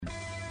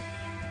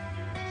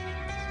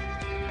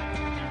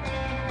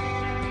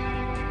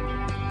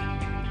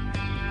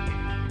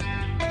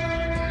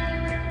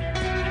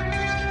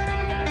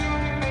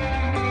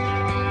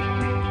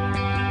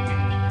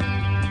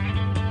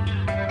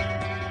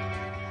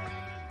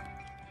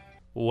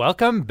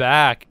Welcome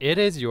back. It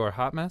is your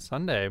Hot Mess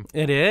Sunday.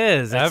 It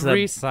is.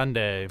 Every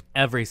Sunday.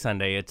 Every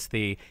Sunday. It's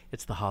the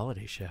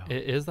holiday show.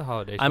 It is the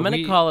holiday show. I'm going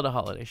to call it a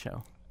holiday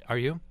show. Are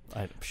you?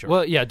 I'm sure.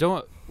 Well, yeah,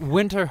 don't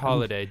winter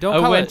holiday. Don't a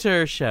call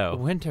winter it show.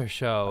 Winter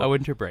show. A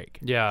winter break.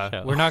 Yeah.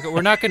 Show. We're not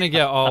going to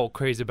get all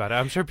crazy about it.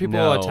 I'm sure people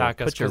will attack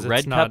us Put your because red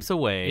it's not, cups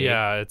away.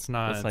 Yeah, it's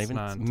not. Let's not even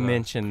not,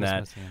 mention that.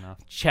 Christmassy enough.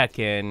 Check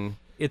in.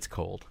 It's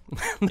cold.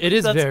 It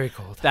is very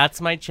cold.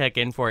 That's my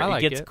check-in for it. I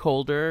like it gets it.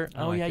 colder.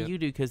 I Oh like yeah, it. you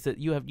do because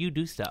you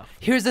do stuff.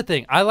 Here's the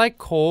thing. I like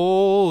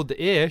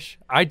cold-ish.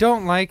 I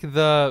don't like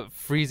the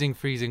freezing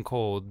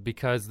cold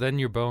because then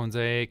your bones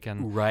ache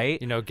and Right.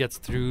 it gets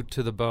through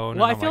to the bone.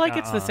 Well, and I feel like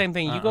it's the same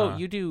thing. uh-uh.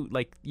 You do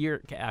like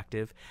you're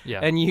active, Yeah.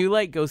 and you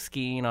like go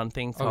skiing on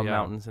things on yeah.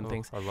 mountains and Oh,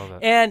 things. I love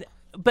it.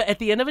 But at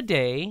the end of the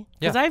day,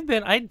 because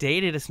Yeah. I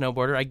dated a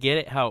snowboarder, I get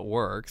it how it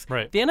works.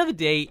 Right. At the end of the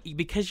day,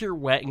 because you're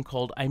wet and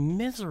cold, I'm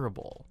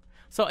miserable.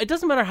 So it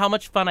doesn't matter how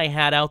much fun I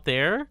had out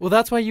there. Well,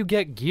 that's why you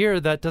get gear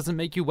that doesn't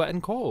make you wet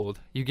and cold.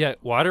 You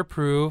get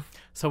waterproof.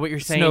 So what you're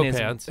saying Snow is,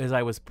 pants.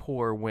 I was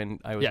poor when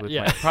I was with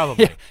yeah. my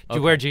probably. Do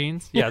you wear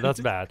jeans? Yeah, that's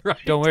bad. Right.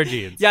 Don't wear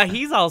jeans. Yeah,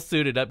 he's all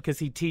suited up because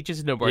he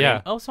teaches snowboarding.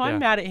 Yeah. Oh, so I'm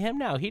mad at him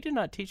now. He did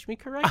not teach me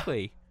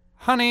correctly.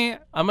 Honey,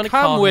 I'm gonna come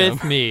call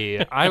with him.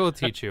 me. I will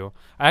teach you.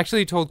 I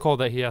actually told Cole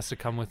that he has to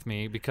come with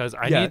me because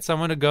I Yeah. need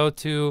someone to go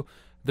to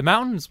the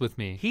mountains with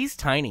me. He's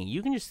tiny.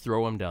 You can just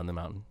throw him down the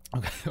mountain.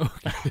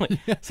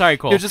 Okay. Sorry,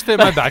 Cole. He'll just fit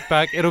in my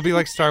backpack. It'll be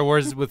like Star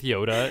Wars with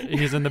Yoda.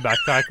 He's in the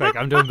backpack, like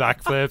I'm doing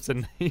backflips,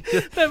 and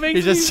That makes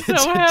he's just me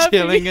so happy.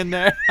 chilling in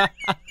there.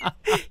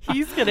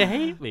 He's gonna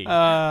hate me,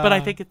 but I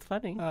think it's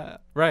funny.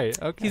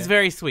 Right. Okay. He's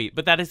very sweet,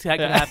 but that could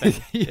happen.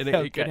 Yeah, It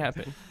okay. could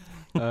happen.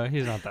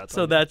 He's not that.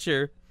 So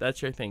funny.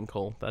 that's your thing,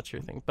 Cole. That's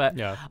your thing. But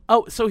Yeah.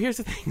 oh, so here's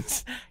the thing.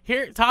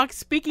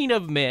 Speaking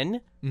of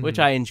men, which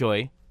I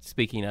enjoy.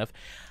 Speaking of.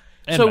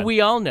 And So men. we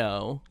all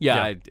know,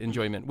 Yeah. I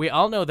enjoy men. We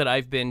all know that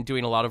I've been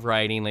doing a lot of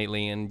writing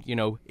lately and,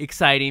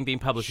 exciting, being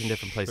published in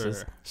different places.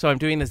 Sure. So I'm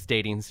doing this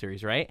dating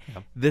series, right?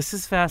 Yeah. This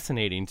is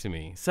fascinating to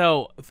me.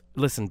 So,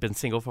 listen, been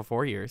single for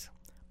 4 years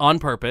on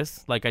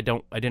purpose. Like I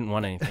didn't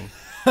want anything.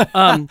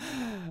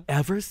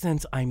 Ever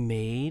since I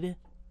made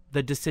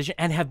the decision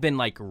and have been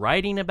like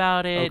writing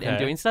about it and Okay.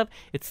 doing stuff,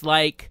 it's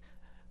like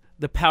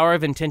the power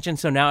of intention.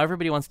 So now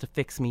everybody wants to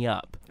fix me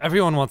up.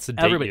 Everyone wants to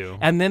date Everybody. you.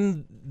 And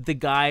then the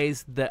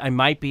guys that I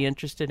might be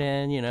interested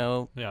in,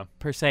 Yeah.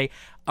 per se,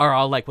 are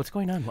all like, "What's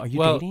going on? Are you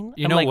Well, dating?"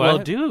 you I'm know like, "Well,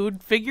 what?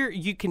 dude, figure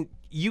you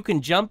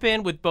can jump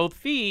in with both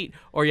feet,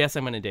 or yes,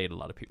 I'm going to date a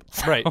lot of people."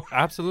 Right.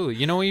 Absolutely.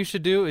 You know what you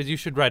should do is you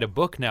should write a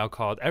book now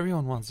called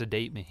 "Everyone Wants to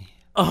Date Me."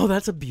 Oh,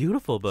 that's a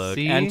beautiful book.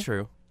 See? And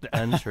true.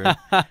 I'm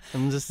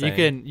just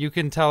saying. You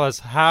can tell us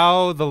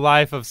how the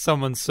life of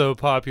someone so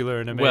popular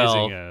and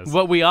amazing is.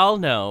 What we all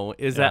know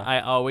is that Yeah. I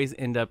always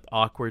end up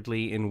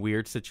awkwardly in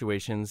weird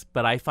situations,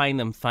 but I find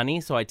them funny,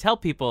 so I tell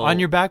people On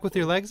your back with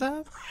your legs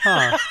up?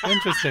 Huh.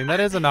 Interesting. That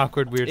is an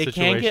awkward, weird it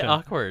situation. can get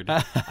awkward.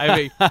 I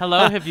mean,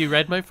 hello, have you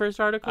read my first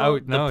article? Oh,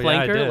 no, the yeah,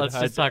 I planker? did. Let's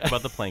I just did. talk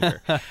about the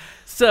planker.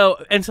 So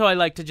I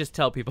like to just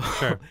tell people.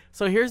 Sure.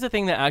 So here's the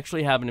thing that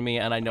actually happened to me,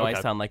 and I know I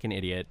Okay. sound like an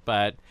idiot,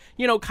 but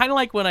kind of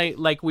like when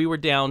we were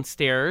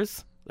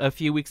downstairs a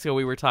few weeks ago,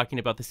 we were talking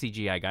about the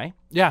CGI guy,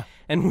 Yeah.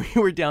 and we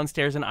were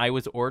downstairs, and I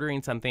was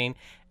ordering something,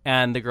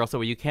 and the girl said,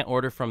 "Well, you can't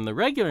order from the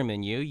regular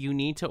menu. You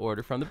need to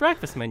order from the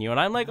breakfast menu." And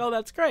I'm like, "Oh,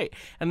 that's great."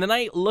 And then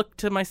I look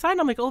to my side,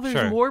 and I'm like, "Oh, there's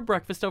Sure. more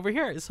breakfast over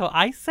here." So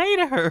I say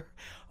to her,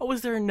 "Oh,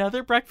 is there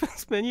another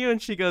breakfast menu?"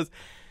 And she goes,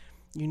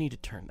 "You need to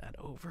turn that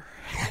over."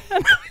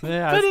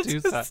 Yeah, But it's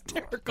it's too sad.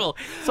 hysterical.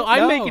 So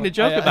I'm No, making a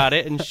joke I- about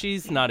it, and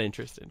she's not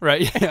interested.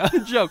 Right. Yeah.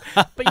 Joke.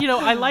 But,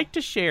 I like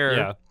to share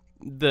Yeah.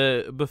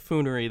 the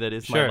buffoonery that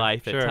is my Sure,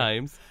 life at sure.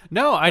 times.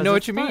 No, I know what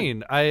it's you fun.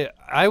 mean.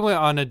 I went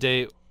on a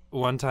date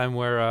one time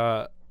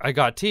where I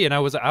got tea, and I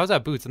was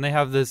at Boots, and they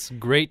have this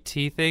great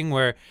tea thing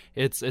where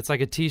it's like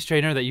a tea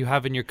strainer that you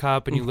have in your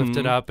cup, and you lift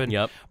it up, and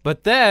Yep.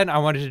 But then I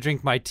wanted to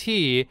drink my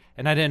tea,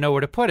 and I didn't know where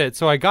to put it,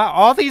 so I got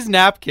all these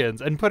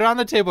napkins and put it on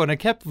the table, and it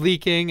kept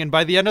leaking. And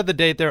by the end of the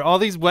date, there were all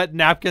these wet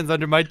napkins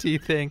under my tea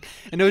thing,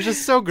 and it was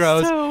just so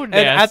gross. So and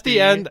at the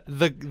nasty. end,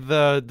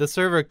 the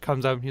server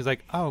comes up, and he's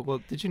like, "Oh, well,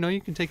 did you know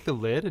you can take the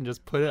lid and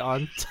just put it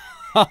on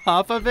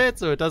top of it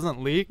so it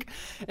doesn't leak?"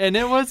 And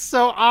it was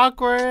so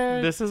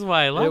awkward. This is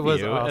why I love It was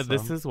you, and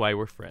this awesome. is why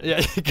we're friends.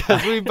 Yeah,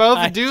 because we both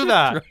I do just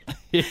that.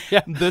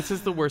 Yeah. This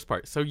is the worst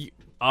part. So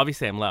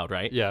obviously I'm loud,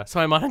 right? Yeah. So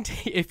I'm on a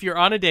date. If you're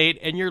on a date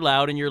and you're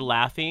loud and you're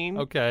laughing,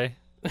 Okay.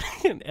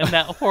 and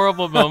that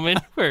horrible moment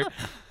where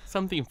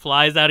something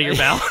flies out of your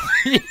mouth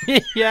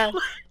Yeah.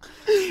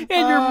 and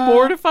you're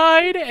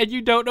mortified and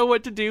you don't know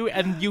what to do,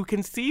 and you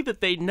can see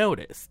that they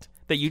noticed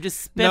that you just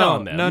spit No,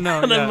 on them. no,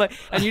 no, and, yeah. I'm like,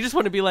 and you just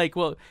want to be like,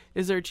 "Well,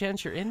 is there a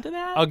chance you're into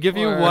that?" I'll give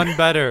you Or- one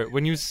better.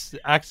 When you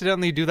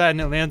accidentally do that and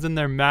it lands in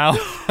their mouth,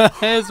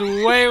 it's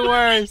way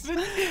worse.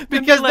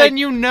 Because like- then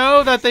you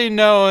know that they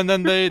know, and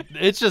then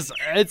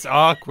it's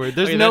awkward.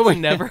 There's Okay, no that's way.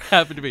 never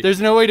happened to me.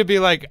 There's no way to be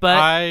like,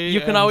 But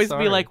you can am always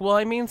sorry. be like, "Well,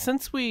 I mean,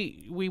 since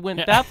we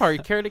went that far, you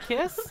care to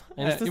kiss?"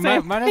 And it's the you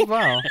same might as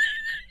well.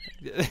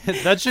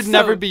 That should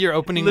never be your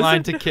opening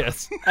line to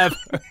Kiss, ever.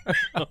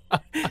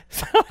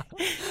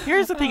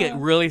 Here's the thing. It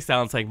really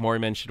sounds like more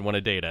men should want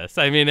to date us.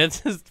 I mean,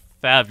 it's just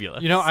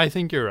fabulous. I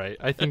think you're right.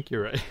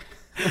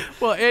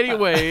 Well,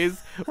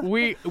 anyways,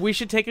 we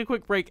should take a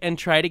quick break and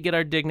try to get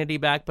our dignity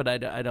back, but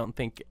I don't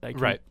think I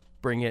can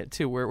bring it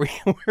to where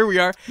we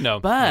are. No.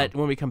 But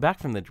when we come back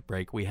from the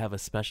break, we have a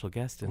special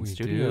guest in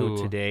studio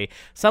do. today.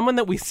 Someone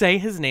that we say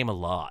his name a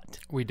lot.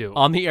 We do.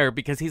 On the air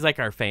because he's like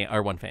our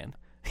one fan.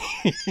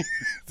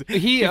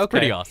 He's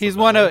pretty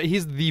awesome.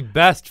 He's the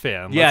best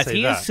fan. Yes,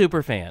 he is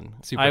super fan.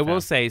 I will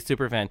say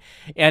super fan.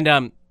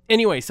 And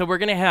anyway, so we're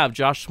going to have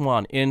Josh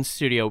Swan in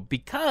studio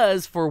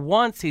because for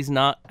once he's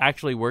not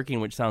actually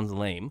working, which sounds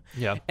lame.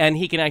 Yeah. And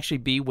he can actually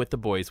be with the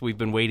boys. We've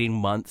been waiting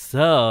months,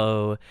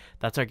 so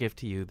that's our gift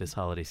to you this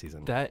holiday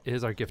season. That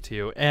is our gift to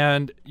you.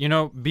 And,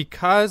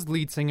 because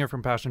lead singer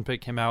from Passion Pit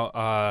came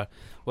out,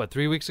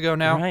 3 weeks ago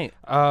now? Right.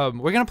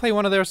 We're going to play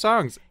one of their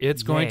songs.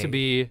 It's going to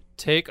be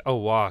Take a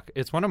Walk.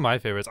 It's one of my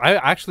favorites. I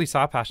actually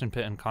saw Passion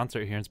Pit in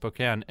concert here in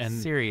Spokane. And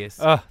serious.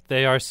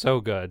 They are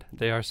so good.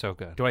 They are so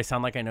good. Do I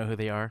sound like I know who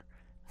they are?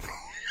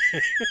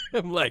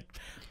 I'm like,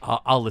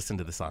 I'll listen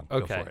to the song.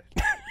 Okay. Go for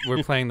it.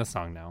 We're playing the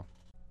song now.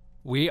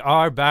 We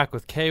are back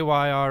with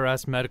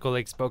KYRS Medical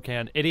Lake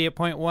Spokane,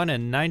 88.1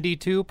 and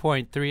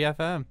 92.3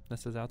 FM.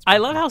 This is Outspoken. I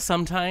love how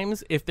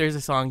sometimes if there's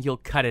a song, you'll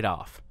cut it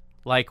off.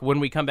 Like when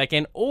we come back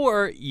in,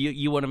 or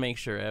you want to make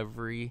sure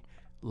every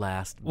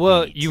last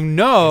beat you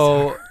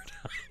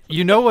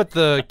know what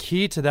the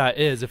key to that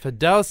is. If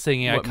Adele's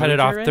singing, What I cut mood it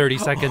off you're in? 30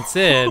 seconds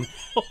in.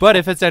 But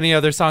if it's any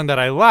other song that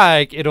I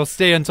like, it'll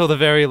stay until the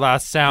very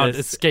last sound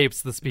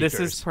escapes the speakers. This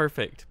is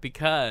perfect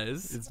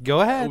because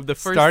Go ahead. the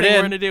first Start thing in.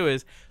 we're going to do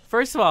is,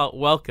 first of all,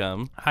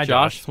 welcome Hi,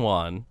 Josh Josh.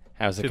 Swan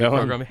How's to it the going?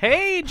 program.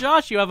 Hey,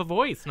 Josh, you have a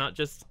voice, not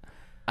just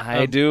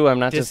I do. I'm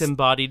not just.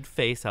 disembodied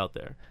face out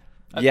there.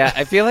 Yeah,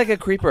 I feel like a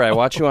creeper. I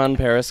watch you on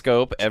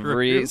Periscope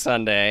every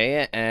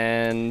Sunday,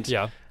 and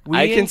Yeah.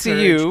 I can see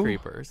encourage you.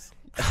 creepers.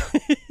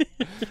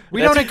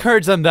 We don't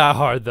encourage them that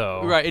hard,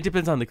 though. Right, it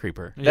depends on the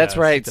creeper. That's Yes,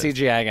 right, it does.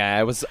 CGI guy.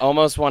 I was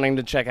almost wanting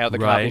to check out the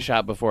coffee Right.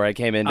 shop before I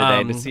came in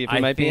today to see if he I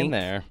might be in think-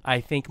 there.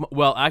 I think.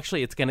 Well,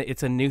 actually,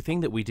 it's a new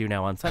thing that we do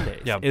now on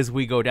Sundays. Yeah. Is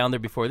we go down there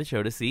before the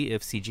show to see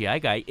if CGI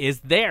guy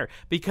is there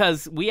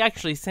because we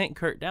actually sent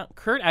Kurt down.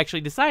 Kurt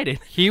actually decided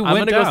I'm went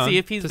gonna go down see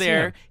if he's to see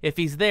there. him. If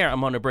he's there,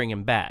 I'm gonna bring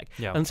him back.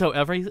 Yeah. And so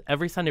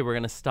every Sunday we're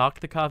gonna stalk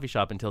the coffee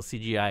shop until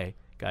CGI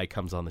guy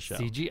comes on the show.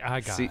 CGI guy.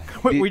 See,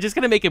 We're just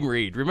gonna make him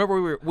read.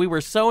 Remember, we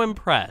were so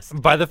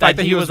impressed By the fact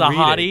that he he was was a reading.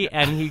 hottie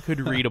and he could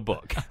read a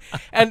book.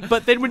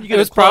 But then when you It get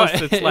was, up close,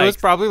 probably, it's it like was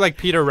probably like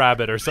Peter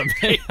Rabbit or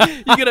something.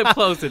 you get up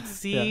close, it's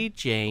see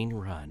Jane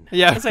run.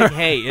 Yeah. It's like,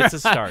 hey, it's a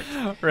start.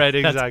 Right,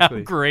 That's how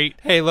exactly. great.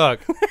 Hey,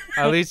 look.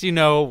 At least you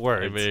know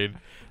words. I mean,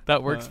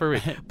 that works for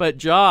me. But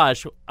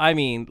Josh, I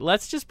mean,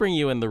 let's just bring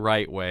you in the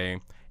right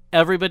way.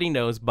 Everybody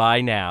knows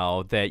by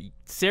now that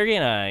Sergey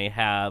and I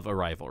have a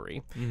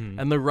rivalry. Mm-hmm.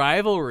 And the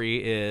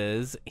rivalry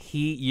is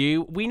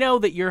we know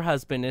that your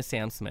husband is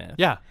Sam Smith.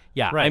 Yeah.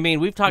 Yeah. Right. I mean,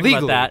 we've talked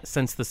Legally. about that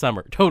since the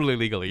summer. Totally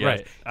legally, yes. Right.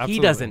 He Absolutely.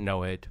 doesn't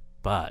know it,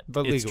 but it's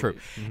legally. true.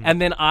 Mhm.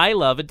 And then I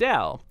love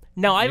Adele.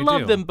 Now, I You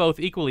love do. them both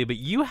equally, but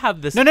you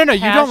have this No. You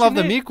don't love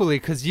them passionate- equally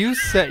because you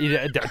said.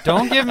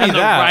 Don't give me and the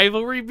that.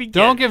 rivalry begins.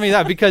 Don't give me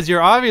that because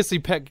you're obviously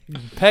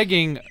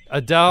pegging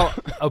Adele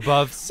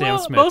above Sam Well,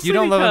 Smith. mostly You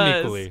don't love them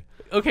because- equally.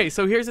 Okay,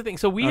 so here's the thing.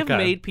 So we have Okay,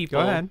 made go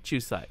people ahead.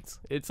 choose sides.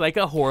 It's like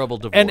a horrible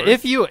divorce. And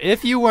if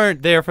you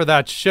weren't there for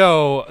that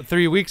show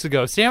 3 weeks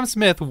ago, Sam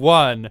Smith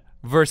won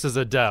versus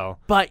Adele.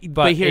 but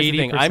here's the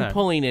thing. 80%. I'm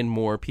pulling in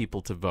more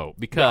people to vote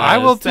because I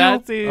will too.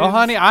 that is- Oh,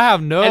 honey, I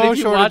have no and if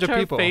you shortage watch of our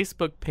people.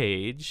 Facebook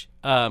page,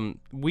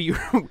 we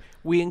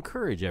we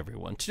encourage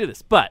everyone to do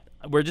this. But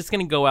we're just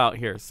going to go out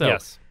here. So,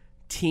 Yes.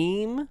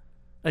 Team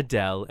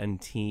Adele and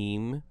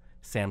Team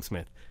Sam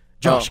Smith.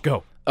 Josh,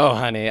 go. Oh,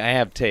 honey, I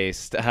have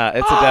taste. It's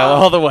Adele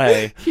all the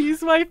way.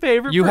 He's my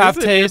favorite. You have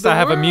person in taste. the I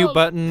have a mute world.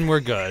 button. We're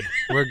good.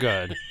 We're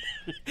good.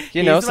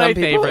 You know, He's my some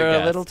people favorite are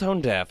guest. a little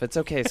tone deaf. It's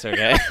okay,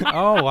 Sergey.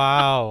 Oh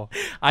wow.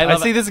 I I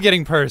love see this is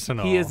getting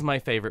personal. He is my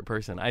favorite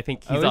person. I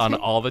think he's is on he?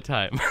 all the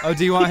time. Oh,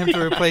 do you want him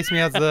to replace me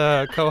as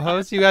the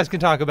co-host? You guys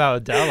can talk about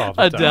Adele all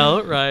the time.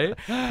 Adele, right?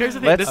 Here's the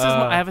thing. Let's- This is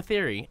I have a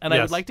theory, and I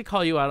yes. would like to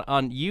call you out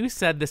on. You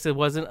said this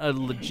wasn't a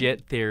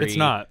legit theory. It's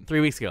not.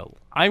 3 weeks ago.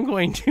 I'm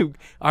going to.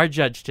 Our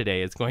judge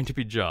today is going to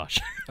be Josh.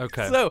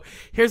 Okay. So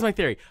here's my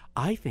theory.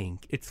 I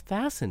think it's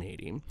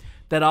fascinating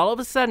that all of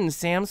a sudden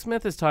Sam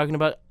Smith is talking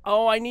about,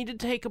 oh, I need to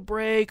take a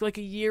break, like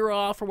a year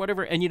off or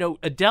whatever. And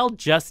Adele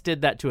just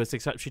did that to us.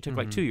 Except she took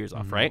like 2 years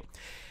off, right?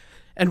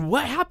 And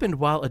what happened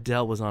while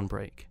Adele was on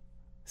break?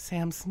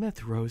 Sam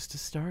Smith rose to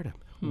stardom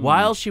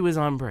while she was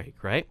on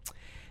break, right?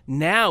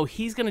 Now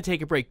he's going to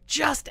take a break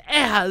just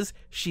as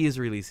she is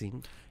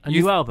releasing a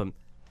new album.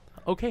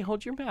 Okay,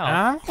 hold your mouth.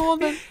 I'm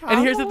holding. And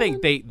here's the thing: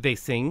 they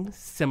sing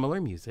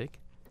similar music.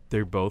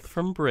 They're both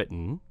from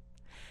Britain.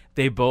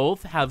 They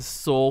both have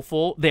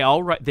soulful. They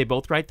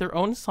both write their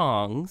own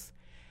songs,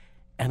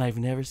 and I've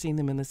never seen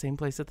them in the same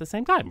place at the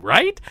same time,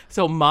 right?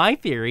 So my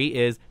theory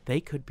is they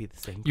could be the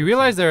same person. You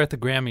realize they're at the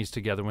Grammys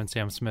together when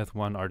Sam Smith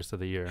won Artist of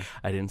the Year.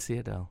 I didn't see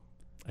Adele.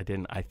 I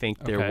didn't. I think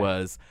there Okay.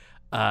 was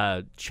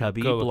a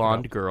chubby Go look it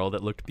blonde up. girl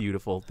that looked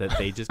beautiful that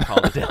they just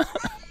called Adele.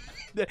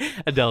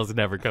 Adele's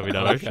never coming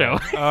on our show.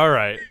 All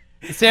right.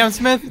 Sam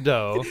Smith,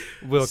 though,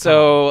 will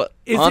So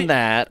Is on it-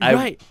 that,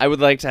 right. I would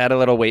like to add a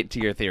little weight to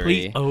your Please.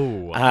 theory.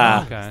 Oh,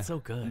 Ah. Okay. so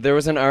good. There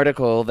was an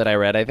article that I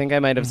read. I think I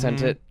might have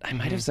sent it. I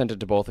might have sent it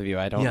to both of you.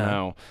 I don't Yeah.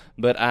 know.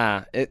 But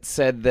it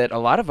said that a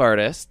lot of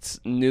artists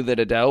knew that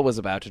Adele was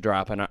about to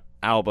drop an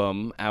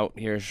album out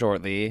here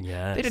shortly.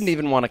 Yes. They didn't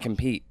even want to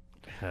compete.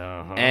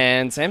 Uh-huh.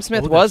 And Sam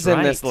Smith Oh, was that's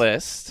in this right.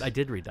 list I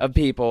did read that. of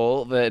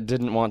people that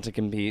didn't want to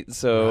compete.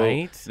 So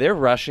Right. they're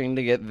rushing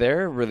to get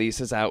their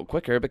releases out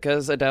quicker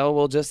because Adele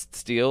will just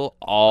steal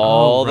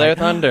all their right.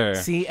 thunder.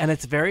 See, and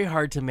it's very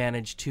hard to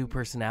manage two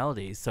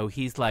personalities. So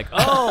he's like,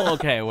 "Oh,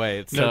 okay,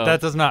 wait." So No,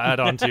 that does not add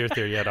on to your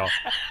theory at all.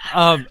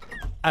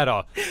 At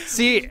all.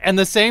 See, and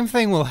the same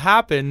thing will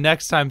happen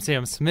next time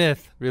Sam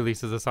Smith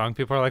releases a song.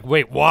 People are like,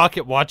 wait, watch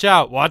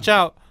out, watch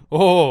out.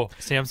 Oh,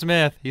 Sam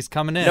Smith, he's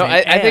coming in. No,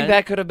 I think And-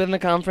 that could have been the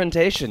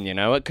confrontation. You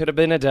know, it could have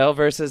been Adele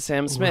versus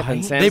Sam Smith, and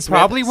Right. Sam they Smith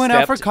probably went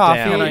out for stepped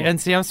coffee, down. and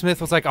Sam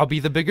Smith was like, I'll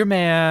be the bigger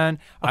man.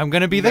 I'm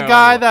going to be the No.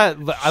 guy that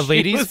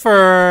ladies was-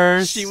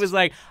 first. she was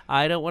like,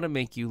 "I don't want to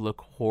make you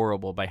look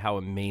horrible by how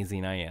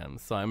amazing I am."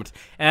 So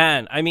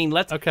and I mean,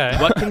 let's. Okay.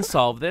 What can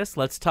solve this?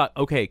 Let's talk.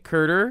 Okay,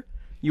 Curter,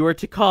 you are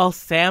to call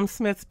Sam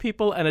Smith's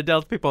people and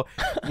Adele's people.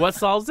 What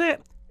solves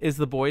it is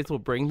the boys will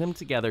bring them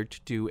together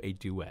to do a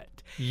duet.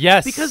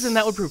 Yes. Because then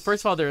that would prove,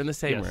 first of all, they're in the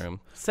same Yes. room.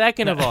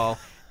 Second of all,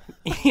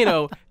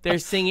 they're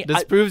singing.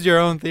 This proves your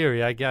own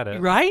theory. I get it.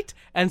 Right?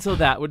 And so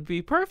that would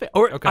be perfect.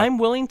 Or Okay. I'm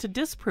willing to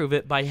disprove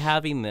it by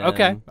having them.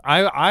 Okay.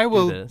 I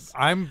will. this.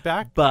 I'm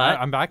back. But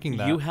I'm backing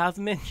that. you have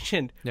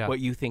mentioned Yeah.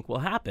 what you think will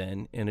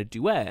happen in a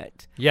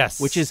duet. Yes.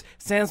 Which is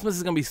Sam Smith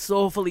is going to be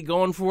so fully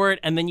going for it.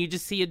 And then you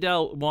just see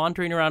Adele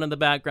wandering around in the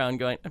background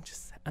going,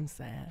 I'm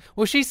sad.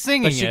 Well, she's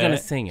singing But she's it. gonna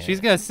sing it.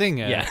 She's going to sing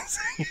it. Yes.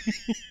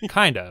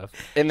 Kind of.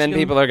 And then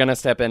people are going to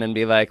step in and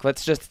be like,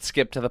 let's just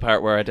skip to the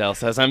part where Adele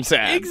says, I'm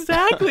sad.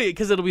 Exactly.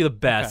 Because it'll be the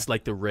best.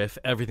 Like the riff,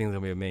 everything's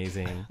going to be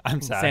amazing.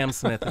 I'm sad. Sam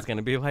Smith is going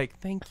to be like,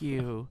 thank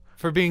you.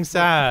 For being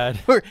sad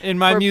For, in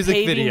my for music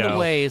paving video. the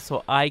way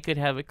so I could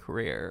have a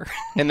career.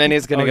 And then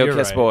he's going to Oh, go you're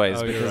kiss right. boys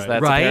Oh, you're because right.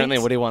 that's Right? apparently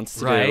what he wants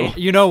to Right.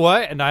 do. You know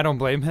what? And I don't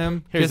blame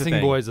him. Here's the Kissing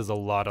thing. boys is a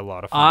lot of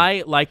fun.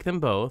 I like them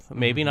both.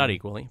 Maybe not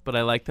equally, but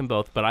I like them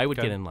both. But I would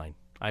Okay. get in line.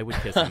 I would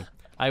kiss him.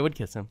 I would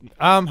kiss him.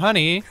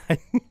 Honey,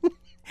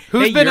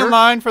 who's Hey, been your- in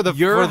line for the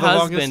Your for the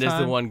longest husband is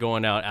time? the one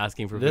going out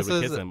asking for This people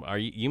to is- kiss him. Are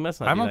you? You must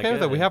not. I'm be okay that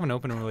with it. We good. have an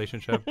open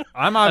relationship.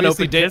 I'm an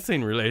obviously open dating.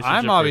 kissing relationship.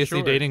 I'm for obviously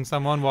sure. dating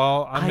someone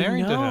while I'm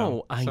married to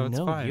him. I So it's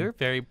know. fine. You're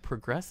very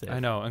progressive. I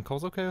know, and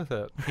Cole's okay with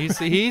it.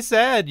 He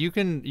said you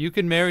can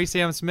marry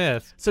Sam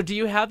Smith. So do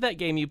you have that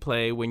game you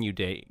play when you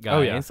date guys?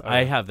 Oh, yeah. Oh,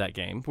 I yeah. have that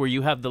game where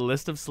you have the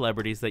list of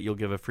celebrities that you'll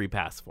give a free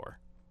pass for.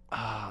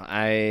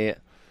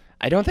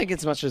 I don't think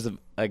it's much as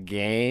a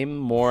game,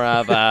 more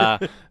of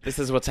a this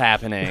is what's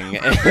happening.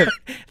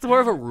 It's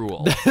more of a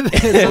rule.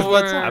 This is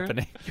what's Or-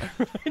 happening.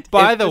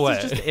 By the this way,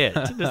 is just it.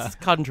 This is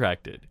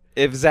contracted.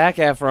 If Zac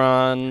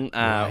Efron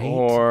Right?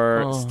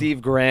 or Oh.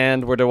 Steve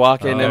Grand were to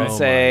walk in Oh, and my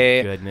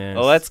say, goodness.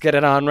 well, let's get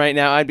it on right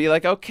now, I'd be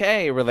like,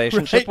 okay,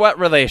 relationship, Right. what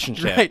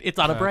relationship? Right. It's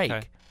on a break.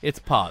 Okay. It's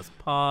pause,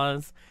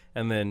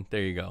 and then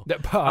there you go.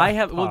 That pause, I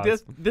have. Well,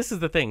 pause. this is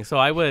the thing. So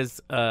I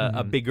was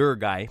a bigger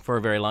guy for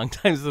a very long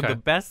time. So Okay. the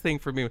best thing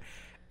for me,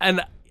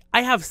 and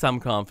I have some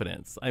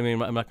confidence. I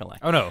mean, I'm not gonna lie.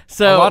 Oh, no.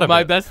 So A lot of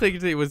my it. best thing to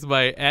do was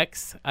my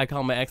ex. I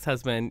call him my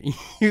ex-husband. He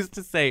used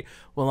to say,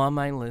 "Well, on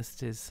my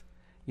list is."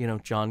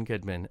 John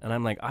Goodman, and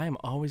I'm like, I am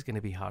always going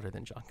to be hotter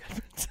than John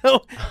Goodman,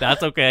 so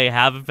that's okay.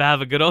 Have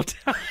a good old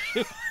time.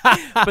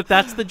 But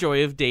that's the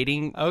joy of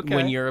dating Okay.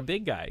 when you're a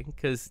big guy,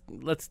 because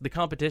the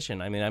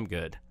competition. I mean, I'm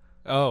good.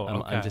 Oh,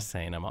 I'm okay. just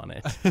saying, I'm on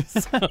it.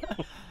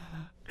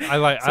 I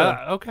like. So,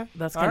 Okay,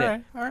 That's all kind of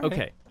right. All right.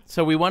 okay.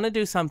 So we want to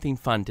do something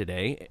fun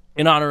today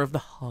in honor of the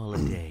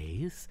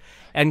holidays.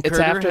 And It's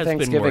Curter after has been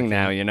Thanksgiving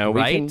working, now,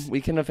 right? we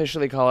can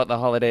officially call it the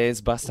holidays,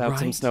 bust out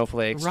some Right.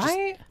 snowflakes. just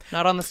Right?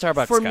 not on the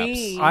Starbucks For cups.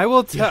 me, I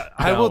will tell.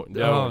 I will.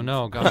 No, Oh don't.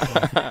 no,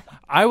 God.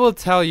 I will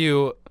tell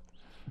you.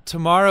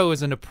 Tomorrow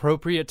is an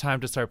appropriate time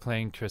to start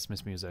playing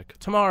Christmas music.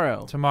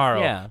 tomorrow.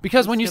 Tomorrow,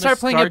 because when you It's gonna start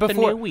playing it the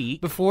before, new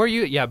week. before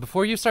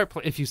you start,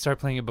 if you start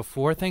playing it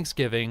before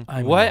Thanksgiving,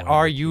 I know, what I'm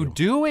are with you you.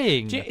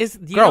 doing, Do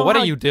you girl? know What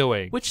how- are you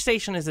doing? Which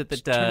station is it that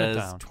Just turn it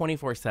does down.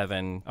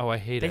 24/7? Oh, I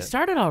hate They it.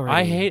 started already.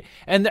 I hate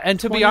and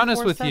to be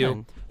honest with you,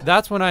 24/7.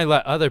 that's when I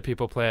let other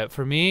people play it.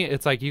 For me,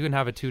 it's like you can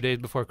have it 2 days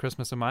before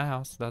Christmas in my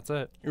house. That's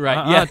it.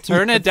 Right, yeah.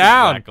 Turn it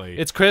down. Exactly.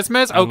 It's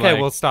Christmas. I'm Okay,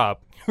 like- we'll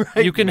stop.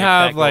 Right, You can make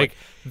have that going. like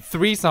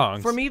 3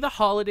 songs. For me, the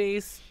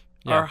holidays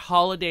Yeah. are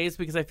holidays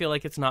because I feel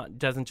like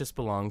doesn't just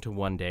belong to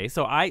one day.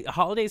 So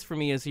holidays for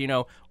me is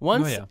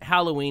once Oh, yeah.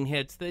 Halloween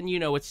hits, then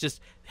it's just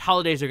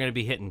holidays are going to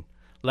be hitting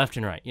left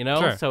and right.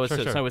 Sure, so it's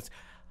sure. so it's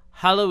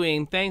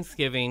Halloween,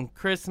 Thanksgiving,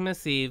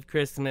 Christmas Eve,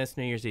 Christmas,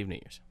 New Year's Eve, New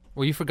Year's.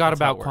 Well, you forgot That's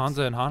how about it works.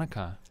 Kwanzaa and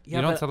Hanukkah. Yeah,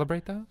 you don't but-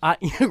 celebrate those?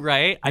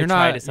 Right? I You're try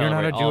not. to You're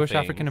celebrate not a all Jewish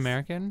things. African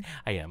American.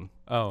 I am.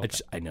 Oh, okay.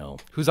 I know.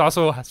 Who's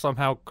also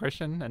somehow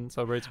Christian and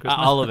celebrates Christmas.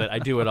 All of it. I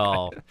do it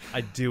all.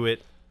 I do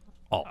it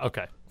all.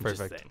 Okay, Just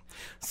perfect. saying.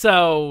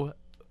 So,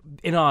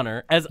 in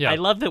honor, Yeah. I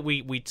love that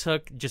we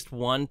took just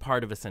one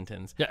part of a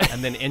sentence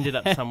and then ended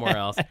up somewhere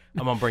else. I'm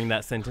gonna bring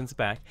that sentence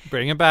back.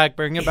 Bring it back,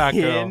 girl.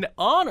 In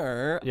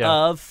honor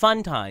of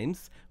fun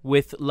times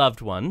with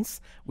loved ones,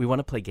 we want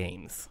to play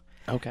games.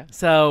 Okay.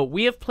 So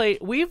we've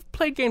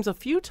played games a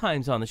few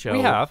times on the show.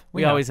 We have.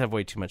 We always have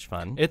way too much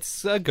fun.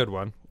 It's a good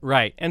one.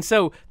 Right. And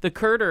so the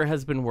Curter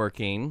has been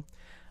working,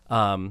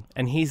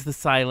 and he's the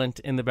silent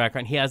in the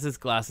background. He has his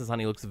glasses on.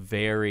 He looks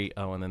very.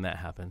 Oh, and then that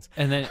happens.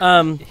 And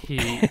then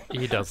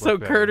he does. So look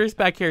very- Curter's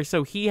back here.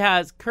 So he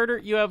has Curter.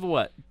 You have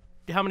what?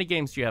 How many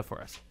games do you have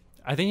for us?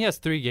 I think he has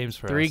 3 games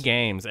for us. 3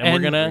 games, and And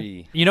we're gonna.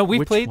 Three. You know, we've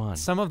Which played one?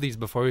 some of these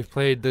before. We've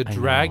played the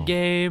drag know.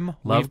 game.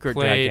 Love We've drag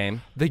played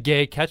game. The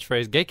gay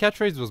catchphrase. Gay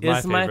catchphrase was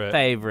Is my my favorite.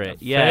 favorite.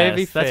 Favy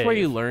Yes, that's where fave.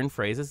 you learn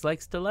phrases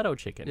like stiletto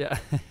chicken. Yeah.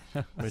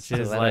 Which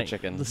is Stiletto like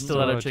chicken. the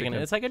stiletto Stiletto chicken.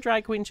 chicken. It's like a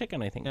drag queen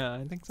chicken, I think. Yeah,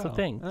 I think so. It's a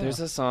thing. There's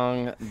a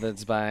song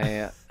that's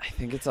by, I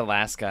think it's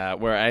Alaska,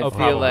 where I Oh, feel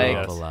probably, like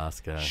yes.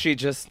 Alaska. she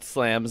just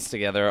slams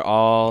together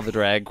all the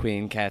drag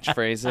queen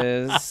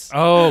catchphrases.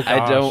 Oh, I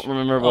gosh. don't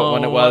remember what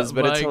one it Oh, was,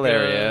 but my it's God.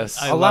 hilarious.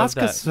 I love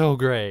Alaska's that. so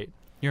great.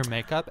 Your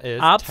makeup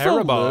is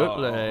terrible.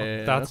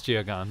 Absolutely. That's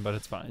Giagon, but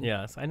it's fine.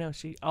 Yes, I know.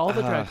 All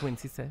the drag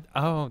queens, he said.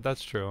 Oh,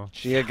 that's true.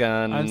 Gia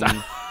Gunn. I'm sorry.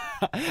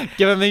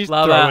 Giving me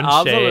Love throwing that.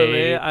 Absolutely.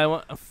 shade. I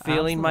want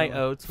feeling my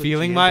Absolutely. oats. with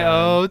Feeling Gia my Gunn.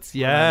 oats.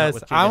 Yes.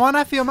 with Gia I Gunn. want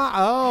to feel my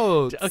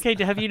oats. Okay,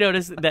 have you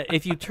noticed that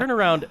if you turn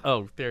around,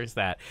 there's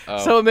that. Oh.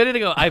 So a minute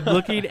ago, I'm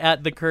looking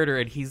at the Curter,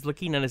 and he's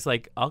looking and it's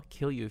like, I'll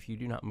kill you if you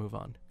do not move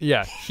on.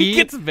 Yeah. He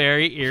gets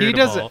very irritable.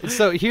 He does.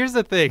 So here's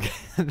the thing.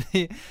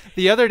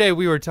 the other day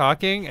we were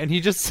talking, and he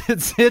just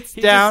sits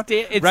down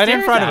it right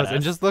in stares front at of us and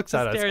us. just looks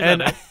at us. stares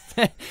And, at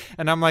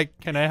and I'm like,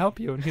 can I help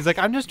you? And he's like,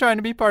 I'm just trying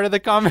to be part of the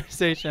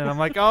conversation. I'm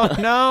like, oh,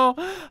 no,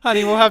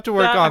 honey, we'll have to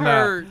work on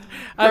hurt. that.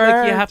 I'm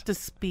like, you Hurt. have to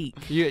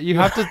speak. You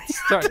have to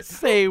start.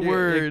 Say you-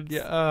 words.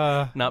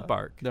 Yeah, Not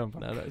bark. No.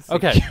 that's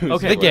Okay.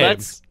 Okay, The game.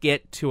 let's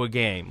get to a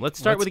game. Let's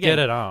start with a game. Get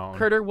it on.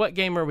 Curter, what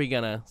game are we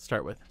going to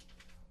start with?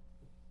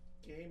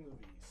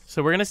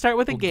 So we're going to start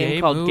with a game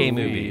Gay called Gay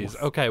Movies.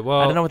 Okay, well,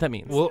 I don't know what that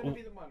means.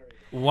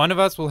 One of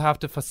us will have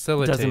to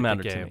facilitate Doesn't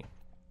matter the to game. me.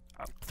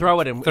 Throw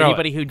it in. Throw it.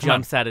 Anybody who Come on.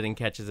 jumps at it and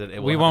catches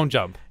it, We won't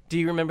jump. Do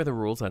you remember the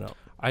rules? I don't.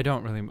 I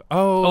don't really.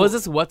 Oh, Oh, is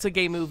this what's a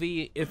gay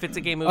movie? If it's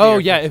a gay movie. Oh or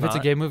yeah, if it's a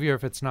not? gay movie or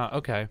if it's not.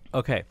 Okay.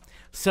 Okay.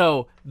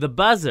 So the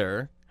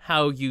buzzer,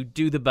 how you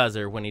do the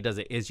buzzer when he does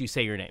it is you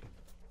say your name.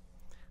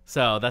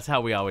 So that's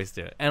how we always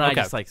do it. And I Okay.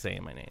 just like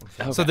saying my name.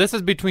 So. So this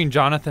is between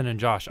Jonathan and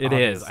Josh. It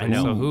is, I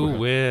obviously. know. So who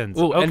wins?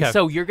 Ooh, okay. and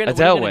so you're gonna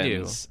Adele what are you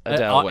gonna wins. do?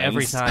 Adele Every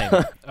wins.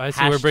 time. I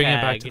see we're bringing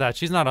it back to Hashtag- that.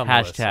 She's not on the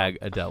list. so Hashtag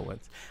Adele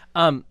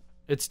wins.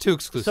 It's too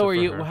exclusive. So are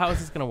for you? her. How is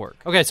this gonna work?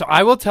 Okay, so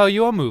I will tell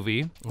you a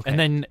movie, Okay. and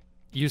then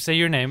you say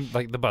your name,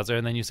 like the buzzer,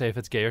 and then you say if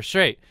it's gay or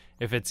straight.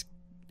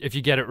 If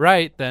you get it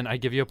right, then I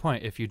give you a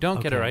point. If you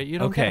don't get it Okay. right, you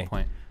don't get Okay. a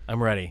point.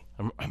 I'm ready.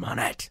 I'm on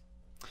it.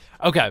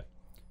 Okay.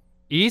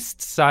 East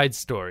Side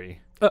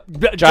Story.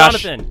 Josh.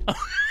 Jonathan.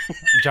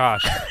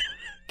 Josh.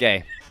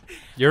 Gay.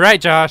 You're right,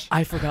 Josh.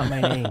 I forgot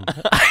my name.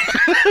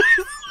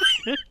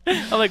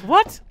 I'm like,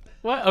 what?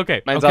 What?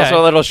 Okay. Mine's Okay.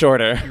 also a little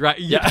shorter. Right.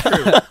 Yeah.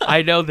 True.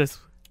 I know this.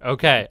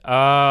 Okay.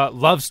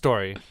 Love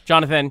Story.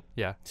 Jonathan.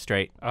 Yeah.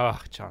 Straight. Oh,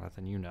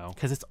 Jonathan, you know.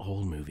 Because it's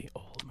old movie.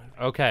 Old movie.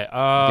 Okay.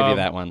 I'll give you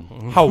that one.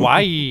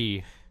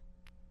 Hawaii.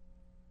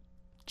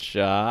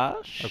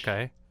 Josh.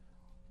 Okay.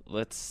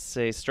 Let's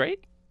say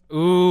straight.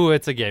 Ooh,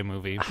 it's a gay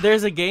movie.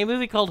 There's a gay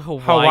movie called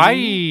Hawaii.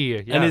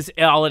 Hawaii. Yeah. And is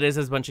all it is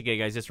a bunch of gay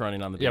guys just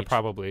running on the beach. Yeah,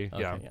 probably. Okay,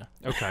 yeah.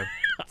 yeah. Okay.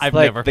 I've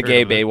Like never the heard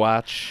gay of it.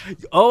 Baywatch.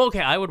 Oh, okay.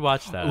 I would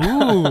watch that.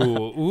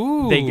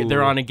 Ooh.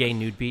 They're on a gay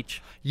nude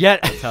beach. Yeah.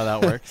 That's how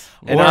that works.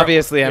 And Or-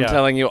 obviously, I'm yeah.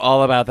 telling you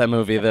all about that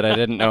movie that I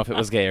didn't know if it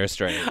was gay or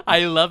straight. I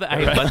love it.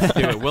 Hey, let's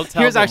do it. We'll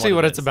tell Here's them actually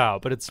what it it's is.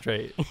 about, but it's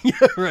straight.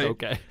 Right.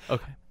 Okay.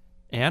 Okay.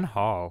 Anne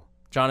Hall.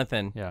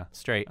 Jonathan. Yeah.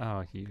 Straight.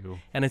 Oh, you.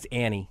 And it's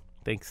Annie.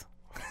 Thanks.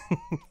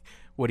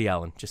 Woody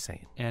Allen. Just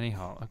saying. Annie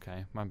Hall.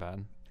 Okay, my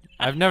bad.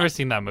 I've never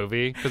seen that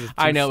movie because it's too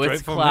I know straight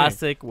it's for me.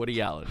 classic Woody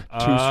Allen.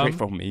 Too straight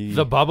for me.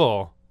 The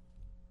Bubble.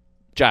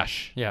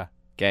 Josh. Yeah.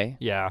 Gay.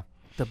 Yeah.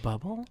 The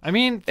Bubble. I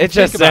mean, It think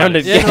just about sounded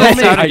it. gay. It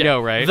sounded I gay.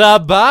 know, right?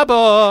 The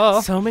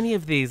Bubble. So many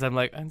of these, I'm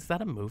like, is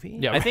that a movie?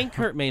 Yeah. I think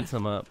Kurt made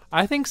some up.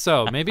 I think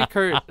so. Maybe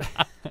Kurt.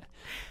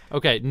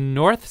 Okay,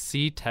 North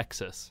Sea,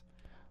 Texas.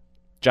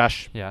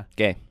 Josh. Yeah.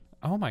 Gay.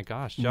 Oh my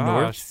gosh, North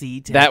Josh.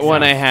 Sea. Texas. That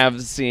one I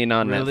have seen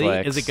on Really?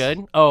 Netflix. Is it good?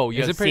 Oh, you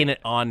Is have it pretty- seen it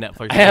on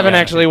Netflix. I haven't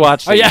actually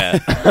watched Oh it yeah.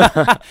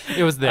 yet.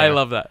 It was there. I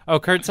love that. Oh,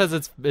 Kurt says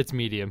it's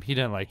medium. He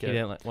didn't like it. He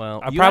didn't like,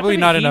 well, you probably have to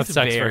not be- enough he's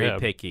sex for very him.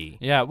 picky.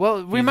 Yeah.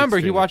 Well, remember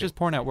he extremely watches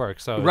porn at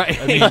work, so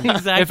Right. I mean,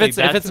 Exactly. if it's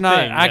That's the not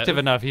thing, active yeah.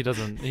 enough, he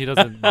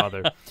doesn't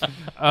bother.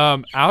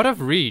 Out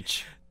of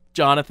Reach.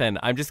 Jonathan,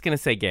 I'm just gonna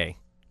say gay.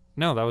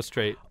 No, that was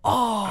straight.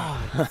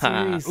 Oh,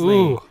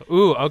 seriously.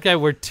 Ooh. Okay,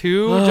 we're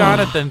 2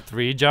 Jonathan,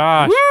 3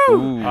 Josh.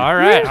 Ooh. All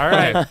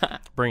right.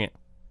 Bring it.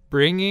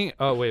 Bringing.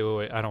 Oh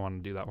wait. I don't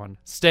want to do that one.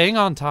 Staying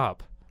on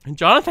top.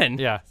 Jonathan.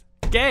 Yeah,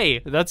 Gay.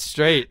 that's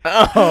straight.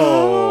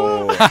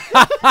 Oh.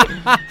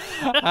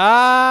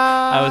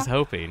 I was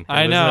hoping.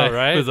 I know,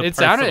 right? It was It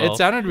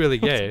sounded really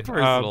gay.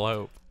 Personal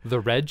hope. The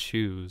Red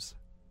Shoes.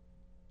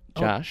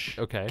 Josh.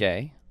 Okay.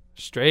 Gay.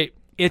 Straight.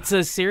 It's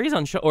a series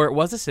on it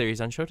was a series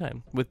on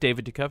Showtime with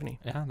David Duchovny.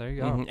 Yeah, there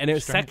you go. Mhm. And it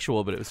was Straight.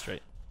 sexual, but it was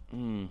straight.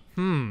 Mm.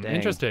 Dang.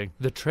 Interesting.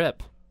 The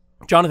Trip.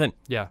 Jonathan.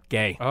 Yeah.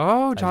 Gay. Oh,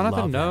 I love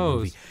Jonathan that knows.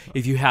 movie.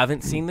 If you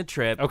haven't seen The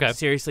Trip, Okay.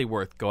 seriously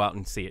worth go out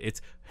and see it. It's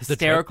Trip.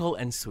 hysterical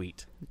and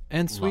sweet.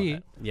 And Love sweet.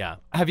 it. Yeah.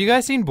 Have you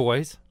guys seen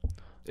Boys?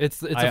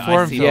 It's I a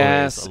foreign see film.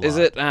 Yes. a Is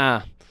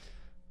lot.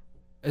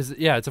 it?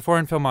 Yeah, it's a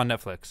foreign film on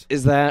Netflix.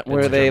 Is that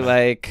where It's they German.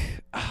 like?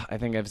 I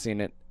think I've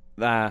seen it.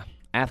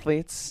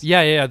 Athletes.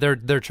 Yeah.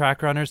 They're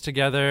track runners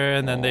together,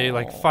 and then they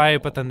like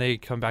fight, but then they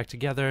come back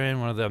together, and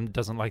one of them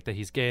doesn't like that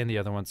he's gay, and the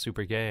other one's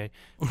super gay,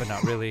 but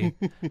not really.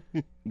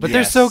 But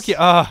they're so Yes.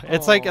 cute.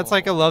 It's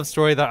like a love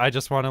story that I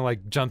just want to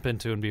like jump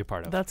into and be a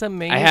part of. That's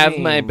amazing. I have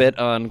my bit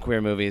on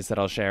queer movies that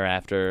I'll share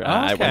after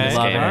I win this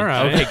Love game. it. All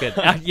right. Okay,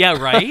 good. Yeah,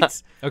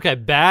 right? Okay,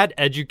 Bad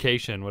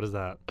Education. What is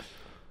that?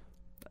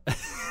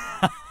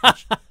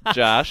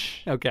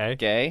 Josh. Okay.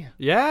 Gay. Oh,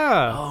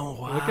 Yeah.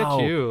 wow. Look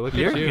at you. Look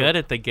You're at you. good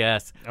at the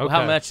guess. Well, how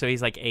Okay. much? So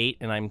he's like 8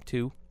 and I'm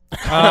 2?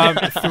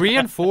 3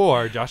 and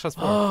 4. Josh has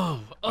 4.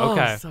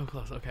 Okay. So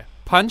close. Okay.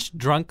 Punch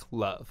Drunk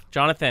Love.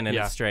 Jonathan and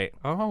Yeah. it's straight.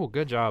 Oh,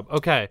 good job.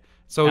 Okay.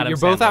 So Adam you're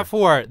both Sandler. at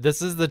 4.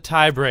 This is the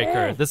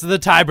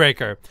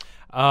tiebreaker.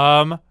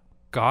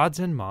 Gods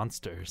and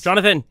Monsters.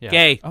 Jonathan, Yeah.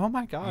 gay. Oh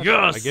my gosh.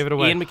 Yes. I gave it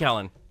away. Ian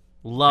McKellen.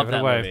 Love Give it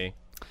that away. movie.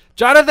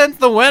 Jonathan's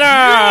the winner.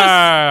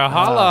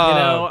 Holla. You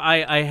know,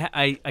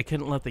 I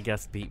couldn't let the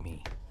guest beat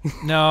me.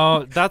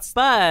 No, that's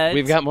But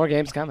We've got more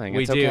games coming.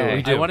 we It's do. okay.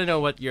 We do. I want to know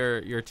what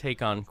your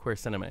take on queer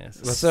cinema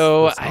is.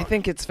 So let's I talk.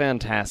 think it's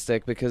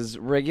fantastic because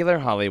regular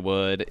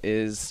Hollywood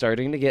is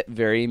starting to get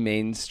very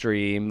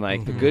mainstream.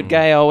 Like the good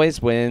guy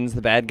always wins,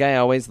 the bad guy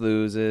always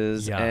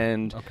loses, Yeah.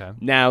 and Okay.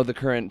 now the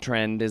current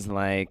trend is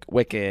like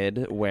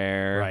Wicked,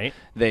 where Right.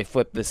 they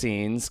flip the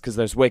scenes because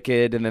there's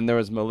Wicked, and then there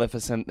was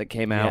Maleficent that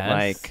came out Yes.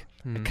 like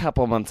a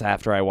couple months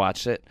after I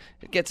watched it.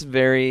 It gets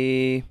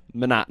very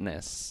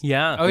monotonous.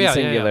 Yeah. Oh, yeah,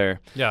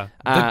 singular. Yeah.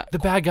 Uh, the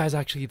bad guy's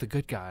actually the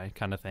good guy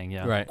kind of thing.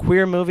 Yeah. Right.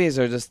 Queer movies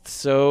are just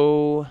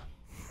so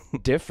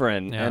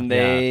different, Yeah. and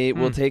they Yeah.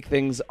 will take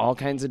things all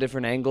kinds of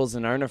different angles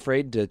and aren't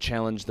afraid to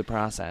challenge the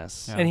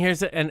process. Yeah.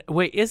 And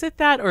wait, is it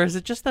that or is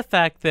it just the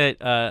fact that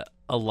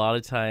a lot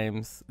of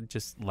times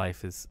just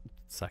life is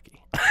sucky?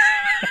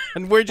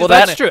 And we're just Well,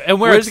 That's that- true. And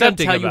we're just gonna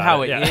accepting tell you about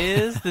how it. it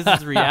is. This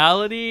is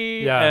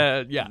reality.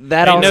 Yeah. Yeah.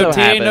 That Ain't also no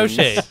tea, ain't no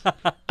happens.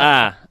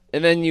 shade.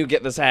 And then you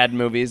get the sad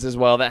movies as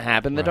well that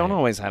happen that don't Right.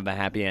 always have the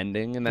happy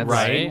ending, and that's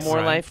Right, more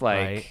right,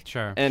 lifelike. right.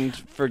 Sure. And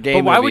for gay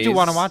But why would you movies-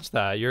 want to watch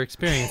that? You're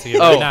experiencing it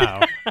Oh. right now.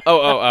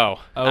 Oh.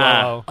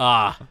 Oh.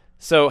 Ah,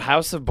 So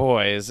House of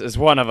Boys is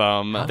one of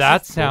them.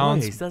 That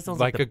sounds Boys, that sounds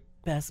like the a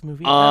best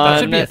movie. on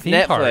should be a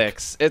theme park.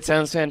 Netflix. It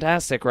sounds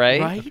fantastic,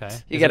 right? Right? Okay.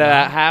 You Is get it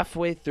about not?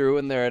 halfway through,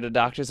 and they're at a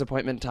doctor's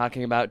appointment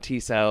talking about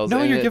T cells. No,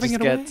 and you're it giving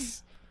just it away.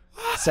 gets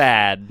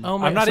sad. Oh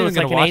my! I'm not so even it's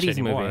gonna like watch an it 80s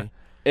anymore. movie.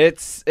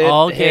 It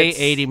All gay hits-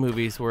 80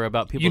 movies were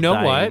about people. You know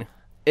dying. what?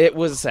 It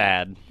was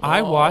sad.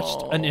 I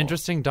watched an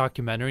interesting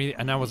documentary,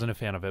 and I wasn't a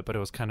fan of it, but it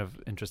was kind of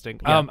interesting.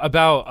 Yeah.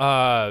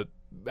 About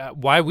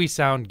why we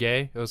sound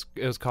gay. It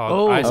was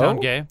called I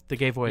Sound Gay. The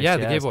gay voice. Yeah,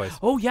 the gay yes. voice.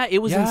 Oh yeah,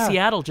 it was in Yeah.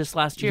 Seattle just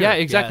last year. Yeah,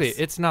 exactly. Yes.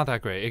 It's not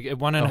that great. It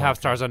 1.5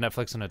 stars on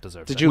Netflix, and it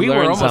deserves Did it. you we learn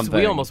were almost something?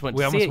 we almost went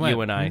We to almost see it, went.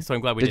 you and I. So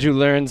I'm glad we Did you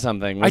learn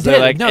something? Was I there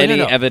did. like No, any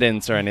no.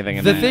 evidence or anything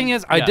in The that? thing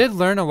is, I Yeah. did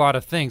learn a lot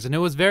of things, and it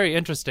was very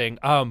interesting.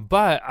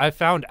 But I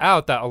found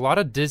out that a lot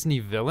of Disney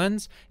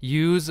villains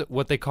use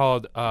what they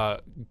called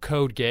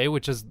code gay,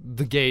 which is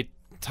the gay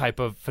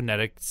type of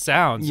phonetic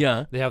sounds.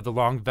 Yeah. They have the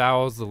long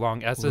vowels, the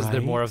long S's. They're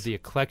more Right. of the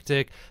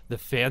eclectic, the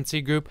fancy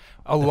group.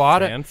 A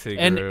lot fancy of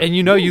and group. and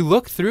you know, you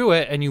look through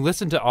it and you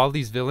listen to all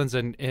these villains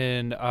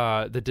in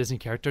the Disney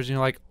characters, and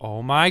you're like,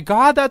 oh my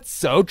god, that's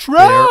so true.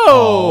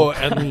 all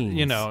And queens.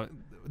 you know.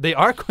 They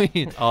are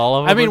queens. All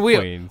of them I mean, are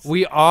queens.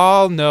 we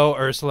all know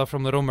Ursula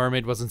from Little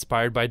Mermaid was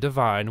inspired by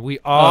Divine. We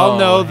all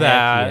know heck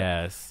that.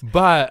 Yes.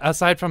 But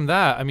aside from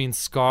that, I mean,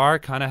 Scar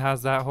kind of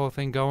has that whole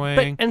thing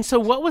going. And so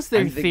what was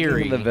their I'm theory?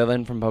 thinking of the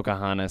villain from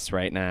Pocahontas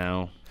right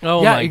now.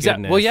 Oh yeah, my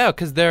exactly. goodness. Well, yeah,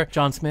 because they're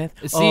John Smith.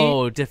 See?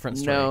 Oh, different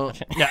story. No.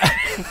 yeah.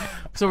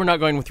 So we're not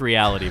going with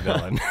reality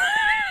villain.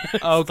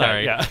 Okay,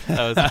 Sorry. yeah.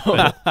 That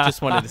was,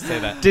 just wanted to say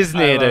that.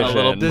 Disney I love edition. a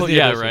little Disney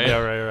yeah, edition. right. Yeah,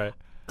 right.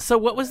 So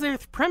what was their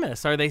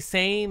premise? Are they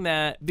saying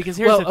that because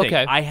here's Well, the thing.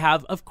 okay. I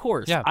have of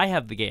course Yeah. I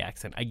have the gay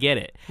accent. I get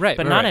it. Right,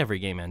 But right, not right. every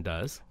gay man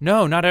does.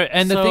 No, not a,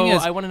 and the So thing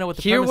is, I wanna know what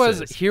the here premise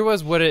was is. here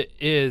was what it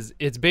is.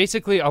 It's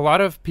basically a lot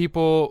of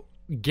people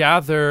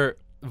gather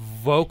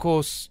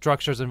vocal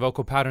structures and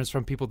vocal patterns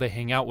from people they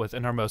hang out with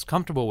and are most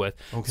comfortable with.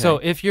 Okay. So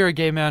if you're a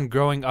gay man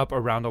growing up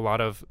around a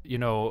lot of,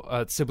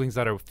 siblings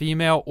that are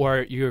female,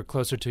 or you're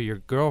closer to your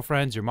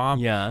girlfriends, your mom,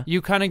 Yeah.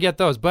 you kind of get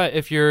those. But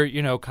if you're,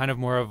 kind of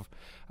more of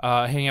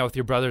hanging out with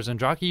your brothers and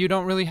jockey, you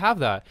don't really have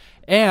that.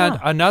 And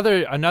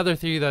another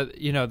theory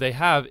that, they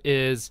have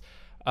is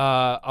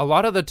a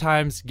lot of the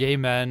times gay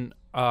men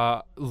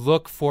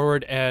look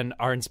forward and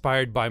are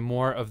inspired by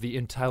more of the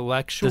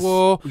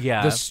intellectual,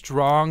 the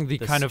strong, the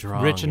kind of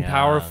rich and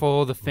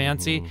powerful, the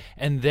fancy,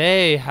 and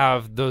they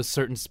have those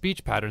certain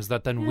speech patterns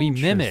that then we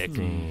mimic.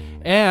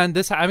 And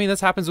this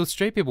happens with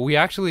straight people. We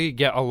actually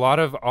get a lot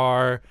of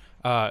our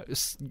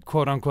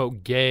quote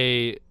unquote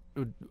gay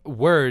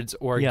words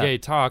or gay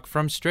talk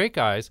from straight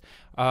guys.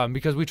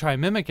 Because we try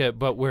and mimic it,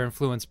 but we're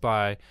influenced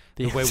by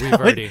the way we've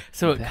already.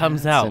 So it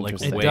comes out like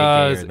interesting. way It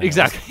does gayer than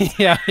exactly.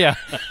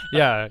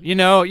 Yeah.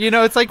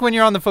 It's like when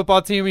you're on the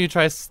football team and you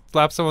try to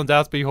slap someone's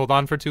ass, but you hold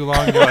on for too long.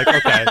 And you're like,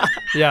 okay,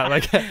 yeah,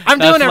 like I'm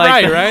That's doing it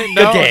like right?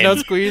 the No, game. no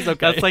squeeze.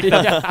 Okay, That's like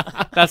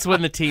that's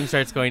when the team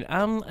starts going.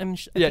 I'm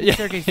sure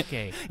Sergey's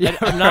gay.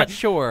 I'm not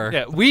sure.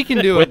 yeah, we can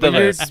do With it. the but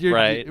you're- list, you're-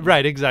 right?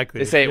 Right, exactly.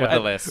 They say it with Yeah.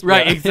 the list.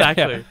 Right, Yeah.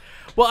 exactly. Yeah.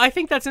 Well, I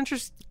think that's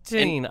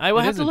interesting. I will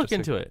it have is to look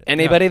interesting. into it.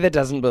 Anybody that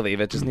doesn't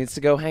believe it just needs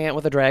to go hang out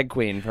with a drag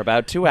queen for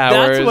about 2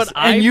 hours. That's what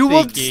I'm And you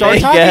will thinking. start They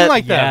talking get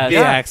like that. Yes,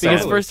 Yeah, because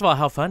absolutely. first of all,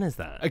 how fun is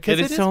that? Because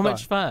It it is is so fun.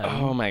 much fun.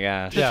 Oh my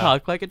gosh. to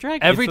talk like a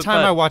drag. Every It's so time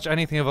fun. I watch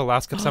anything of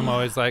Alaska, I'm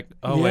always like,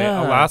 oh wait,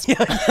 Yeah.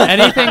 Alaska.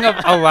 Anything of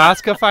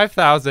Alaska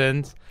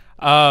 5000,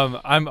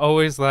 I'm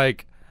always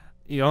like,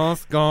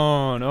 Yo's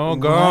gone. Oh,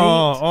 girl.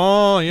 Right.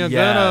 Oh, you're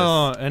Yes.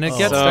 gonna. And it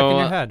gets So, stuck in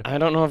your head. I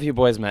don't know if you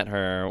boys met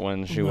her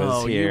when she was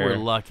No, here. you were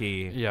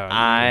lucky. Yeah.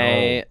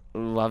 I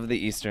love the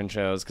Eastern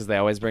shows because they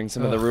always bring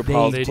some of the Ugh,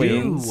 RuPaul's they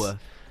queens. do.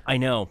 I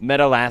know.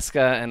 Met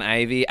Alaska and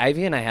Ivy.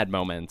 Ivy and I had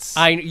moments.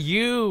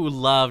 You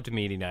loved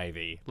meeting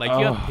Ivy. Like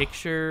you Oh. have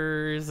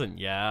pictures and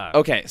yeah.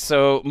 Okay,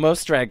 so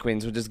most drag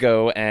queens would just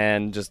go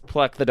and just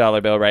pluck the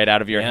dollar bill right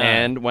out of your Yeah.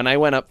 hand. When I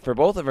went up for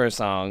both of her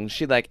songs,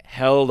 she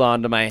held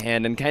onto my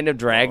hand and kind of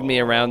dragged me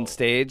around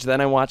stage. Then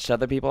I watched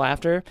other people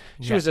after.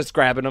 She was just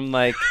grabbing them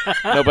like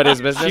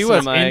nobody's business. She and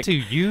was I'm like, into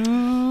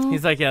you.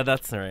 He's like, yeah,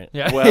 that's all right.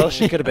 Yeah. well,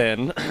 she could have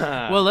been.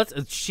 Well,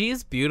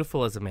 she's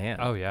beautiful as a man.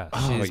 Oh, yeah.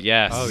 Oh, She's-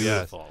 yes. Oh, yes.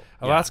 Beautiful.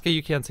 Alaska,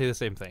 you can't say the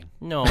same thing.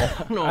 No,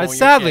 no. you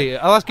Sadly,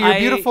 can't. Alaska, you're I-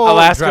 beautiful.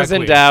 Alaska's drag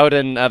queen. endowed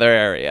in other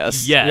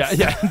areas. Yes,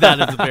 Yeah,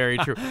 that is very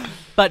true.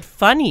 But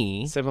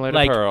funny, Similar to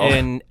like Pearl.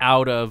 and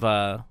out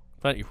of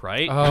funny,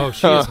 right? Oh,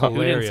 she is Who didn't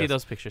hilarious. see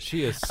those pictures?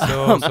 She is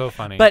so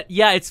funny. But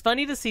yeah, it's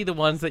funny to see the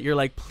ones that you're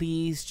like,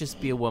 please just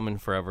be a woman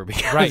forever,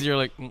 because Right. you're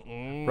like,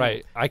 mm-mm.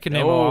 right, I can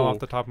name them all No. off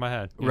the top of my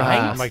head. Right.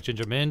 I'm like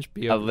Ginger Minj,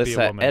 be a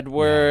Alyssa woman.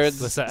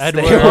 Edwards. Alyssa Stay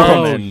Edwards. a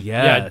Oh, woman.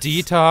 Yeah, yes.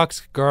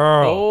 Detox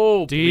girl.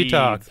 Oh,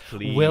 Detox.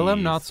 please.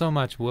 Willem, not so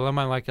much. Willem,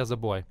 I like as a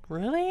boy.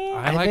 Really?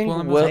 I like think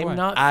Willem as Will- a boy. I'm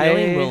not I-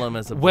 feeling Willem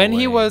as a boy. When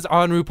he was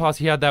on RuPaul's,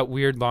 he had that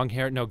weird long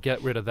hair. No,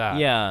 get rid of that.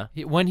 Yeah.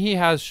 When he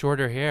has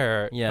shorter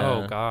hair, Yeah.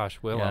 oh gosh,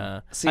 Willem. Yeah.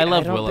 See, I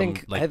love don't Willem,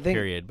 think, like, I think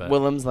period, but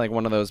Willem's like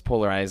one of those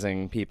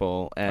polarizing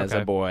people as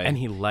Okay. a boy. And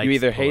he likes You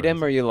either hate him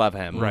or polarizing. you love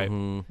him. Right.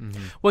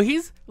 Well,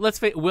 let's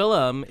face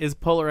Willem is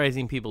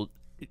polarizing people.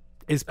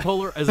 Is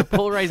a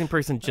polarizing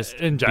person just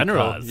In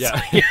general, because.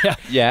 yeah.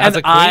 Yeah. And As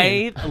a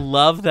I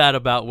love that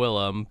about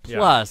Willem. Yeah.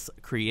 Plus,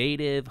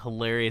 creative,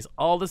 hilarious.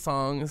 All the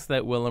songs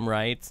that Willem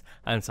writes.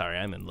 I'm sorry,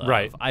 I'm in love.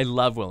 Right. I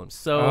love Willem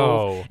so.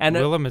 Oh, and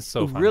Willem is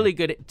so a funny. really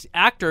good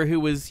actor who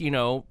was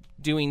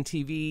doing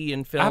TV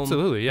and film.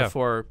 Absolutely, yeah.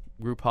 Before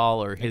RuPaul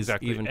or his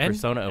Exactly. even And-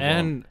 persona of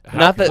and Willem.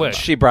 Not that quick.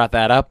 she brought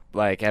that up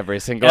like every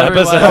single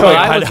Everyone- episode.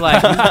 I was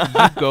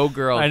like, you go,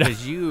 girl, I know.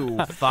 because you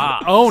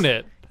fought. Own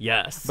it.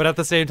 Yes. But at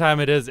the same time,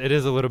 it is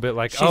a little bit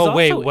like, She's oh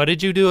wait, also- what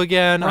did you do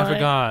again? I Right.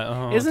 forgot.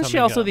 Oh, Isn't tell she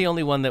me also again. the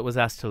only one that was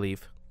asked to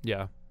leave?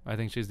 Yeah, I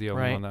think she's the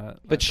only Right. one that.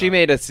 But she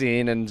made a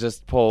scene and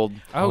just pulled.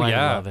 Oh I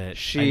yeah. love it.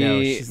 She I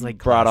know. She's like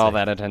brought all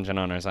classic. that attention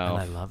on And herself.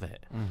 I love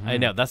it. I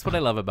know. That's what I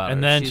love about her.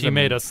 And then She's she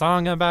made a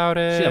song about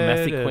it. She's a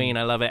messy and queen.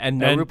 I love it. And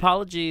no and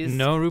RuPaulologies.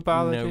 No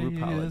RuPaul. No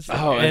RuPaulologies.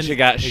 Oh, and And- she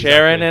got exactly.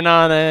 Sharon in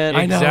on it.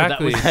 I know.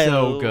 Exactly. That was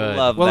so I good.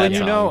 love Well, that and you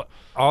song. know,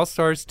 All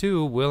Stars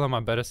 2, Willem, I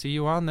better see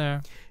you on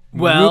there.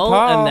 Well,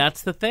 RuPaul, and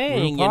that's the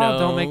thing, you RuPaul, know.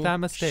 don't make that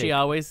mistake. She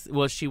always,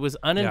 she was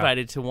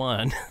uninvited to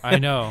one. I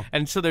know.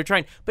 And so they're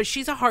trying, but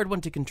she's a hard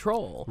one to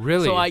control.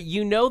 Really?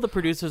 So the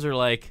producers are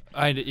like,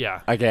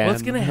 Yeah. Again.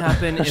 what's going to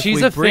happen if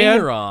She's we a bring fan.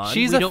 her on?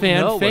 She's We a don't fan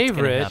know what's gonna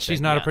favorite. happen.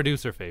 She's not a Yeah.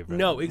 producer favorite.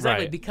 No,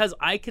 exactly, Right. because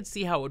I could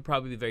see how it would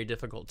probably be very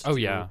difficult to Oh,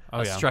 do yeah. Oh,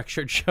 a yeah.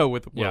 structured show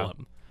with Yeah.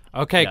 Willem.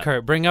 Okay, Yeah.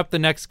 Kurt, bring up the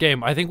next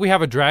game. I think we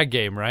have a drag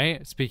game,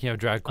 right? Speaking of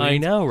drag queens. I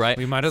know, right?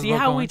 We might as see well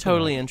how go we into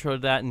totally that.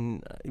 introed that,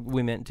 and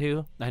we meant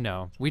to. I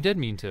know. We did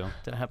mean to.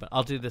 Didn't happen.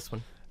 I'll do this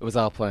one, It was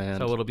all planned.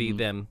 so it'll be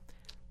them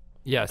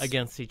Yes.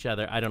 against each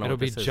other. I don't know. It'll what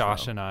be this is,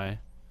 Josh though. and I.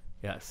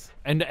 Yes.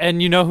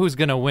 And you know who's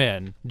gonna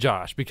win,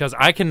 Josh, because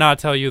I cannot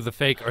tell you the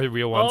fake or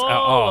real ones at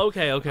all.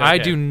 Okay. I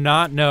do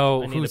not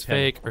know I need who's a pen.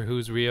 fake or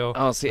who's real.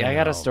 Oh, see, I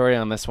got a story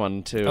on this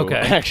one too. Okay,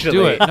 actually,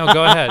 do it. No,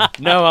 go ahead.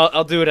 No,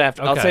 I'll do it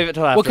after. I'll Okay. save it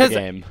till Well, after 'cause the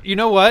game. you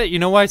know what? You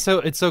know why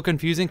it's so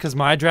confusing? Because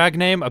my drag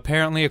name,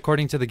 apparently,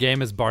 according to the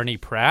game, is Barney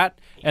Pratt,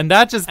 and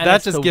that just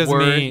gives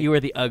me. You are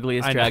the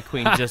ugliest I know. drag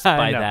queen just I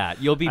by know.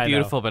 that. You'll be I know.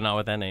 beautiful, but not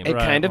with that name. It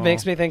Right, kind of well.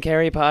 makes me think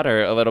Harry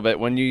Potter a little bit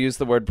when you use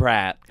the word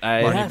Pratt.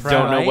 I Barney don't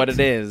Pratt. know what Right? it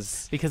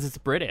is. Because it's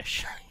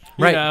British.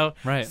 You Right, know?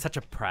 right. Such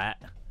a Pratt.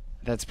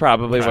 That's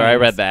probably where I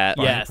read that.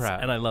 Barney Yes,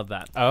 Pratt. and I love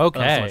that. Okay.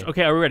 I love so much.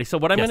 Okay, are we ready? So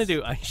what I'm Yes. going to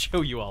do, I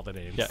show you all the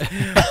names.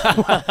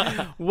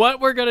 What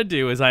we're going to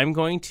do is I'm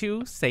going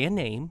to say a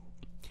name,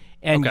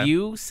 and Okay.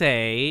 you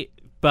say,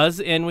 buzz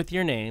in with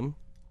your name.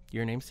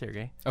 Your name's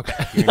Sergey. Okay.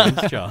 Your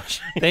name's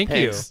Josh. Thank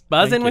you. Thanks.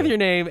 Buzz Thank in with you. your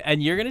name,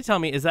 and you're going to tell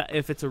me is that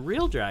if it's a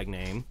real drag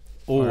name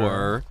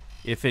or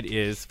if it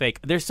is fake.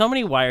 There's so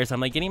many wires. I'm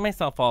like getting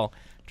myself all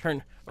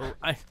turned.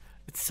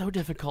 It's so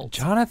difficult.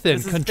 Jonathan,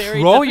 This is very control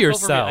difficult for me.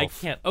 yourself. I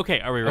can't. Okay,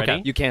 are we ready?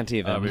 Okay. You can't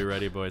even. Are we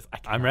ready, boys?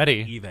 I'm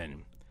ready.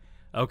 Even.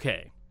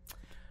 Okay.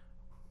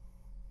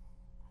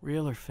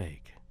 Real or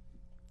fake?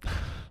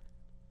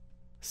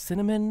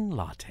 Cinnamon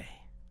latte.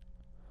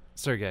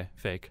 Sergey,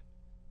 fake.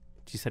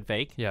 You said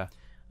fake? Yeah.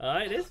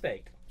 It is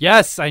fake.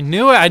 Yes, I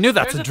knew it. I knew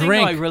that's Here's a the thing,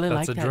 though, drink. I really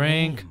That's like a that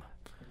drink. name.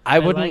 I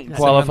like wouldn't that.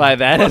 qualify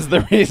that as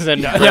the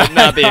reason for it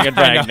not being a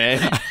drag name.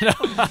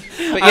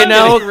 But you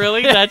know, know,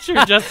 really, that's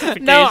your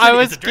justification. No, I It's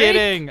was a drink?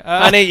 kidding.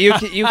 honey, you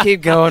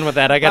keep going with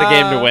that. I got a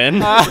game to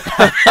win.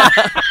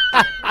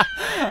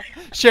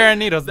 Sharon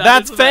Needles. That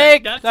That's is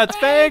fake. fake. That's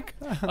fake.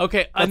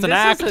 Okay, That's an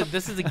act.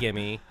 This is a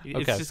gimme.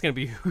 It's Okay. just gonna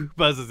be who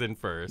buzzes in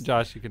first.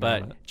 Josh, you can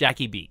have But it.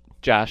 Jackie Beat.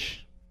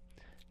 Josh,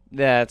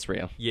 that's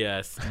real.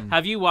 Yes.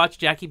 Have you watched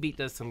Jackie Beat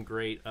does some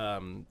great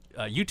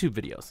YouTube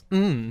videos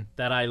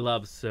that I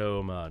love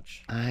so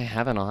much. I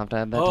haven't. I'll have to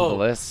add that to the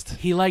list.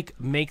 He like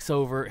makes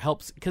over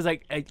helps because I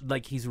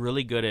like he's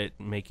really good at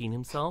making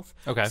himself.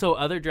 Okay. So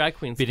other drag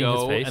queens Beating his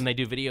go face? and they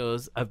do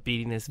videos of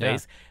beating his Yeah.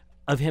 face,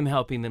 of him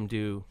helping them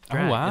do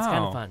drag. It's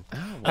kind wow. of fun.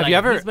 Have you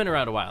ever- He's been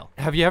around a while.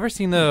 Have you ever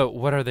seen the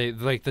what are they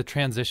like the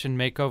transition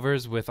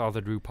makeovers with all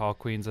the RuPaul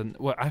queens and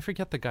what I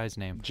forget the guy's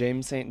name.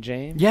 James St.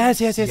 James. Yes,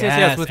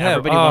 with him.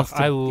 Everybody Oh, wants to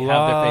I have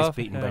love their face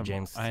beaten by him.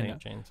 James I know. St.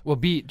 James. Well,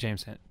 beat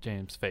James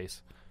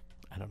face.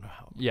 I don't know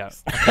how. Yeah,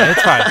 okay,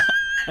 it's fine.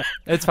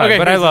 It's fine, Okay,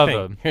 but I here's the love thing.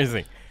 him. Here's the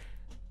thing.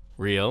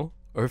 Real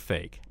or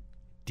fake?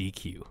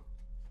 DQ.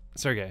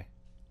 Sergey,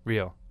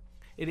 real.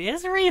 It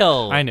is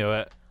real. I knew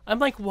it. I'm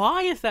like,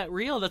 why is that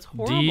real? That's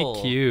horrible.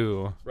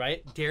 DQ.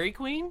 Right? Dairy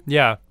Queen?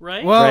 Yeah.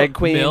 Right? Well, Drag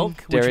queen.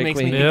 Milk, Dairy which makes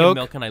queen. me think Milk. of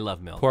Milk, and I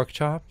love Milk. Pork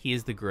chop. He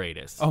is the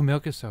greatest. Oh,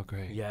 Milk is so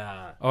great.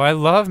 Yeah. Oh, I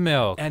love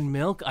Milk. And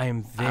Milk, I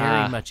am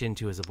very much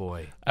into as a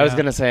boy. I was Yeah.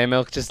 gonna say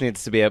Milk just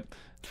needs to be a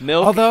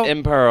Milk Although-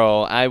 and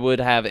Pearl. I would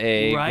have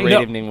a Right? great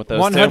No, evening with those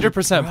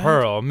 100% Right?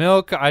 Pearl.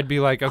 Milk, I'd be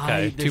like,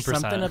 okay, There's 2%.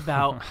 something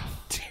about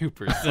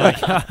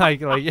 2%.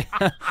 like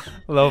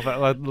low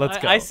fat. Let's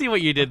go. I see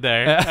what you did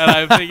there, and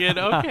I'm thinking,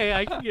 okay,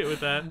 I can get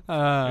with that.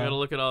 I gotta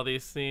look at all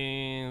these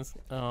scenes.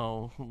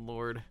 Oh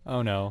Lord,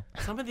 Oh no.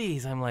 some of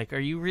these I'm like, are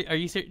you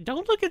serious?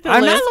 Don't look at the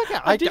I'm not list.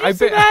 looking- Did I you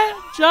see bet-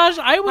 that, Josh?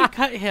 I would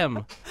cut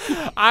him.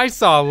 I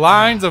saw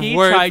lines of He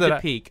words tried that to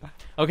I- peek.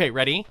 Okay,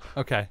 ready?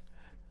 Okay.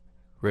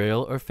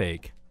 Real or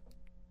fake?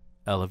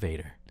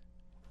 Elevator.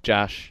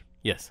 Josh,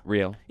 Yes,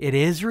 real. it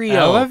is real.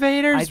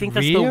 Elevator's I think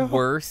that's real? the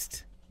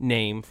worst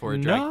name for a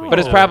drag No. queen. But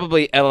it's Oh.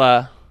 probably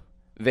Ella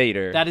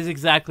Vader. That is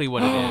exactly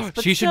what it is.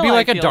 But She should still, be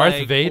like I a feel Darth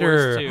like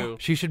Vader. forced to.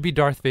 She should be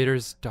Darth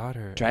Vader's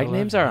daughter. Drag I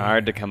names love are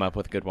hard to Vader. come up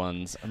with good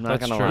ones. I'm not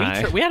That's gonna true.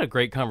 lie. We had a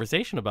great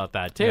conversation about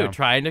that too, Yeah.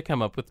 trying to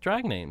come up with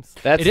drag names.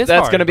 That's It is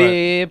that's hard, gonna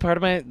be part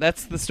of my.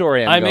 That's the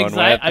story I'm going with.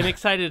 I'm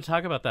excited to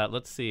talk about that.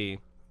 Let's see.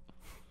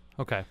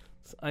 Okay.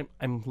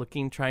 I'm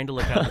looking, trying to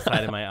look out the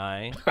side of my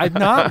eye. I'm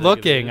not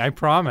looking. I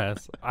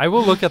promise. I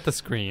will look at the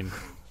screen.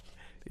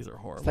 These are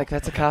horrible. It's like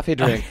that's a coffee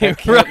drink. That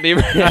can't be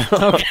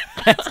real.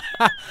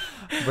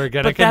 We're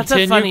gonna but that's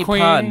continue. a funny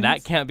Queens. pun.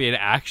 That can't be an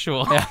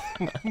actual.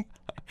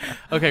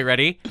 Okay,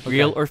 ready?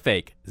 Real or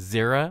fake?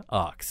 Zera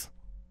Ox.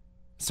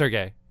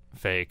 Sergey,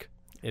 fake.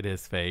 It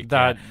is fake.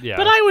 That yeah.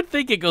 But I would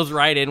think it goes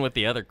right in with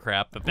the other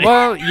crap that they.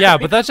 Well, yeah,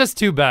 but that's just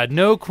too bad.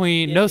 No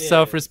queen, no is.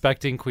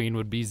 self-respecting queen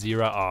would be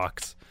Zera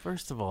Ox.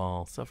 First of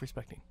all,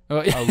 self-respecting. Oh,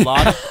 A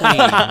lot of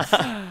queens.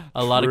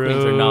 A lot of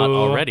queens are not True.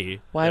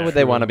 already. Why would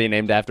they want to be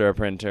named after a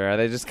printer? Are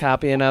they just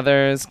copying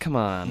others? Come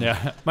on.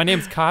 Yeah. My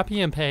name's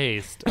copy and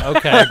paste.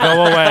 Okay,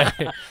 go away.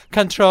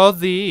 Control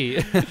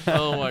Z.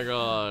 Oh my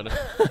god.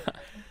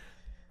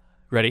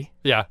 Ready?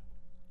 Yeah.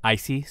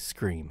 Icy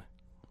Scream.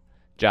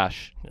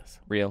 Josh, Yes.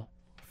 real.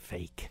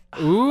 Fake.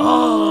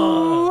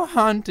 Ooh,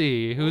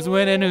 Hunty. Who's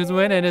winning? Who's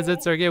winning? Is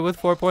it Sergey with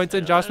 4 points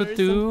and Josh with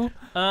 2?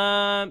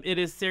 It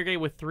is Sergey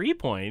with 3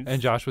 points. And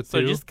Josh with 2?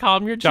 So just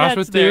calm your Josh jets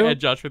with there, 2? and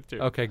Josh with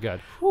 2. Okay,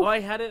 good. Oh, I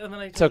had it and then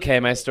I. It's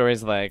okay. My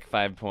story's like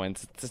 5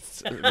 points.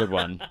 It's a good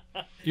one.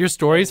 Your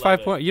story's I love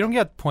 5 points. You don't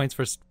get points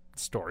for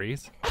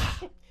stories.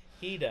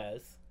 He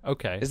does.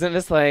 Okay. Isn't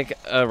this like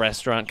a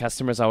restaurant?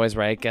 Customers always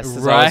right, guest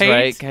is Right? always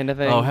right kind of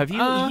thing? Oh, have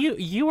you? Uh,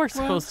 You are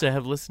supposed to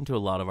have listened to a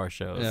lot of our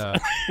shows. Yeah.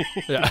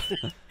 Yeah.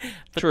 That's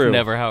True.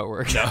 never how it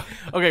works.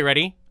 Okay,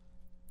 ready?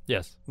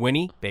 Yes.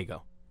 Winnie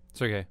Bago.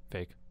 Sergey,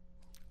 fake.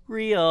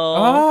 Real.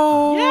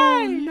 Oh,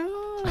 Yay!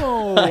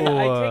 no.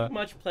 I take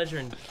much pleasure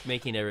in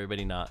making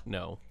everybody not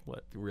know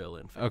what real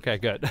and fake. Okay,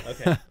 good.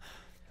 Okay.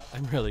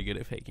 I'm really good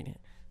at faking it.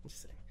 I'm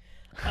just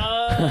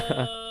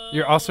saying.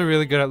 You're also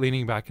really good at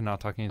leaning back and not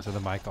talking into the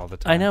mic all the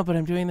time. I know, but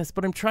I'm doing this.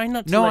 But I'm trying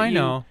not to. No, let I you-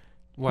 know.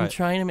 I'm What?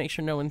 trying to make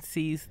sure no one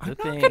sees the I'm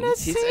thing. not gonna He's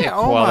see a it.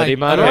 Oh quality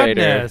my moderator.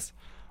 goodness.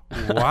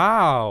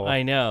 Wow.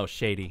 I know,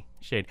 shady.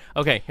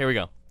 Okay, here we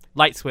go.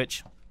 Light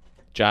switch.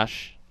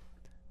 Josh,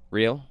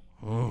 real?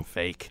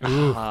 Fake.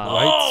 Ooh,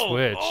 light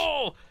switch.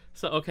 Oh.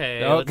 So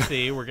okay, Oh. let's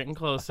see. We're getting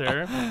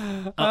closer.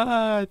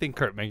 I think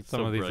Kurt made some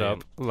So of these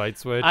brilliant. up. Light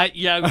switch.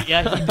 Yeah. He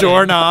did.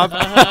 Doorknob.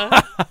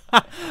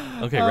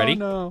 Okay, ready? Oh,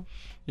 no.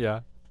 Yeah.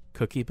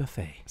 Cookie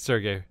buffet.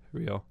 Sergey,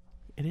 real.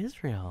 It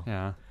is real.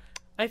 Yeah.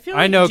 I feel. I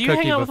Like, know do you hang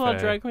Cookie out with a lot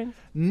of Buffet. drag queens?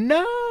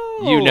 No.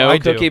 You know I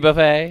do. Cookie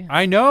Buffet?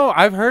 I know.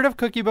 I've heard of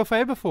Cookie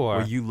Buffet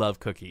before. Or you love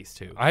cookies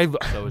too? I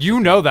So it's you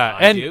okay. know that.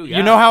 I And do, you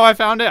yeah. know how I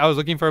found it? I was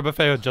looking for a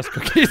buffet with just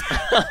cookies.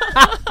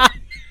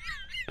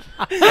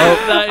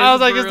 That I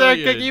was like, is there a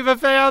brilliant. cookie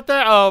buffet out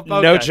there? Oh,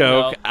 okay. No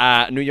joke.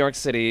 New York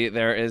City,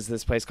 there is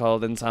this place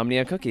called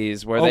Insomnia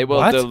Cookies where Oh, they will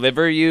what?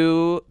 deliver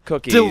you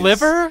cookies.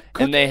 Deliver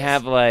And they cookies?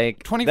 have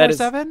like... that is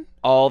 24/7?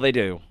 all they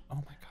do. Oh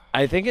my god.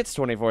 I think it's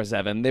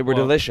 24/7. They were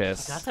Well,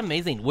 delicious. That's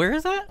amazing. Where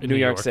is that? New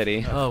York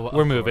City. Oh,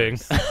 We're of moving.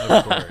 course.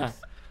 Of course.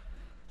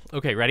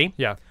 Okay, ready?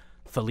 Yeah.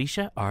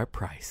 Felicia R.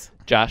 Price.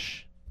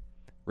 Josh,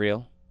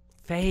 real?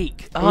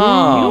 Fake. Oh.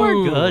 You are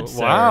Ooh, good,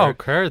 sir. Wow,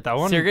 Kurt, that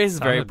one. Sergey's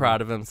very sounded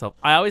proud of himself.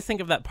 I always think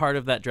of that part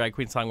of that drag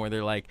queen song where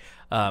they're like,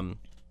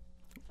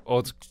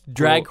 Old school,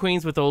 drag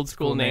queens with old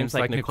school names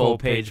like Nicole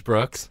Page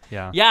Brooks.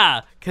 Yeah.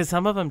 Yeah, because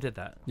some of them did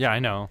that. Yeah, I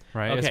know.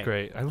 Right? It's Okay.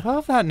 great. I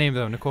love that name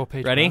though, Nicole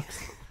Page. Ready?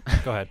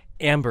 Brooks. Go ahead.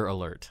 Amber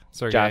Alert.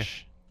 Sergey.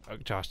 Josh.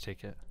 Josh,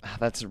 take it.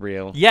 That's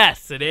real.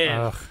 Yes, it is.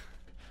 Ugh.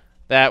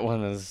 That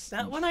one is...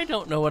 That one I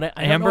don't know what I don't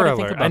Amber know what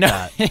to Alert. think I about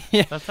know. that.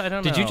 Yeah. That's I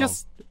don't know. Did you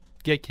just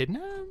get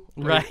kidnapped?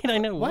 right? I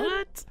know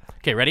what.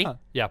 Okay, ready?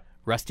 Yeah.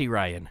 Rusty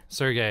Ryan.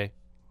 Sergey.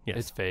 Yes.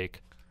 It's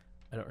fake.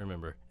 I don't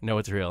remember. No,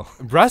 it's real.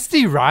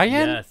 Rusty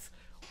Ryan? Yes.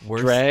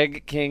 Worst.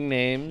 Drag king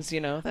names, you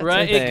know? That's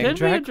Right, a thing. it could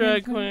Drag be a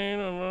drag queen? queen.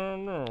 I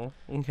don't know.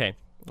 Okay.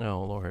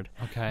 Oh Lord.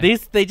 Okay.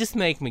 They just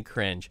make me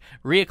cringe.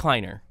 Rhea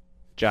Kleiner.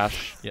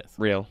 Josh, Yes.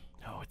 real.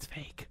 No, it's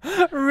fake.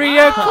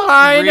 Rhea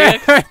Kleiner.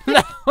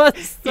 That was so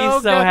He's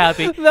so good.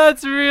 happy.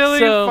 That's really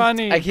So,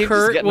 funny. I keep just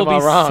Kurt getting will them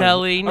be all wrong.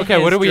 selling. Okay,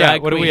 his what are we at?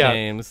 drag What are we queen at?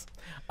 Names.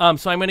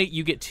 So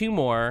you get 2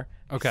 more.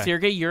 Okay.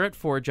 Sergey, you're at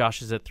 4.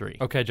 Josh is at 3.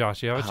 Okay,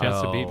 Josh, you have a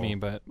chance to beat Oh. me,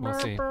 but we'll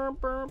see.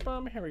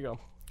 Here we go.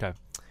 Okay.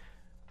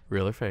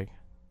 Real or fake?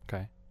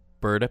 Okay.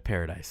 Bird of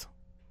Paradise.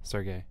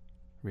 Sergey.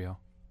 Real.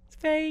 It's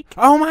fake.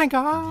 Oh my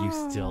god.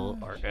 You still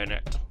are in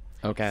it.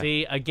 Okay.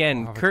 See,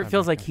 again, Oh, Kurt it's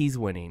feels not like he's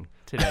winning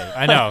today.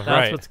 I know, That's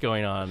right. what's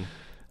going on.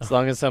 As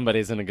long as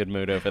somebody's in a good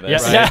mood over this.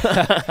 Yes.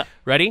 Right?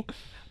 Ready?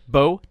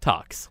 Bo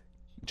talks.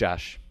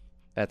 Josh,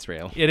 that's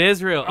real. It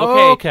is real. Okay.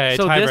 Oh, okay,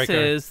 So this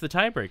tiebreaker. is the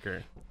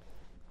tiebreaker.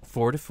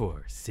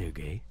 4-4.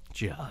 Sergey,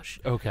 Josh.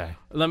 Okay.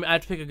 I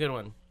have to pick a good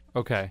one.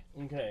 Okay.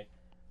 Okay.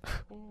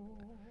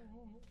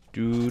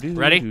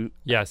 Ready?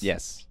 Yes.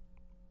 Yes.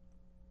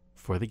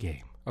 For the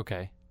game,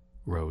 Okay.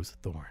 Rose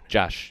Thorn.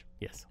 Josh,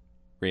 Yes.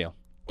 real.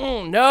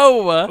 Oh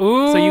no!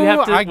 Ooh, So you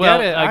have to. I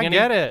get it. I'm I gonna-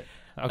 get it.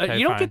 Okay.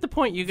 you don't fine. get the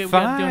point. You get we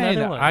have to do Fine.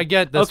 another one. I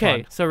get this okay.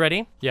 one. So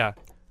ready? Yeah.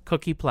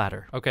 Cookie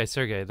platter. Okay,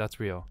 Sergey, that's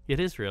real. It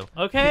is real.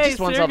 Okay. He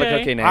just wants all the Sergey.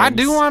 cookie names. I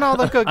do want all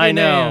the cookie I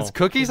know. names.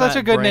 Cookie's Does such a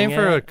that good bring name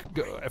for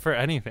it? for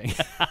anything.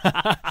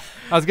 I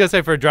was gonna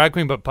say for a drag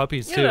queen, but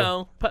puppies You too.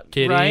 know,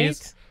 Kitties.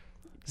 right?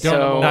 Don't,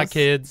 So- not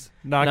kids.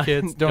 Not No,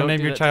 kids. don't Don't name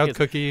do your that to child kids.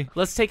 Cookie.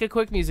 Let's take a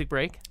quick music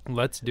break.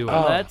 Let's do it.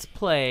 Oh. Let's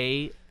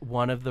play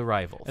one of the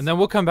rivals. And then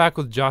we'll come back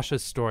with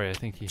Josh's story. I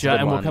think he. Jo- said.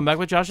 and we'll one. come back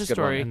with Josh's Good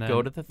one. story. And then-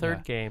 Go to the third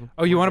yeah. game.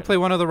 Oh, you We're want to gonna- play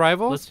one of the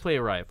rivals? Let's play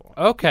a rival.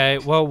 Okay.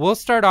 Well, we'll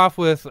start off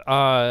with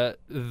the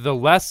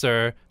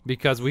lesser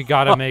because we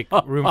gotta make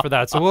room for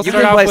that. So we'll You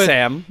start can off play with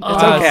Sam.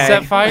 It's okay.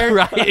 Set Fire.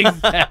 Right,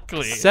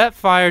 exactly. Set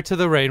Fire to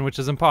the Rain, which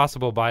is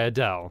impossible by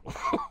Adele.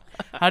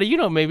 How do you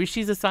know? Maybe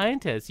she's a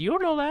scientist. You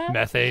don't know that.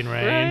 Methane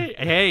Rain. Right?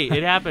 Hey,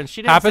 it happens.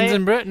 She didn't Happens say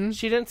in Britain.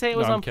 She didn't say it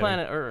was No, I'm on kidding.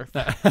 planet Earth.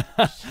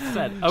 She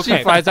said, okay.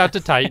 She flies out to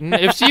Titan.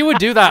 If she would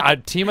do that,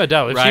 I'd team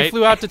Adele. If she Right?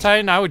 flew out to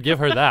Titan, I would give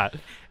her that.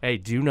 Hey,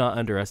 do not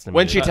underestimate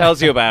When she it.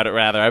 tells you about it,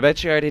 rather. I bet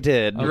she already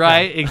did.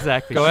 Right,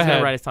 exactly. Go She's ahead.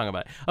 gonna write a song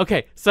about it.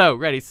 Okay, so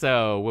ready.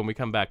 So when we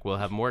come back, we'll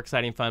have more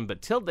exciting fun.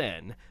 But till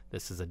then,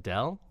 this is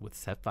Adele with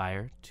 "Set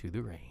Fire to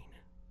the Rain."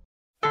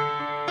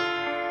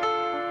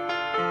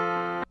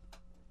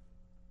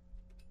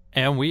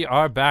 And we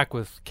are back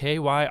with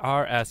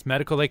KYRS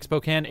Medical Lake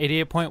Spokane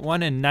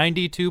 88.1 and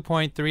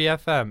 92.3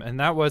 FM. And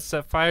that was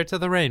Set Fire to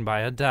the Rain by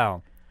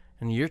Adele.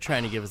 And you're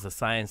trying to give us a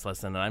science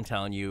lesson, and I'm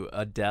telling you,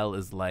 Adele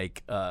is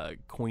like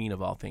queen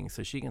of all things,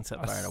 so she can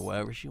set fire to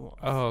whatever she wants.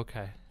 Oh,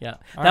 okay. Yeah.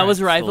 All That right.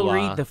 was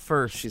Rivalry, Still, the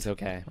first. She's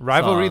okay.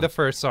 Rivalry, song. the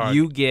first song.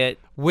 You get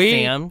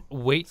Sam.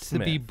 Wait to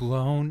be Smith.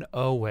 blown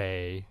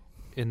away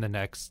in the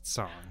next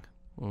song.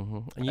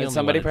 Mm-hmm. Is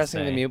somebody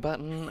pressing the mute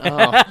button?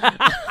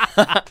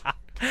 Oh.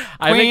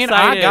 I'm Queen,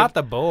 excited. I got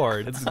the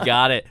boards.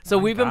 Got it. So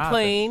we've been got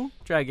playing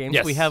drag games.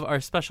 Yes. We have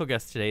our special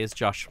guest today is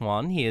Josh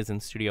Swan. He is in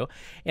studio,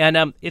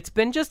 and it's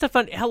been just a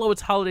fun. Hello,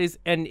 it's holidays,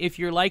 and if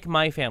you're like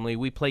my family,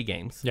 we play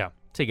games Yeah.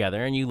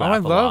 together, and you Oh, laugh I a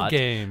love lot,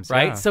 games.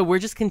 right? yeah. So we're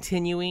just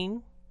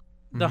continuing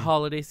the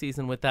holiday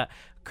season with that.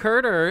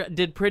 Curter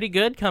did pretty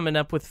good coming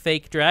up with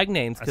fake drag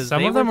names because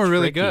Some of them were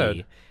really tricky.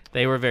 good.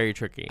 They were very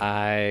tricky.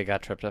 I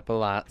got tripped up a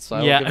lot, so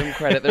I Yeah. will give him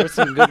credit. There were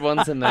some good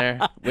ones in there.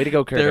 Way to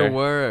go, Curter. There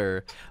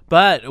were,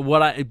 but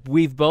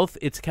we've both.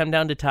 It's come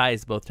down to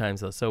ties both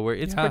times though, so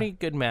it's Yeah. pretty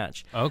good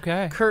match.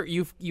 Okay. Kurt,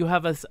 you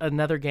have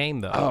another game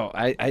though. Oh,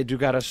 I do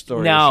got a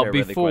story Now to share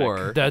really before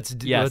quick. Let's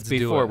do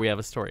before it. we have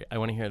a story. I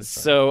want to hear the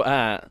story.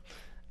 So,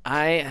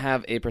 I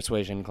have a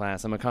persuasion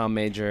class. I'm a comm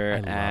major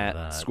love at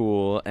that.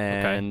 school,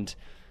 and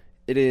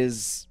it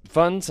is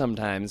fun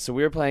sometimes. So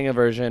we were playing a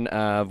version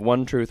of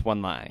One Truth,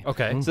 One Lie.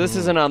 Okay. So this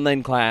is an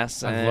online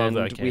class, I love and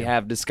that we game.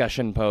 have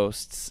discussion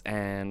posts,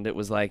 and it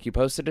was like you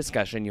post a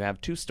discussion, you have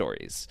two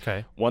stories.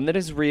 Okay. One that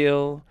is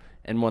real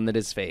and one that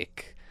is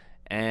fake.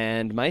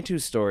 And my two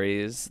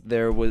stories,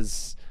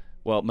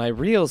 my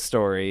real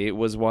story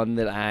was one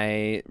that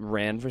I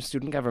ran for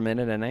student government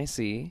at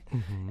NIC,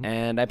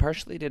 and I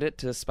partially did it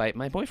to spite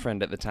my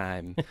boyfriend at the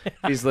time. If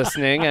he's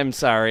listening, I'm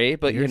sorry,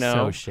 but You're you know.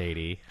 so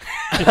shady.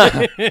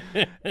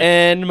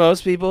 And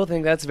most people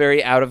think that's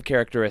very out of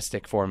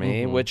characteristic for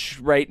me, which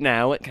right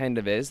now it kind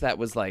of is. That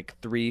was like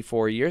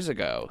 3-4 years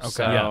ago. Okay.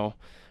 So, Yeah.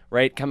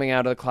 right, coming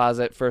out of the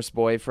closet, first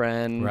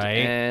boyfriend, Right.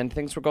 and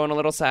things were going a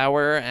little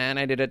sour, and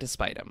I did it to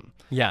spite him.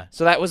 Yeah.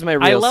 So that was my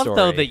real I love story.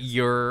 though that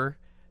your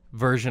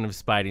version of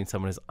spiting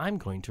someone is I'm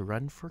going to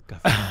run for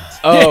government.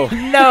 Oh,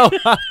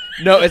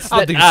 no, it's I'll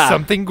that, do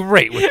something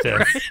great with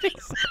this.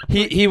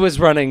 He was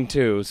running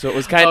too, so it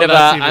was kind Oh, of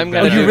that's even I'm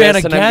better. gonna you do ran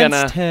this, and against I'm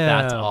gonna him.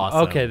 That's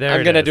awesome. Okay, there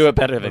I'm it gonna is. do it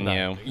better than Well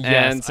you. done.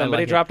 Yes, And I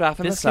somebody like it. dropped off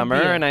in This the could be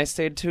summer, a- and I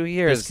stayed 2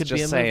 years. This could just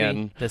be a saying.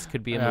 movie. This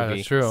could be a Yeah, movie.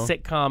 that's true.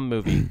 Sitcom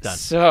movie. Done.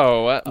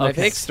 So, my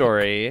Okay. fake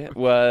story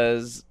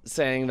was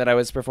saying that I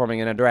was performing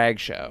in a drag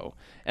show.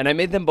 And I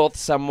made them both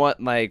somewhat,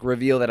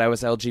 reveal that I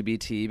was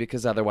LGBT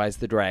because otherwise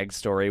the drag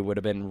story would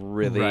have been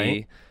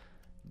really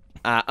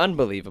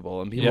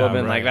unbelievable. And people Yeah, would have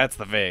been right. like, that's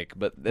the fake.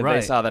 But they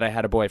Right. saw that I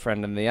had a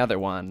boyfriend in the other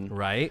one.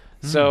 Right?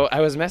 So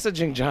I was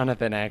messaging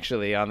Jonathan,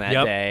 actually, on that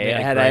Yep. day.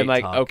 Yeah, and great I'm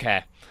like, talk.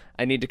 okay,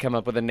 I need to come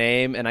up with a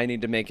name, and I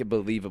need to make it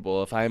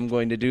believable. If I'm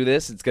going to do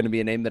this, it's going to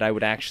be a name that I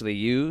would actually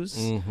use.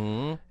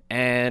 Mm-hmm.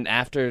 And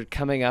after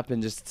coming up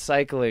and just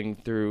cycling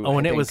through, Oh,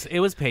 and I it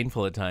think- was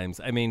painful at times.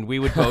 I mean, we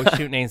would both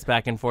shoot names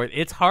back and forth.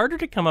 It's harder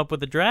to come up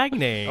with a drag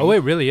name. Oh,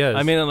 it really is.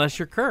 I mean, unless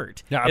you're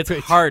Kurt. Yeah, it's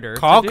it's- harder.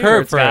 call to do.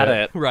 Kurt for got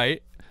it. it.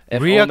 Right?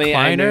 If Rhea only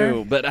I Kleiner?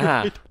 knew. But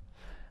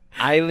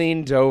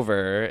Eileen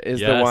Dover is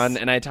the Yes. one,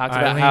 and I talked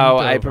about Eileen how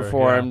I Dover,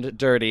 performed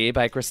 "Dirty"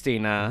 by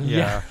Christina.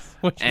 Yeah.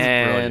 Which is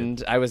brilliant.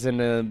 And I was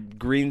in a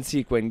green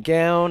sequin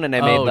gown, and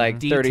I made Oh, like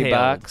detailed.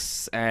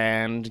 $30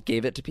 and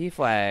gave it to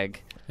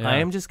P-Flag. Yeah. I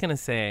am just gonna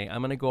say,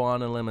 I'm gonna go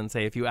on a limb and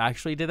say, if you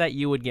actually did that,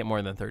 you would get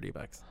more than $30.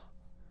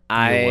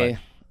 would.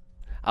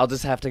 I'll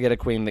just have to get a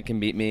queen that can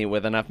beat me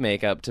with enough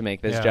makeup to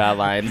make this Yeah.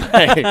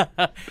 jawline.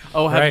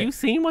 Oh, have Right. you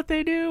seen what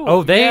they do?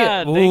 Oh, they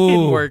yeah, they can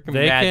ooh, work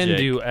They magic. can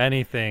do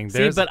anything. See,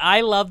 There's but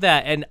I love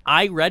that, and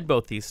I read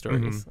both these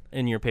stories Mm-hmm.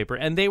 in your paper,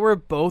 and they were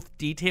both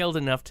detailed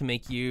enough to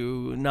make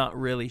you not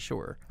really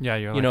sure. yeah,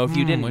 you're You like, know, if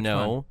you didn't which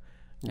know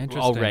one?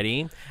 Interesting.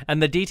 already,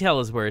 and the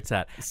detail is where it's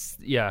at.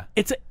 Yeah.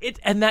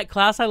 And that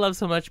class I love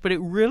so much, but it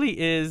really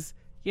is,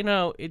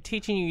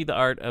 teaching you the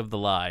art of the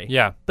lie.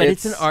 Yeah. but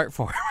it's an It's- art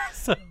form.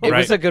 So It Right.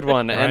 was a good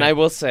one, and Right. I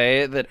will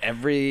say that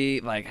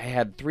I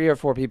had 3 or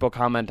 4 people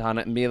comment on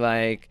it and be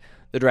like,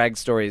 "The drag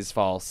story is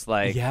false."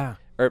 yeah.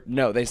 Or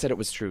no, they said it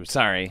was true.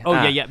 Sorry. Oh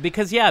yeah,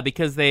 because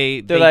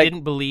they like-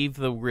 didn't believe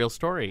the real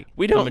story.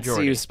 We the don't see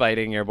majority. you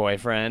spiting your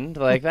boyfriend.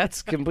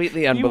 That's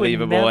completely would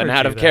unbelievable and never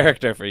out do of that.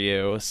 character for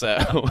you. So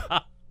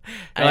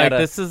I Like had a-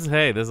 this is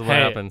what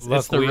happens. look,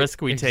 It's the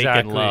risk we take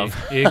in love.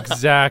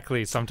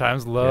 Exactly.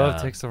 Sometimes love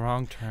Yeah. takes the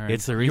wrong turn.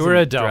 It's the You reason were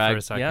Adele drag, for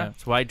a second. Yeah,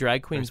 it's why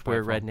drag queens wear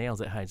spiteful. red nails.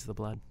 It hides the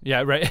blood.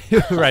 Yeah, right.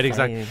 Right,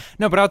 exactly. saying.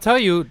 No, but I'll tell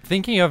you,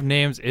 thinking of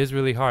names is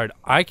really hard.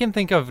 I can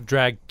think of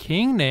drag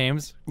king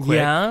names quick,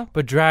 Yeah.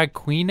 but drag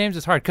queen names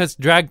is hard because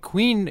drag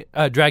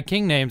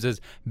king names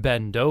is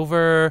Ben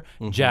Dover,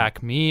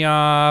 Jack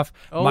Meoff,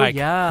 Oh, Mike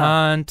yeah.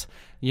 Hunt.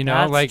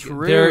 That's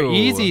they're true.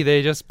 easy.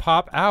 They just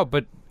pop out,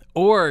 but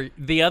Or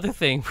the other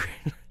thing,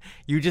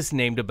 you just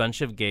named a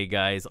bunch of gay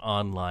guys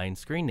online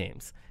screen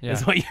names. Yeah.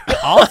 Is what you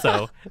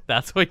also.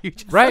 That's what you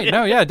just right. said.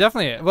 No, yeah,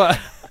 definitely. Well,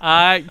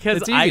 Because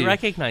It's I easy.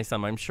 recognize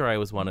them. I'm sure I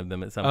was one of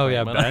them at some oh point.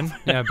 yeah, in my Ben.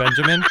 life. Yeah,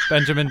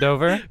 Benjamin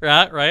Dover.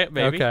 Right,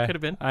 maybe. Okay. Could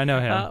have been. I know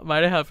him.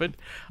 Might have happened.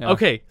 Yeah.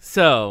 Okay,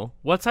 so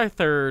what's our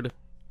third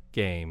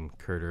game,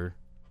 Curter?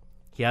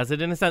 He has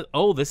it in his house.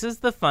 Oh, this is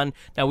the fun.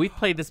 Now, we've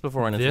played this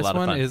before, and it's This a lot of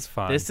one fun. is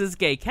fun. This is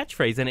gay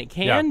catchphrase, and it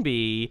can Yeah.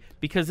 be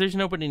because there's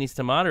nobody needs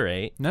to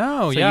moderate.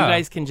 No, So yeah. you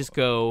guys can just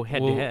go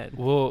head to head.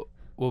 We'll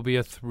be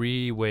a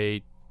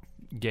 3-way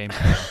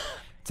gameplay.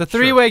 It's a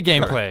 3-way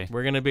gameplay.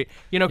 We're going to be,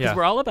 because Yeah.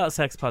 we're all about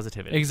sex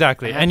positivity.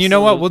 Exactly. And you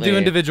know what? We'll do Absolutely.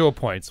 individual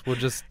points. We'll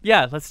just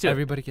Yeah, let's do it.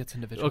 everybody gets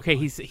individual. Okay,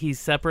 points. he's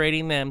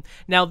separating them.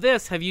 Now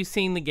have you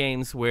seen the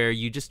games where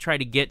you just try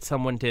to get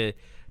someone to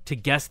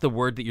guess the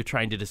word that you're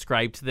trying to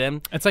describe to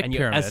them? It's like and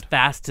you're as pyramid.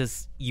 fast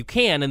as you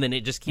can, and then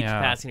it just keeps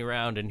Yeah. passing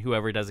around, and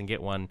whoever doesn't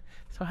get one.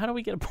 So how do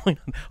we get a point?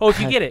 Oh, if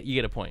you get it, you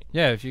get a point.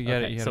 Yeah, if you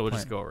get it, Okay, you get so a we'll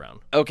point. just go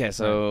around. Okay,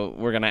 so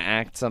we're gonna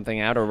act something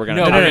out, or we're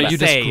gonna No, talk no, about you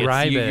say it's-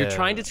 describe You're it.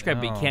 trying to describe,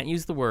 but you Oh. can't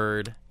use the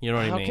word. You know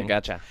what I mean? Okay,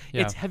 gotcha.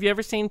 Yeah. Have you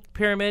ever seen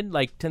Pyramid,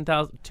 like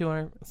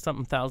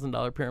 $200-something thousand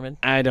Pyramid?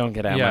 I don't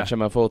get out Yeah. much.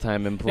 I'm a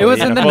full-time employee. It was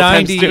and in a the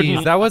full-time 90s.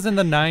 student. That was in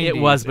the 90s. It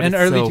was, but and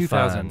it's early so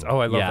 2000s. fun. Oh,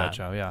 I love Yeah. that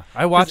show. Yeah,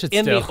 I watch it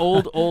in still.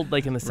 the old,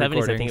 like in the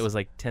 70s, I think Recordings. it was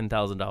like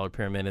 $10,000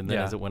 Pyramid, and then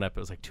Yeah. as it went up, it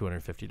was like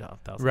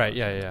 $250,000. Right.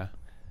 Yeah.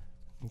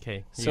 Okay.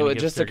 You're So gonna it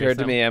give just Sergey occurred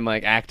to some? me, I'm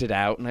like acted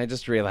out, and I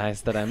just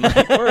realized that I'm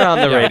like, we're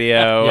on the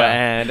radio,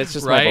 Yeah. and it's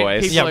just Right? my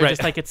voice. People Yeah, are right.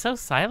 just like, it's so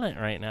silent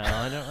right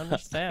now. I don't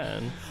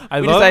understand. I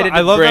We love. decided to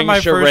I love bring that my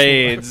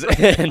charades.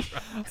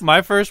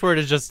 my first word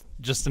is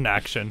just an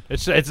action.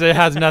 It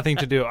has nothing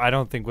to do. I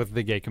don't think with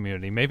the gay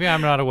community. Maybe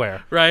I'm not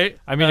aware. Right?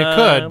 I mean, it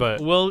could,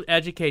 but- we'll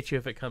educate you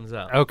if it comes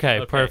out.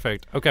 Okay,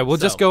 perfect. Okay, we'll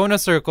just So- go in a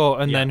circle,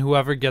 and Yeah. then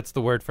whoever gets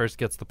the word first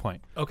gets the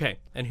point. Okay,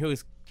 and who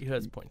has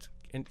points?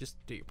 And just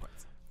do your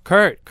points.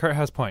 Kurt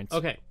has points.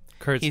 Okay,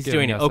 Kurt's he's giving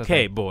doing it. us a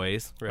Okay, thing.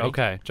 boys. Ready?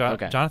 Okay.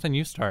 Okay. Jonathan,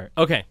 you start.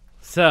 Okay,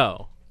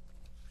 so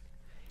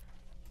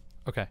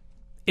Okay.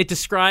 it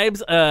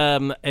describes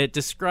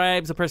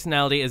a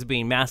personality as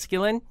being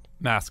masculine.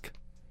 Mask.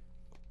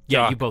 Yeah,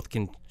 Jock. you both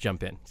can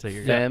jump in. So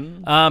you're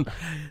Femme,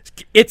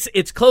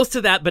 it's close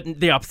to that, but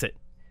the opposite.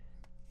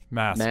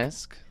 Mask.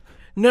 mask,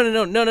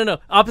 No.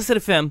 Opposite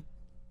of femme.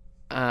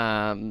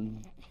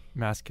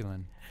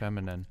 Masculine.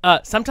 Feminine.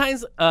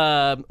 Sometimes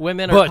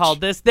women are Butch.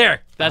 called this.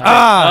 There. That's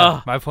Ah,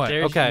 it. my point.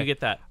 There's, Okay. You get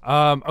that.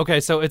 Okay,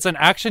 so it's an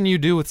action you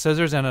do with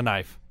scissors and a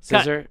knife.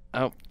 scissor.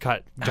 Oh,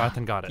 Cut.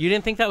 Jonathan got it. You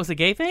didn't think that was a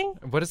gay thing?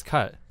 What is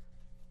cut?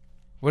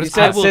 What you is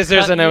said cut? will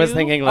scissors, cut and I was you.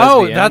 thinking Oh,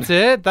 lesbian. that's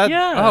it.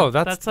 Yeah,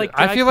 that's that's like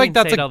I drag feel like queens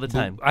that's say it all the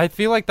time. I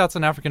feel like that's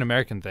an African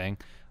American thing.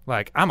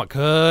 Like I'm a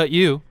cut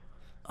you.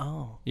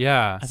 Oh.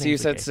 Yeah. So you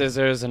it's said okay.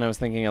 scissors, and I was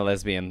thinking a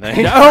lesbian thing.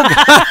 Wait,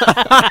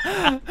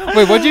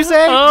 what'd you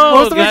say? Oh, what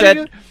was the You word said,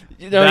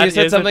 you- That you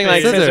said is a something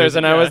like thing. scissors,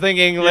 and I was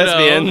thinking know.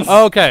 lesbians.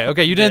 Oh,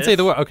 okay. You didn't say This.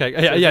 the word.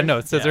 Okay. Yeah. No.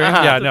 Scissor.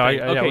 Uh-huh. Yeah. That's No. a I, thing.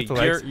 yeah. Okay, With the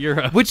legs. you're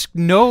a- Which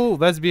no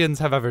lesbians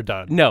have ever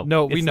done. No,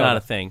 we it's know not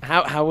that. a thing.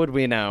 How would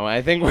we know?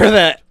 I think we're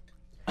that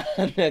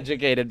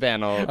uneducated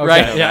panel. to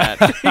Right, know yeah.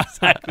 that.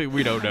 Exactly.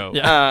 We don't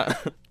know.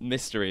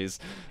 Mysteries.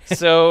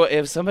 So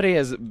if somebody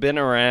has been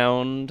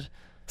around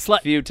a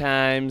Slut. few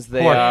times,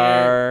 they Whore.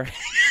 are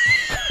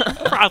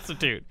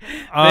Prostitute.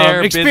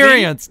 They're busy.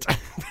 Experienced.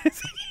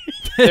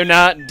 they're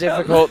not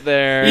difficult.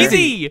 They're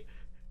Easy.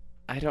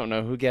 I don't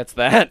know who gets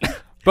that.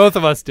 Both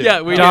of us did.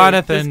 Yeah, we do.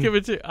 Jonathan. Just give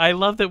it to. I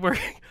love that we're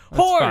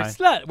whore, fine.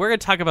 slut. We're gonna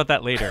talk about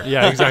that later.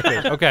 Yeah. Exactly.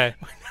 Okay.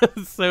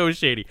 So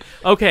shady.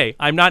 Okay,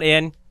 I'm not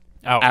in.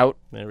 Out.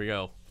 There we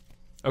go.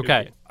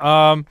 Okay.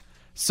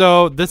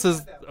 So this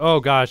is. Oh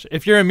gosh.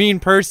 If you're a mean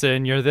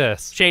person, you're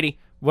this. Shady.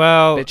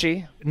 Well.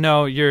 Bitchy.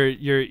 No.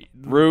 You're.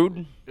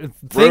 Rude. Think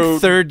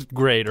Rude. 3rd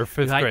grade or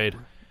 5th Like- grade.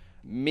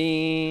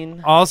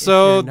 Mean.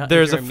 Also, you're not-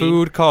 there's if a you're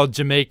food called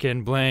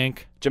Jamaican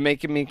blank.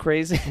 Jamaican me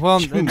crazy. Well,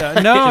 no.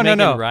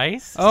 Jamaican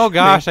rice. Oh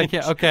gosh, I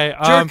can't. Okay.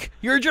 Jerk.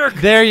 You're a jerk.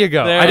 There you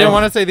go. There. I didn't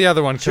want to say the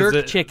other one. 'cause Jerk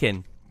it-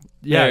 chicken.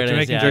 Yeah, There it is.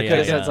 Jamaican Yeah, jerk yeah, chicken.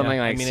 Could've said yeah. something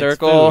I like mean, it's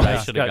circle. food.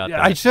 I should have got that.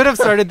 I should have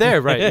started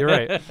there. Right. You're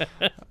right.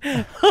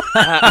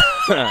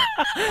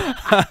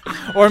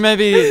 Or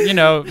maybe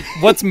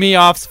what's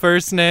Meoff's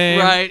first name?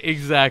 Right.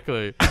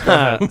 Exactly.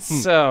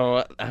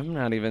 So I'm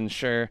not even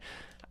sure.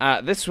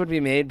 This would be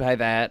made by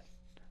that.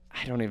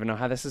 I don't even know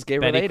how this is gay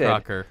Betty related.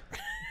 Crocker.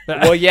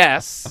 Well,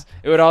 yes.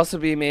 It would also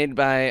be made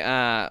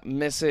by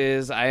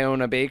Mrs.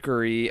 Iona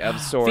Bakery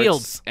of sorts.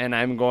 Fields. And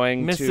I'm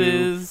going to.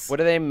 Mrs. What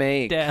do they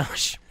make?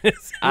 Dash.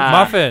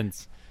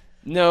 Muffins,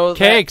 No.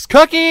 cakes,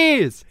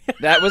 cookies.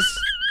 That was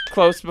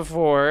close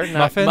before. Not,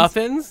 Muffins?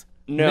 Muffins.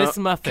 No. Miss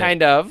Muffin.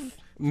 Kind of.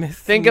 Miss,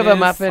 Think of a Miss-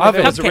 muffin if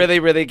Muffin. it was Cupcake. really,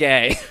 really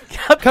gay.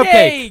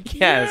 Cupcake.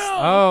 Yes. Yeah.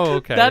 Oh,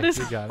 okay. That is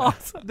You got it.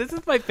 awesome. This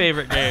is my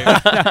favorite game.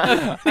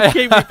 The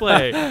game we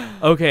play.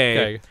 Okay.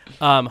 Okay.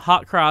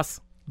 Hot cross.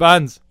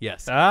 Buns.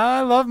 Yes.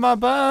 I love my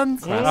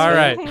buns. Classic. All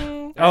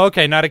right. Oh,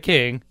 okay, not a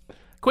king.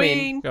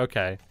 Queen.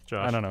 Okay.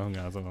 I don't know who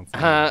knows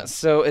what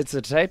So it's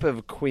a type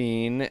of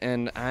queen,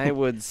 and I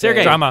would say.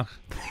 Sergey. Drama.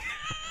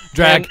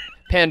 Drag.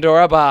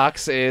 Pandora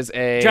Box is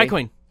a. Drag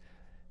queen.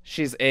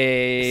 She's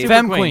a. Super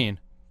Femme queen. queen.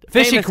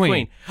 Fishy Famous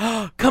queen.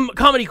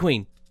 Comedy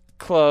queen.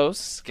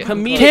 Close. Getting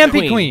Comedic close. Campy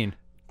queen. queen.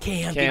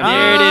 Campy. Campy.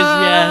 There it is.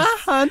 Yes.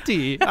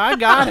 Hunty. I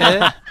got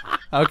it.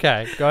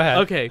 Okay, go ahead.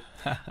 Okay.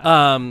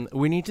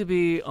 We need to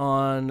be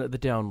on the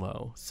down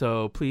low,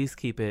 so please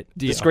keep it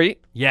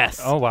Discreet. Yes.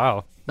 Oh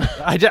wow.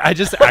 I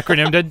just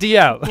acronymed a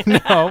DO.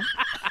 No.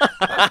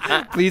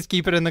 Please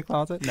keep it in the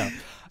closet. No.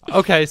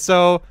 Okay,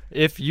 so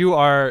if you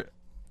are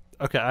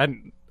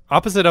I'm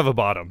opposite of a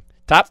bottom.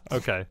 Top.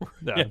 Okay.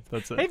 Yeah,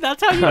 that's it. Hey,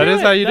 that's how you That do it.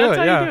 is how you do That's it,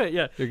 how yeah. you do it.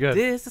 Yeah. You're good.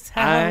 This is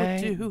how I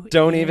do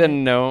don't it.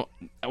 even know.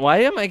 Why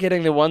am I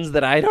getting the ones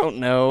that I don't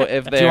know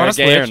if Do you they're want to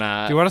gay switch? or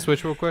not? Do you want to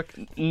switch real quick?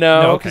 No,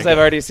 No, okay, because good. I've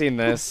already seen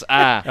this.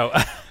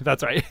 Oh,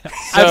 that's right.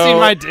 I've seen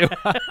mine too.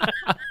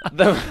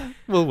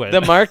 We'll win.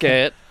 The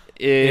market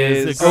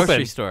Is is a grocery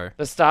open. store.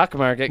 the stock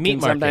market Meat can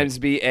market. sometimes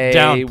be a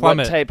Down, what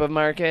plummet. type of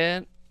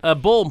market? A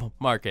bull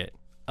market.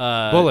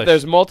 Bullish.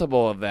 There's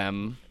multiple of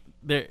them.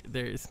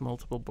 There's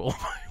multiple bull.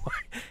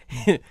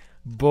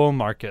 Bull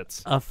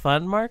markets. A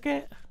fun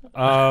market.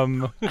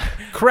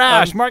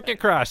 Crash. Market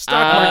crash.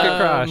 Stock market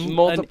crash.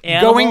 Multiple. An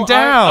animal Going art-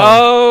 down.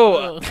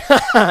 Oh,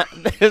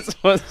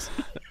 this was.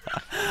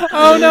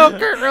 Oh no,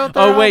 Kurt wrote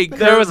that. Oh wait,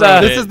 There Kurt was wrote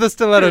a- This it. is the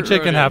stiletto Kurt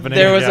chicken wrote it. happening.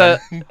 There was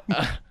again.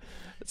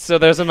 so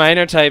there's a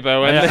minor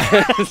typo in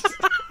Yeah. this.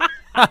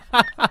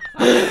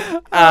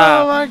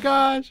 Oh my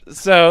gosh.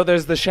 So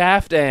there's the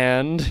shaft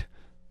and.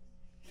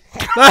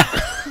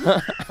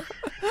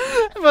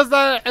 Is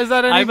that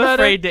any I'm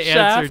better? afraid to answer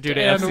Shaft due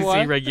to and FCC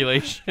what?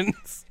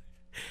 regulations.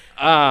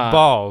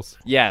 Balls.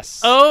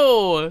 Yes.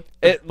 Oh,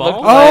 It balls?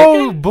 looked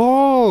Oh, like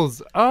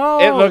bulls. Oh,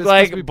 it looked it's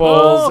supposed to be like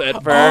bulls bulls.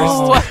 at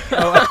first.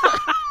 Oh.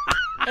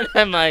 And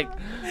I'm like,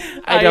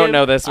 I don't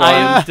know this one.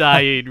 I am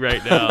dying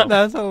right now.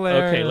 That's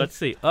hilarious. Okay, let's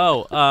see.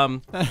 Oh,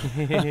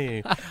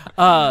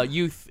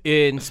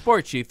 in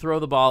sports, you throw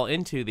the ball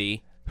into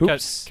the.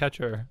 Hoops.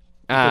 Catcher.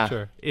 Ah.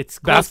 Catcher. It's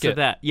close to Basket.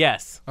 that.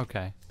 Yes.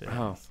 Okay.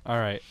 Oh, All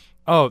right.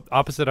 Oh,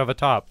 opposite of a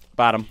top.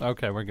 bottom.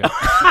 Okay, we're good.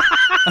 I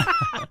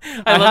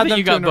had love that them you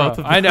two got in a both row. of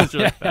them. I know.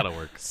 You're like, that'll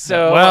work.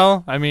 So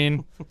Well, I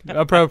mean,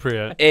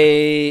 appropriate.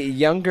 a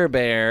younger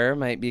bear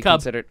might be Cub.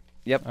 considered.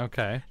 Yep.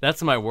 Okay.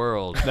 That's my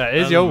world. That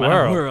is That's your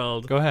my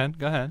world. Go ahead.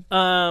 Go ahead.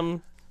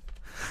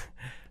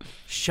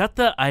 Shut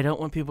the. I don't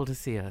want people to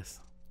see us.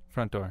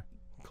 Front door.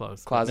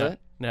 Close. Closet?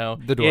 No.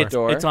 The door.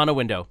 Door. It's on a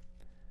window.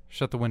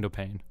 Shut the window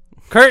pane.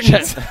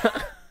 Curtains.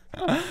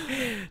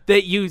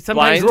 That you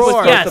sometimes Blinds? put-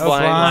 Close yes. the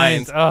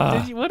blinds.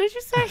 Ugh. What did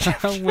you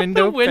say?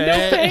 Window The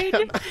window pane.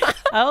 pane.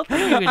 I don't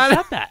think you can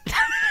shut that.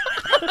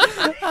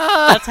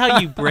 That's how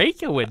you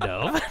break a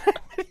window.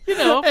 You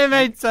know. It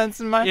made sense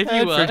in my If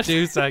head you for would.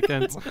 2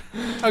 seconds.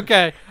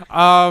 Okay.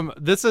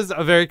 This is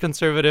a very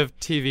conservative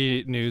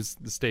TV news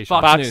station.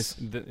 Fox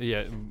News.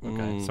 Yeah.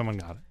 Okay. Someone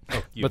got it.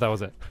 Oh, you. But that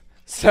was it.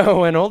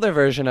 So an older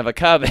version of a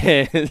cub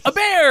is A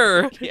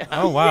bear.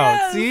 Oh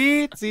wow.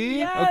 Yes. See.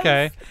 Yes.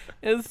 Okay.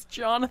 It's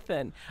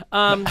Jonathan.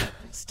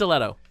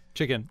 Stiletto.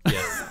 Chicken.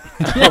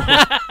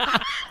 I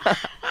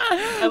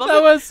love That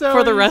it. was so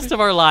For the easy. rest of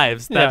our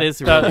lives. That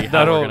is really how we're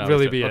that'll gonna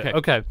really always be do it.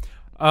 Okay.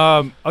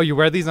 Oh, you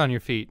wear these on your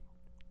feet.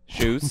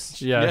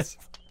 shoes. Yes.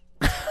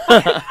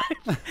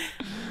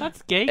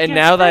 That's gay. And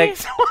now, like-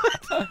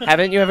 catchphrase?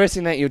 Haven't you ever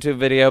seen that YouTube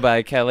video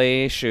by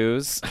Kelly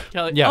Shoes?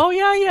 Kelly- Yeah. Oh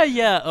yeah. Okay,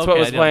 That's what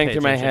was I didn't playing pay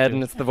through my attention head, to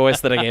and it. it's the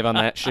voice that I gave on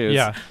that shoes.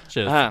 Yeah.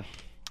 Just- Ah.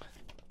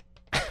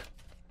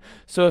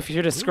 So if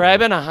you're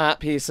describing a hot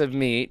piece of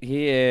meat,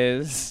 he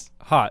is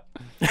Hot.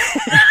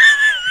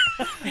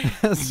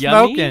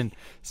 Smoking.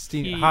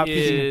 Steam. He Hot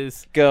piece of-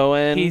 is.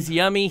 going. He's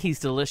yummy. He's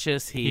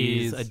delicious.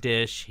 He's He's- a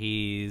dish.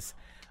 He's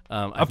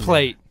a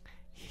plate.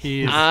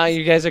 He's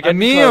you guys are getting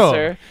meal.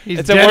 closer. He's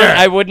It's a word dinner.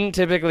 I wouldn't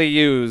typically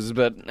use,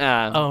 but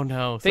Oh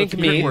no! So Think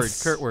it's a Kurt word.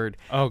 meats. Kurt word.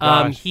 Oh,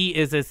 gosh. He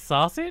is a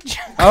sausage.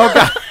 Oh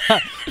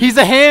god. He's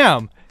a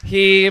ham.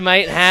 he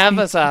might have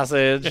a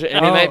sausage, and it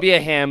Oh. might be a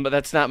ham, but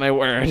that's not my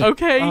word.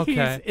 Okay.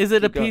 Okay. Is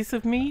it a Keep going. piece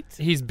of meat?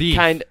 He's beef.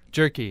 Kind-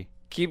 Jerky.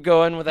 Keep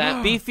going with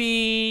that.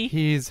 Beefy.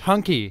 He's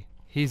hunky.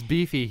 He's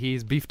beefy.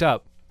 He's beefed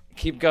up.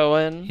 Keep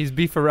going. He's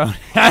beefaroni.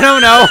 I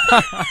don't know.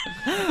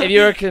 If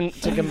you were to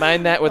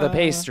combine that with a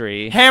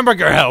pastry,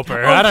 Hamburger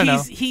helper. I don't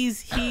know.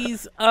 He's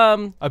A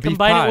beef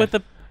combine pie. it with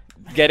the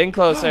getting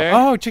closer.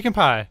 Oh, chicken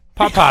pie.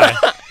 Pot pie.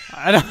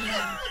 I don't.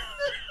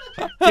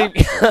 Keep-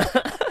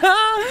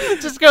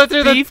 Just go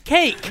through beef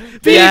cake. Beef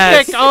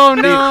Yes, cake. Oh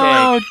beef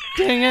no!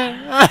 Dang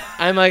it!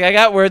 I'm like, I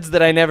got words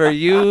that I never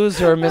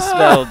use or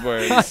misspelled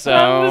words, That was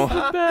so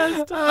the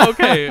best.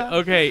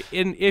 Okay.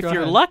 And if Go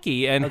you're ahead.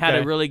 lucky and had a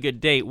Okay. really good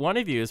date, one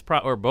of you is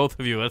or both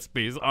of you, let's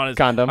be honest,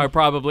 Condom. are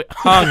probably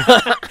Hung.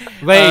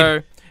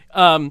 Laid.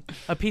 are,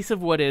 a piece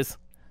of wood is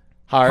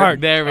hard.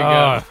 Hard. there. We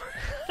Oh.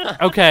 go.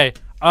 Okay.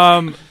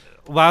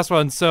 Last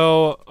one.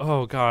 So,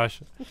 oh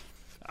gosh.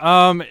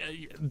 A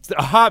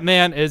hot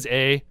man is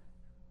a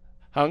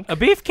Hunk. A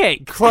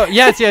beefcake.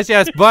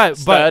 yes. But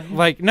Stud.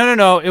 like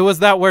no. It was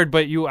that word,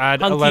 but you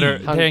add a Hunky. letter.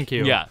 Hunk. Thank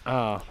you. Yeah,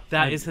 Oh.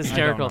 that is I don't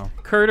hysterical. know.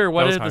 Curter,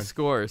 what That was are the hard.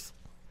 scores?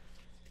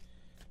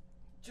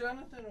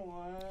 Jonathan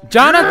won.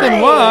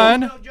 Jonathan won.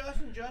 No, Josh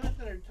and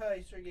Jonathan are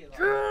tied. Sergey lost.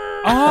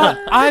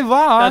 Oh, I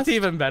lost. That's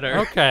even better.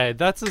 Okay,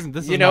 this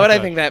is You know not what I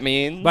good. think that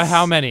means? By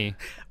how many?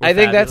 I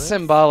think that's fabulous.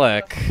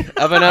 symbolic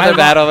of another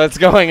battle that's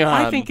going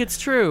on. I think it's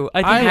true. I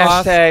I think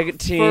lost Hashtag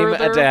Team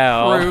further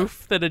Adele.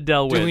 proof that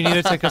Adele wins. Do we need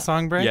to take a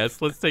song break?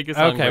 Yes, let's take a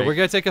song break. Okay, we're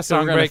gonna take a So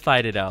song we're gonna break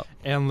fight it out.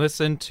 and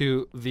listen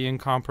to the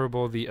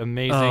incomparable, the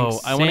amazing Oh,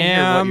 I want to hear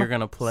what Sam you're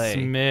gonna play.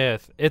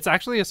 Smith. It's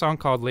actually a song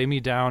called "Lay Me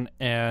Down,"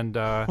 and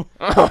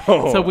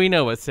Oh. So we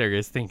know what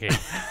Sarah's thinking.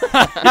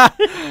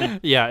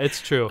 yeah,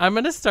 it's true. I'm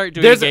gonna start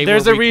doing. There's a game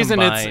there's where a we reason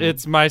combine-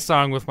 it's my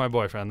song with my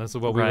boyfriend. This is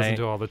what we listen Right.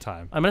 to all the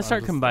time. I'm gonna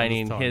start just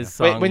combining telling his you.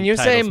 song. Wait, when you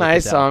say titles with my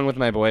Adele. song with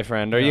my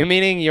boyfriend, are Yeah. you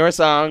meaning your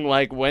song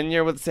like when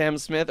you're with Sam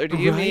Smith, or do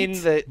you mean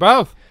Right. that?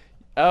 Both.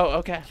 Oh,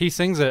 okay. He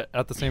sings it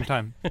at the same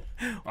time.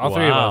 All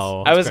three of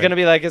Wow. us. I It's was great. gonna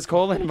be like, is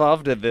Cole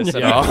involved in this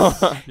at Yeah. all?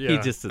 Yeah. He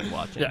just is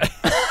watching. Yeah.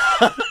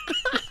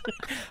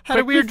 Had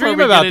a Quick weird before dream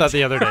we about get that into-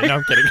 the other day. No,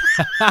 I'm kidding.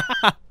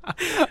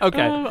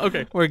 okay.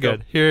 Okay. We're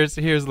good. Here's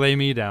 "Lay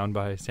Me Down"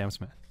 by Sam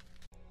Smith.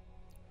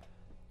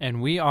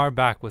 And we are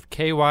back with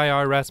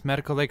KYRS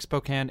Medical Lake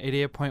Spokane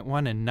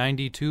 88.1 and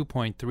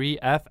 92.3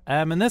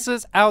 FM. And this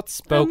is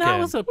Outspoken. And that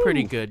was a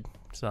pretty good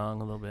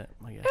song, a little bit,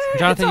 I guess.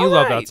 Jonathan, It's you all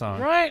love right, that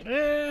song. Right?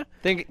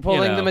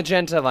 Pulling know. the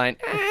magenta line.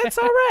 It's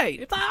all right.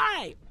 It's all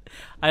right.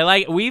 I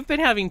like. We've been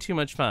having too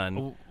much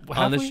fun have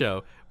on the we?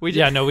 show. We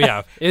Yeah, no, we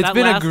have. It's that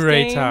been a last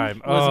great game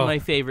time. Was Oh. my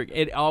favorite.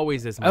 It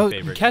always is my Oh,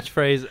 favorite.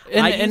 catchphrase.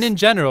 I And in used-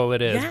 general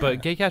it is, Yeah.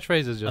 but gay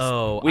catchphrase is just...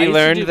 Oh, I We used to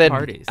learned do that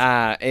parties.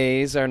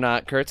 A's are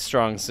not Kurt's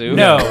strong suit.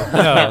 No,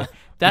 no.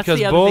 That's because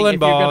the other bull thing. and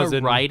If you're balls gonna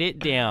and... write it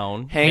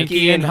down,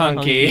 Hanky and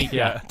hunky.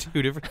 yeah,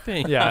 two different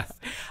things. Yeah.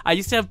 I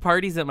used to have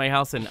parties at my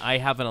house, and I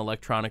have an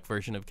electronic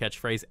version of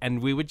catchphrase,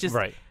 and we would just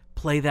Right.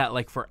 play that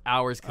like for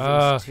hours because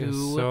Oh, it was it was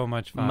too so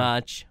much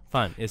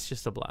fun. It's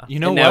just a blast. You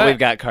know And what? now we've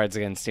got Cards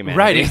Against Humanity.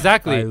 Right,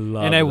 exactly. I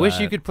love and I wish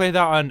that. you could play that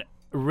on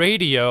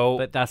radio.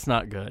 But that's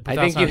not good. I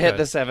That's think you not hit good.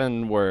 the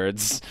 7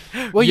 words.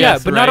 Well, Yes,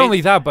 yeah, but not right? only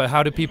that, but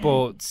how do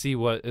people see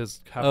what is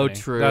happening? Oh,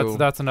 true.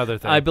 That's another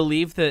thing. I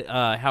believe that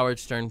Howard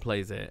Stern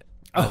plays it.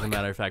 As Oh, a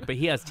matter of fact, but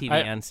he has TV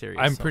and series.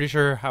 I'm so- pretty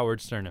sure Howard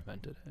Stern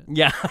invented it.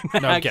 Yeah, No,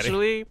 I'm kidding.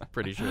 actually,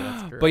 pretty sure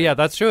that's correct. But yeah,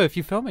 that's true. If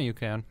you film it, you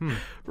can.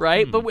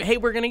 right. But hey,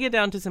 we're gonna get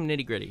down to some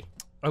nitty gritty,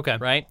 Okay.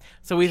 right?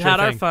 So we've Sure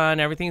had our thing. fun,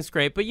 everything's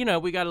great, but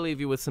we got to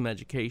leave you with some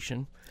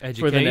education. For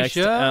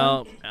Education.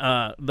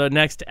 the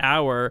next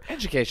hour.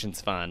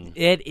 Education's fun.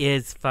 It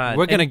is fun.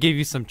 We're gonna And give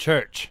you some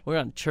church. we're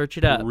gonna church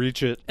it up.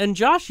 Reach it. And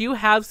Josh, you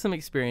have some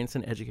experience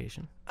in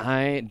education.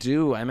 I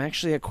do. I'm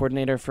actually a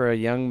coordinator for a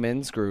young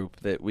men's group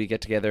that we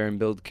get together and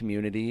build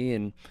community,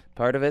 and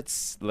part of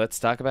it's let's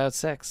talk about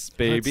sex,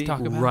 baby. Let's talk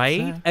about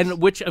Right? sex.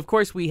 And which, of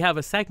course, we have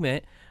a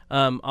segment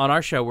on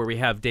our show where we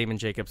have Damon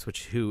Jacobs,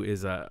 who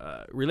is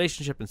a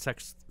relationship and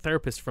sex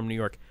therapist from New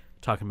York,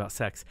 talking about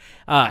sex.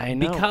 I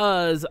know.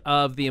 Because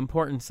of the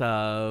importance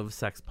of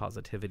sex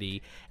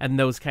positivity and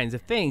those kinds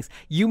of things.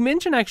 You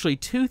mentioned actually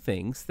two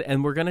things,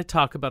 and we're going to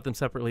talk about them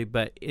separately,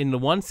 but in the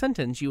one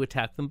sentence, you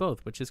attack them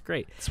both, which is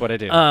great. That's what I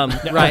do.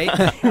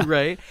 Right,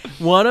 right.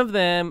 One of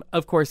them,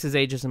 of course, is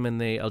ageism in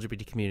the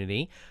LGBT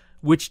community,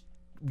 which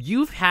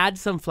you've had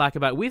some flack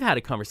about. We've had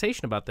a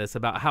conversation about this,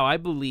 about how I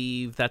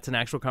believe that's an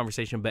actual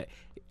conversation, but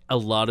a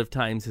lot of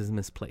times is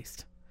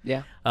misplaced.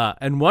 yeah.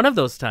 And one of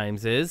those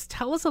times is,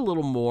 tell us a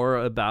little more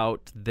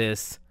about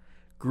this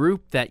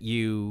group that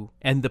you,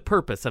 and the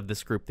purpose of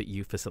this group that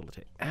you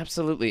facilitate.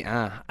 Absolutely.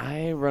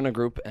 I run a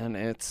group, and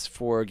it's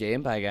for gay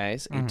and bi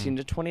guys, 18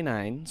 to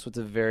 29, so it's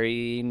a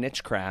very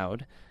niche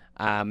crowd.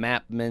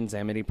 MAP Men's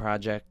Amity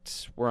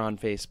Project. We're on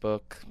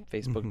Facebook,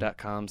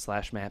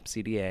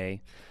 facebook.com/mapcda.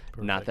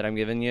 Not that I'm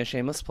giving you a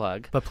shameless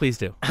plug. But please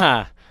do.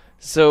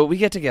 So we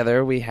get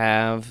together, we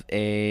have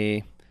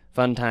a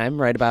fun time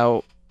right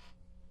about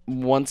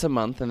once a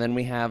month, and then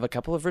we have a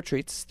couple of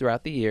retreats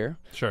throughout the year.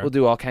 Sure. We'll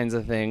do all kinds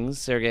of things.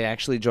 Sergey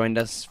actually joined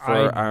us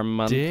for our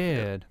monthly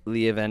did.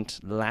 event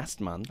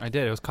last month. I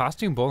did. It was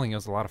costume bowling. It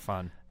was a lot of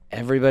fun.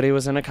 Everybody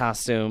was in a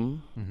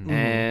costume, Mm-hmm.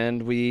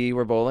 and we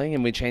were bowling,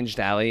 and we changed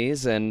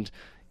alleys, and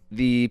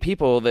the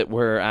people that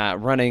were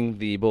running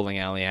the bowling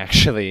alley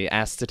actually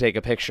asked to take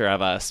a picture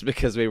of us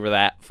because we were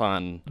that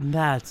fun.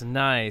 That's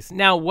nice.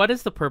 Now, what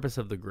is the purpose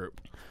of the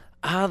group?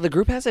 The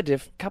group has a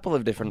couple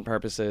of different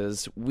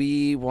purposes.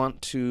 We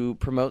want to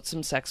promote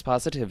some sex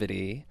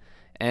positivity,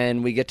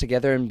 and we get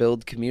together and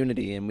build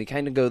community, and we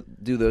kind of go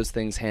do those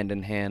things hand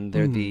in hand.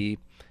 They're the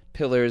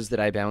pillars that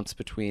I bounce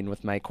between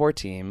with my core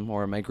team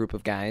or my group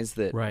of guys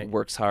that Right.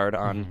 works hard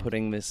on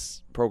putting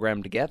this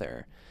program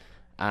together.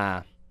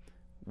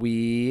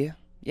 We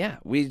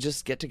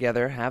just get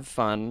together, have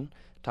fun,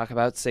 talk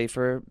about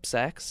safer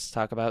sex,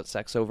 talk about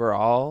sex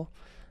overall.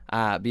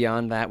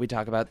 Beyond that, we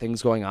talk about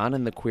things going on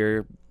in the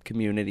queer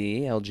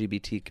community,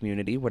 LGBT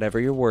community, whatever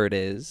your word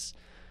is.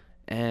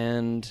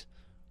 And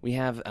we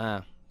have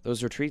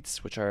those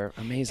retreats, which are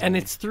amazing. And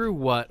it's through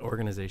what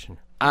organization?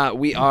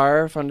 We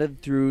are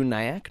funded through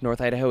NIAC,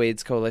 North Idaho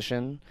AIDS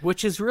Coalition.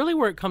 Which is really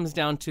where it comes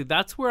down to.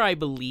 That's where I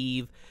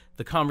believe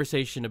the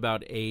conversation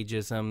about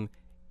ageism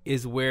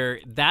is where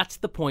that's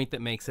the point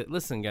that makes it,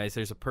 listen, guys,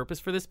 there's a purpose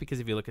for this, because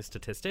if you look at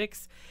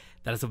statistics,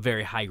 that is a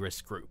very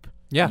high-risk group.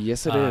 Yeah.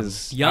 Yes, it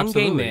is. Young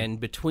Absolutely. gay men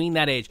between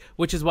that age,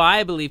 which is why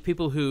I believe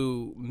people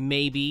who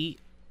maybe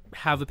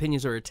have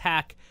opinions or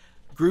attack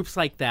groups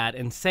like that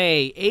and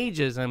say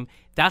ageism,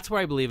 that's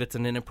where I believe it's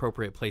an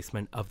inappropriate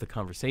placement of the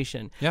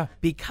conversation. Yeah.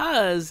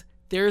 Because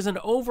there's an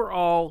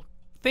overall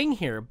thing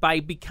here. By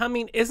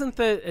becoming,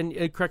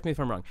 and correct me if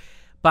I'm wrong,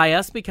 by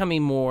us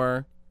becoming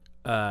more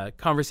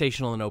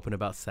conversational and open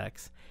about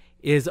sex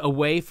is a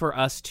way for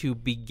us to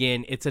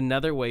begin, it's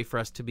another way for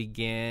us to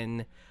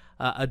begin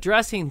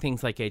addressing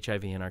things like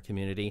HIV in our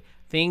community,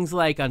 things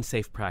like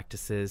unsafe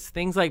practices,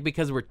 things like,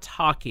 because we're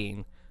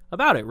talking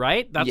about it,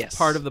 right? That's Yes.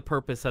 part of the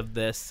purpose of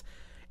this.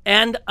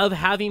 And of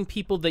having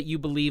people that you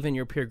believe in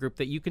your peer group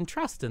that you can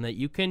trust and that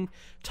you can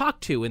talk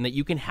to and that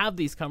you can have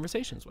these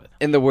conversations with.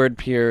 And the word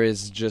peer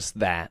is just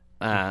that.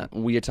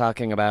 We are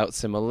talking about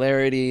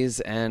similarities,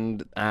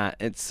 and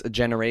it's a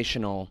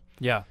generational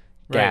Yeah.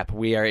 gap.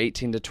 We are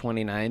 18 to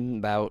 29,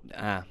 about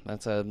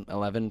that's a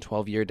 11,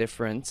 12-year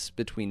difference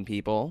between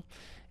people.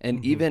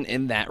 And even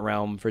in that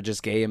realm, for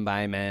just gay and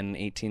bi men,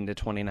 18 to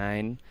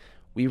 29,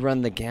 we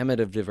run the gamut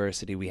of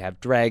diversity. We have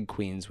drag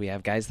queens. We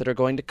have guys that are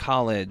going to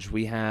college.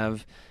 We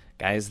have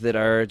guys that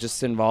are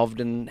just involved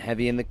in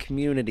heavy in the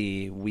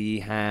community. We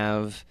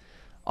have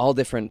all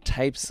different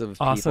types of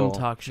Awesome people.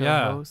 talk show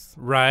Yeah. hosts.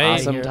 Right.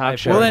 Awesome talk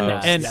show Well,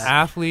 hosts. and Yes.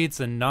 athletes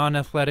and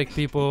non-athletic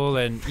people,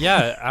 and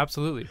yeah,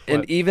 absolutely. And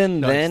What? even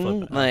No, just then,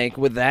 flip it. like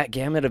with that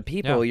gamut of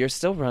people, Yeah. you're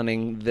still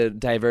running the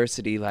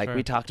diversity. Like Sure.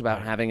 we talked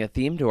about having a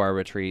theme to our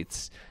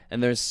retreats,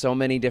 and there's so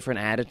many different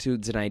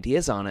attitudes and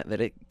ideas on it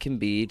that it can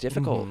be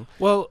difficult.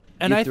 Well,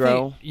 and You I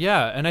throw- think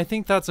and I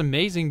think that's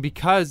amazing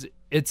because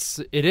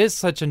it is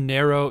such a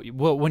narrow,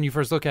 well, when you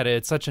first look at it,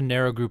 it's such a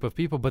narrow group of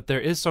people, but there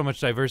is so much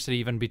diversity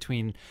even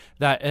between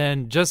that,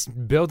 and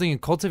just building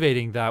and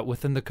cultivating that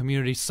within the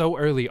community so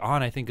early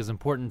on, I think is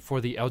important for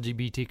the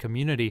LGBT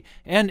community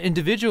and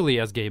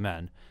individually as gay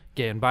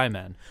and bi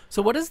men.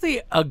 So what is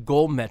the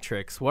goal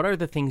metrics? What are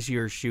the things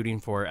you're shooting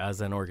for as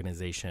an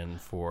organization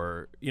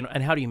for,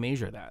 and how do you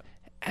measure that?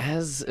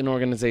 As an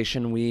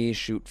organization, we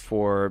shoot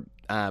for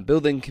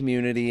building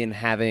community and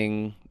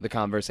having the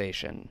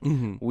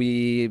conversation.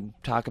 We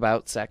talk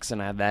about sex and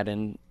add that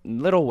in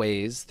little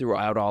ways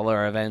throughout all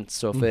our events.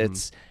 So if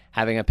it's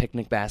having a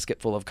picnic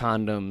basket full of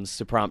condoms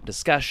to prompt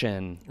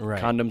discussion,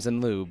 Right. condoms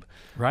and lube.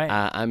 Right.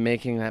 I'm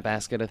making that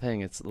basket a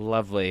thing. It's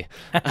lovely.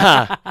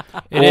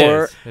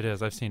 It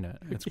is. I've seen it.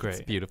 It's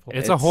great. beautiful.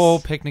 It's a whole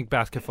picnic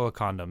basket full of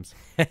condoms.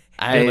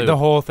 I, The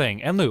whole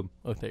thing. And lube.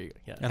 Oh, there you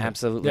go. Yeah.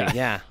 Absolutely,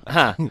 yeah.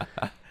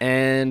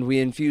 And we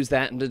infuse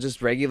that into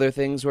just regular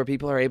things where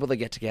people are able to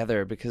get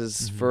together,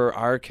 because for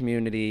our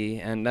community,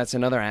 and that's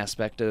another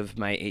aspect of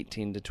my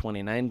 18 to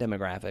 29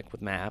 demographic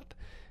with MAP,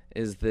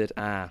 is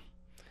that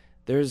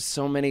there's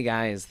so many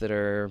guys that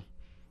are,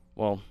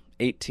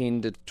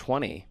 18 to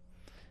 20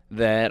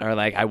 that are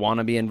like, I want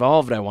to be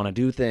involved, I want to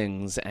do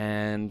things,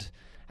 and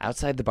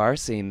outside the bar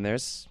scene,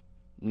 there's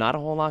not a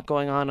whole lot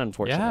going on,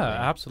 unfortunately.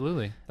 Yeah,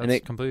 absolutely. And That's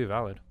it- completely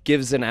valid.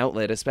 Gives an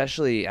outlet,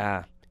 especially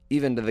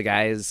even to the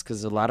guys,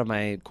 because a lot of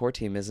my core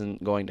team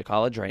isn't going to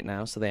college right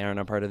now, so they aren't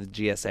a part of the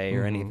GSA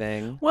or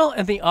anything. Well,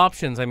 and the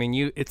options, I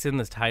mean, it's in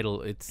the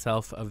title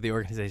itself of the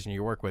organization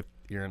you work with.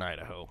 You're in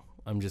Idaho.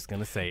 I'm just going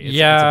to say. It's a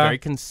Yeah. very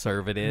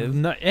conservative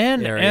No,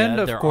 and area.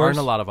 of there course, aren't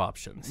a lot of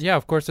options. Yeah,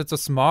 of course, it's a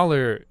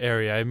smaller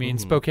area. I mean,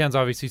 Spokane's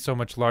obviously so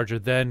much larger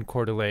than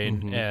Coeur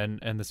d'Alene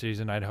and the cities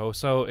in Idaho,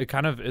 so it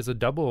kind of is a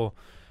double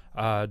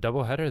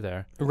header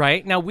there.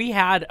 Right. Now, we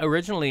had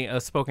originally,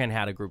 Spokane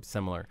had a group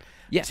similar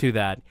to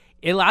that.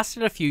 It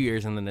lasted a few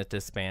years and then it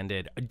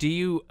disbanded.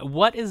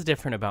 What is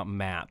different about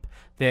MAP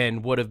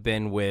than would have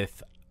been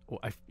with,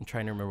 I'm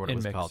trying to remember what it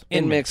was Inmix. called.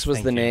 Inmix was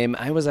thank the you. name.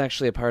 I was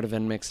actually a part of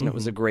Inmix, and it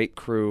was a great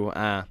crew.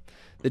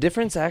 The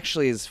difference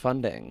actually is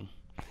funding.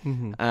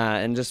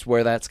 And just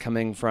where that's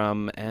coming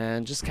from,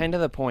 and just kind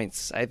of the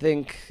points. I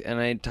think, and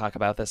I talk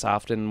about this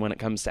often when it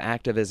comes to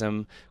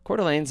activism, Coeur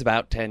d'Alene's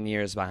about 10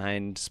 years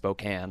behind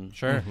Spokane.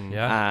 Sure.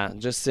 Yeah.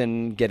 Just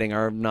in getting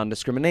our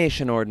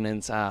non-discrimination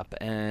ordinance up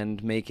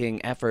and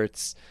making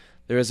efforts.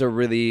 There is a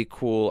really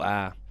cool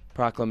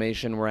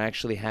proclamation. We're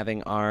actually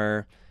having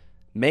our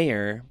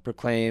mayor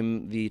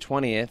proclaim the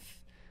 20th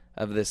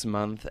of this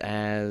month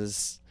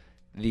as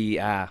the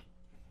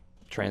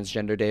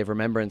Transgender Day of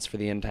Remembrance for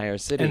the entire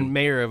city. And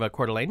mayor of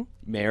Coeur d'Alene?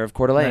 Mayor of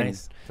Coeur d'Alene.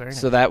 Nice. Very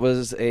So nice. that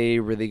was a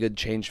really good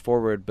change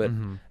forward. But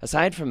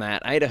aside from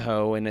that,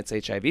 Idaho and its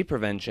HIV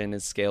prevention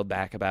is scaled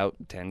back about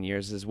 10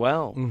 years as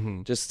well.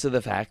 Just to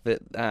the fact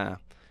that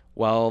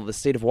while the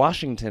state of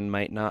Washington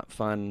might not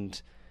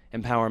fund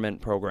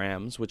empowerment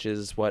programs, which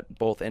is what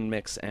both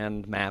Inmix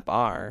and MAP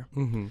are,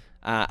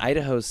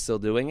 Idaho's still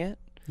doing it.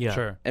 Yeah.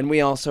 Sure. And we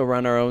also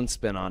run our own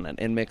spin on it.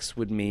 Inmix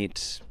would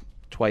meet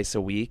twice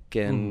a week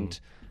and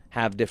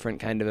have different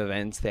kind of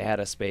events. They had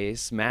a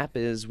space. MAP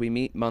is we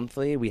meet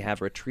monthly, we have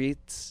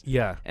retreats,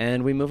 Yeah.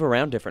 and we move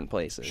around different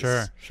places.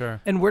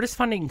 Sure. And where does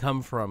funding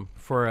come from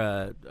for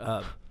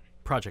a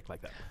project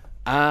like that?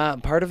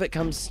 Part of it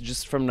comes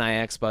just from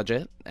NIAC's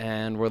budget,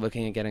 and we're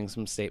looking at getting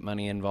some state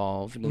money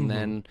involved. And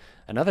then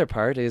another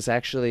part is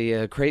actually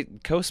a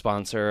great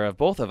co-sponsor of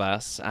both of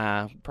us,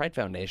 Pride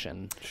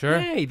Foundation. Sure.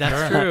 Hey,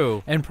 that's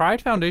true. And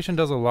Pride Foundation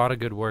does a lot of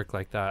good work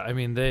like that. I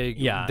mean, they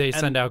and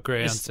send out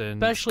grants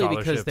and especially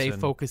because scholarships they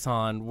and- focus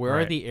on where are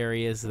Right. the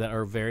areas that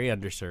are very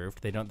underserved.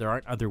 There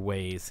aren't other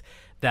ways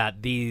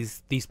that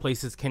these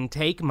places can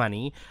take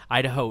money.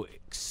 Idaho,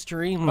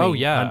 extremely Oh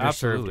yeah, underserved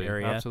absolutely,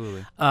 area.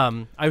 absolutely.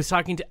 I was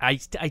talking to I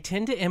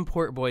tend to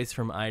import boys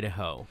from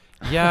Idaho.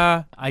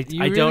 Yeah, I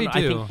you I really don't.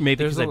 I do. think maybe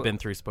There's because a I've l- been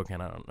through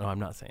Spokane. I don't know. I'm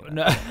not saying that.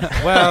 No,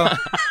 well,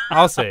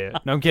 I'll say it.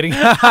 No, I'm kidding.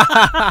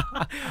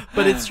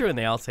 But it's true, and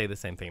they all say the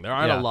same thing. There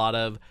aren't Yeah. a lot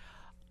of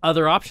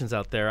other options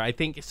out there. I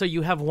think so.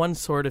 You have one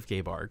sort of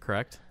gay bar,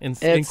 correct? In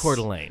It's- Coeur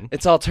d'Alene.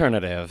 It's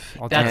alternative.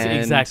 That's And-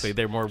 exactly.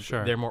 They're more.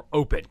 Sure. They're more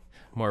open.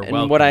 More And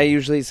welcoming. what I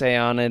usually say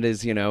on it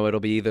is, it'll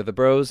be either the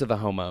bros or the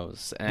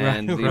homos,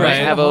 and you right. might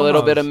have a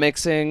little bit of Homos.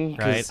 mixing.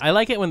 'cause Right. I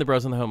like it when the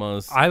bros and the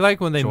homos. I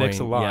like when they mix a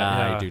Join- lot.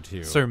 yeah, I do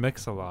too. Sir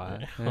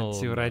Mix-a-Lot. Oh,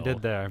 See what I no.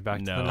 did there? Back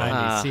to the No.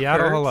 90s.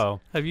 Seattle, Kurt?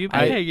 hello. Have you been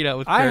I- hanging out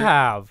with I Kurt?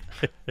 have.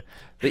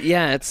 But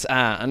yeah, it's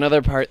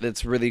another part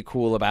that's really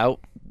cool about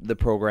the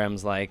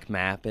programs like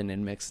MAP and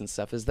InMix and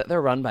stuff is that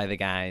they're run by the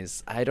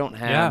guys. I don't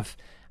have.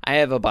 I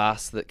have a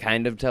boss that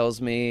kind of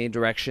tells me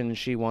direction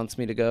she wants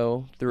me to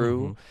go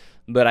through,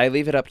 but I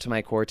leave it up to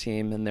my core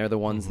team, and they're the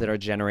ones that are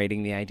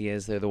generating the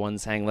ideas. They're the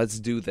ones saying, "Let's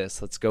do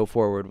this. Let's go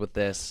forward with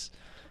this."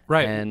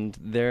 Right. And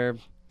they're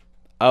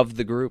of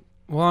the group.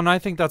 Well, and I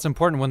think that's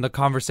important when the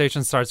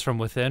conversation starts from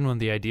within, when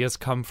the ideas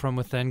come from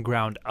within,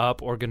 ground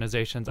up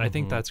organizations. I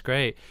think that's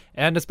great.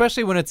 And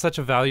especially when it's such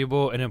a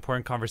valuable and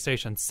important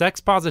conversation. Sex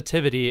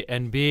positivity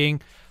and being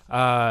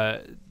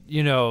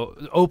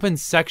open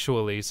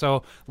sexually.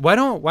 So why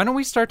don't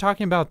we start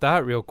talking about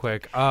that real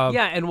quick?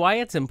 Yeah, and why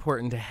it's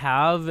important to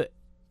have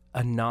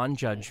a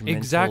non-judgmental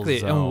Exactly.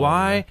 zone. And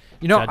why,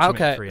 okay,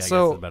 Judgment-free, I guess,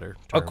 so is a better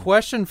a term.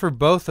 question for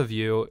both of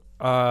you.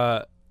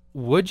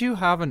 Would you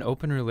have an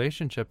open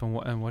relationship,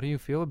 and what do you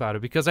feel about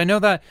it? Because I know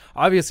that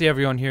obviously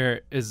everyone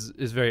here is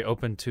very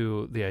open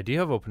to the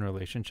idea of open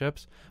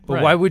relationships, but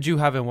Right. why would you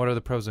have it, and what are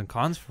the pros and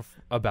cons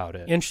about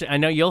it? Interesting. I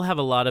know you'll have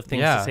a lot of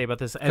things Yeah. to say about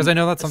this. 'Cause I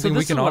know that's something so we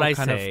this can is what all I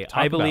kind of say. talk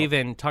I about. believe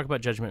in talk about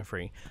judgment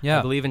free. Yeah.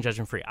 I believe in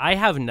judgment free. I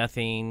have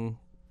nothing.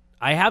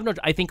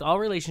 I think all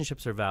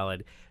relationships are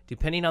valid,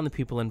 depending on the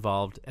people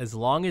involved, as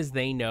long as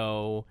they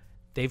know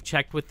they've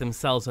checked with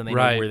themselves and they know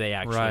Right, where they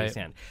actually right.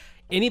 stand.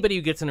 Anybody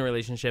who gets in a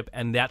relationship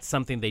and that's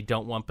something they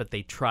don't want, but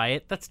they try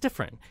it, that's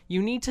different.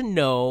 You need to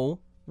know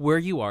where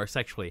you are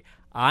sexually.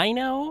 I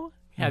know.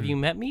 Have you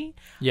met me?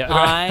 Yeah.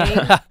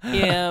 I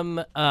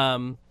am.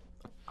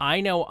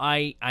 I know.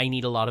 I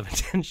need a lot of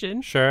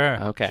attention.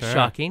 Sure. Okay. Sure.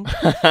 Shocking.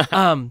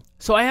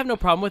 So I have no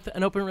problem with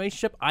an open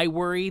relationship. I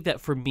worry that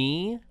for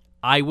me,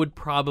 I would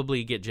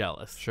probably get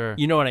jealous. Sure.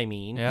 You know what I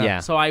mean? Yeah. Yeah.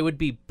 So I would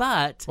be,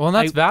 but Well, and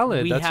that's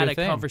valid. We That's had your a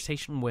thing.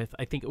 conversation with,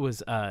 I think it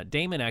was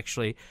Damon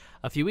actually,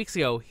 a few weeks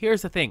ago.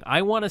 Here's the thing: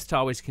 I want us to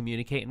always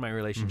communicate in my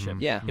relationship.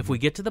 Mm-hmm. Yeah. If we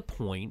get to the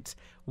point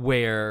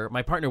where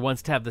my partner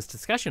wants to have this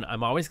discussion,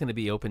 I'm always going to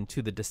be open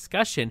to the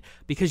discussion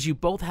because you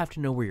both have to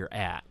know where you're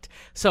at.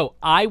 So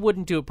I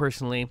wouldn't do it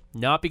personally,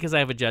 not because I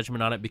have a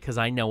judgment on it, because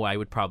I know I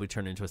would probably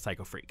turn into a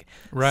psycho freak.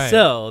 Right.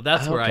 So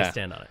that's where I Okay.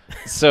 stand on it.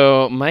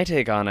 So my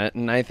take on it,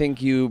 and I think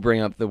you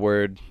bring up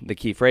the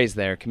key phrase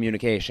there,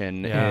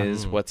 communication Yeah.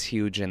 is what's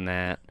huge in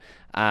that.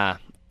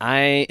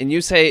 And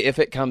you say if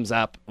it comes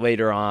up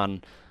later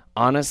on,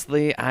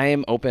 honestly, I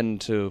am open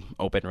to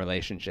open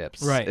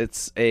relationships. Right.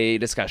 It's a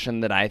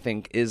discussion that I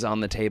think is on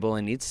the table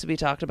and needs to be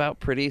talked about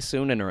pretty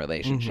soon in a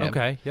relationship.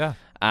 Okay. Yeah.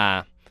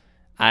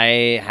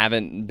 I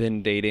haven't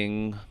been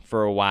dating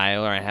for a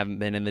while, or I haven't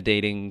been in the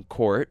dating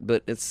court,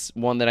 but it's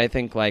one that I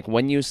think, like,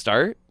 when you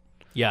start,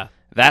 Yeah.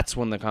 that's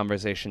when the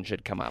conversation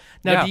should come up.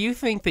 Now, Yeah. do you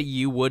think that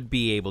you would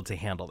be able to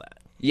handle that?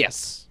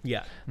 Yes.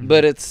 Yeah.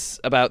 But it's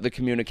about the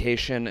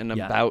communication and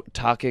Yeah. about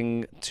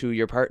talking to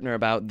your partner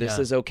about this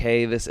Yeah. is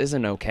okay, this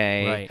isn't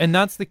okay. Right. And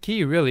that's the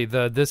key, really.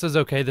 This is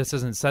okay, this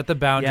isn't. Set the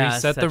boundaries, Yeah,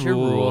 set the set your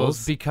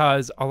rules.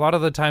 because a lot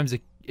of the times,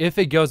 if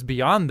it goes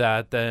beyond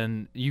that,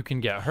 then you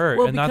can get hurt,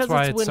 Well, and that's because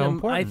why it's it's when so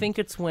important. I think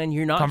it's when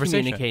you're not Conversation.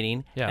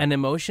 communicating Yeah. and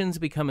emotions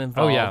become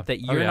involved yeah. that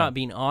Oh, you're yeah. not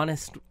being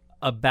honest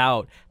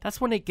about. That's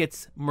when it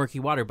gets murky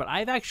water. But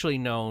I've actually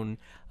known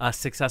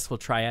successful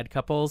triad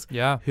couples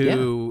Yeah.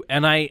 who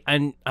and I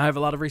have a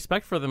lot of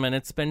respect for them, and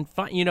it's been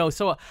fun,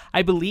 so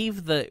I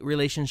believe the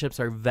relationships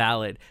are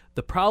valid.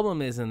 The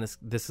problem is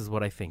this is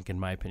what I think, in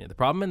my opinion, the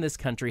problem in this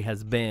country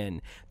has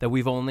been that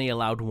we've only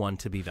allowed one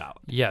to be valid.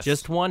 Yes.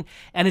 Just one,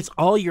 and it's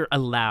all you're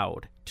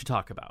allowed to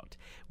talk about.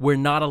 We're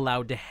not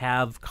allowed to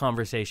have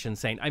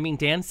conversations saying,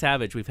 Dan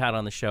Savage, we've had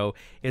on the show,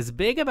 is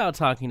big about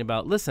talking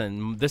about,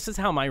 listen, this is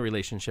how my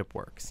relationship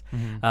works.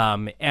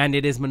 And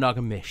it is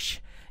monogamish.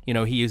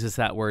 He uses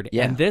that word.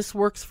 Yeah. And this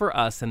works for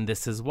us, and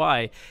this is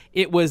why.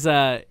 It was,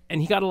 and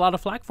he got a lot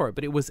of flack for it,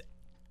 but it was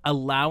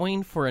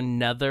allowing for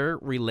another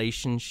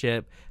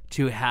relationship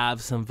to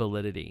have some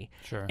validity.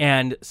 Sure.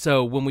 And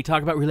so when we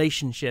talk about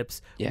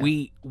relationships, Yeah.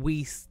 we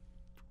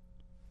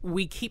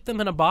we keep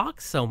them in a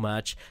box so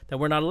much that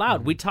we're not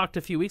allowed. We talked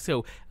a few weeks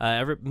ago.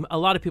 A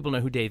lot of people know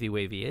who Davey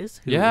Wavy is.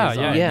 Who Yeah, is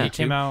yeah, on he YouTube,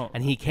 came out-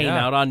 and he came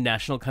yeah. out on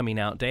National Coming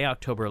Out Day,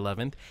 October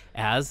 11th,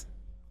 as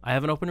I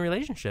have an open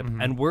relationship,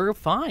 and we're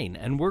fine,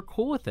 and we're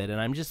cool with it.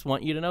 And I just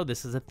want you to know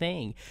this is a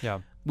thing. Yeah.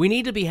 We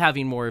need to be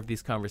having more of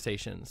these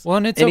conversations. Well,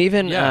 and it's And o-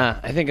 even yeah.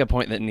 I think a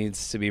point that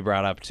needs to be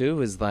brought up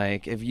too is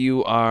like if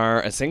you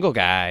are a single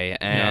guy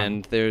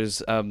and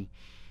there's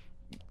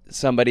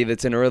somebody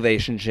that's in a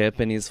relationship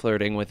and he's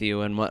flirting with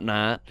you and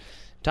whatnot,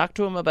 talk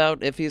to him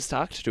about if he's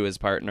talked to his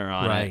partner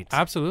on Right. it.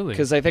 Absolutely.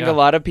 Because I think Yeah. a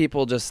lot of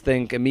people just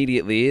think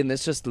immediately, and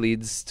this just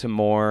leads to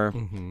more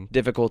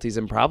difficulties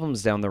and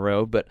problems down the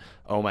road. But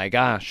oh my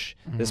gosh,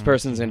 this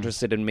person's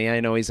interested in me.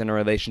 I know he's in a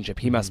relationship.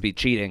 He must be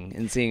cheating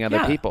and seeing other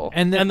Yeah. people.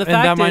 And, And the and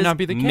fact that might is, not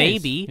be the case.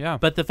 maybe, Yeah.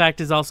 but the fact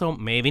is also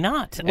maybe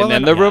not. Well, and then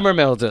and- the yeah. rumor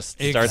mill just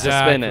starts to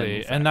spin.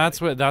 Exactly. And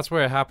that's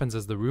where it happens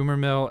is the rumor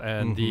mill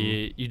and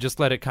the you just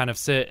let it kind of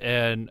sit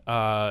and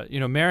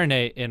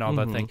marinate in all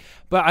that thing.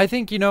 But I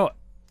think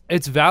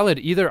it's valid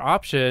either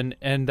option,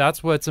 and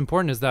that's what's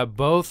important is that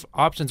both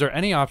options or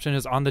any option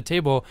is on the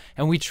table,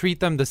 and we treat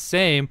them the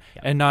same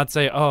and not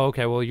say, oh,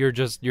 okay, well you're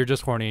just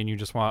horny and you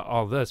just want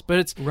all this. But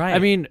it's Right. I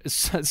mean,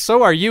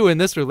 so are you in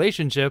this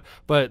relationship,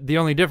 but the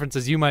only difference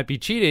is you might be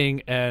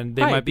cheating and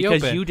they Right, might be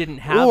because open. you didn't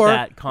have Or-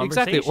 that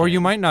exactly, or you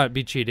conversation. might not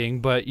be cheating,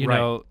 but you Right.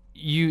 know.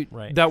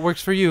 Right. That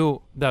works for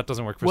you. That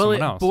doesn't work for Well, someone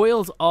it else.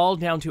 boils all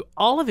down to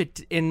all of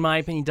it. In my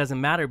opinion, doesn't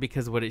matter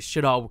because what it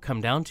should all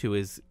come down to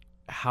is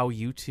how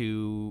you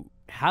two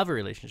have a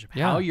relationship,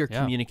 Yeah, how your yeah.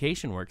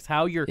 communication works,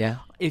 how your Yeah.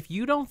 if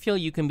you don't feel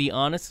you can be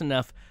honest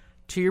enough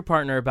to your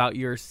partner about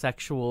your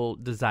sexual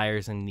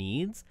desires and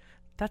needs,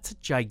 that's a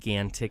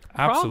gigantic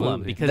problem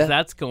Absolutely. because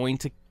that's going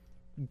to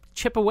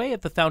chip away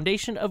at the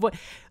foundation of what.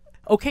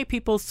 Okay,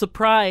 people,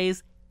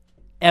 surprise!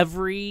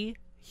 Every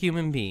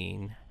human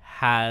being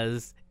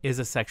is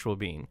a sexual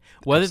being,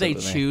 whether they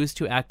Absolutely. choose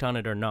to act on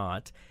it or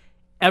not.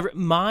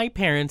 My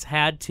parents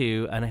had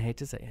to, and I hate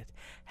to say it,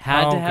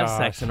 Oh, to have gosh.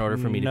 sex in order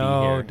for me to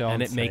No, be here, don't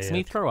and it say makes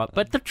me it. throw up.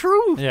 But the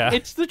truth, Yeah.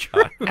 it's the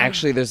truth.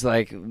 Actually, there's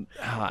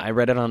I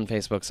read it on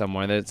Facebook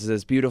somewhere. There's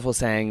this beautiful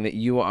saying that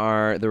you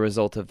are the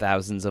result of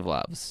thousands of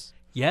loves.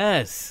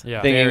 Yes,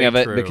 Yeah. Thinking very of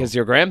it true. because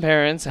your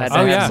grandparents had to Oh,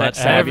 have yeah. sex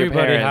to have your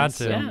Everybody had parents.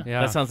 to. yeah,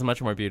 Yeah. that sounds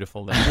much more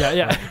beautiful than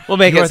yeah. We'll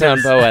make You're it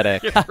sound the-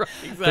 poetic. exactly.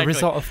 The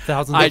result of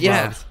thousands I of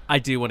yeah. loves. I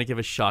do want to give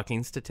a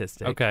shocking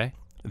statistic. Okay.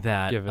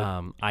 that Give it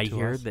I to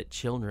hear us. that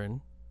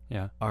children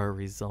Yeah. are a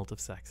result of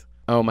sex.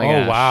 Oh my Oh,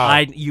 gosh.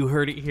 wow. You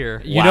heard it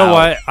here. You know Wow.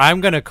 what? I'm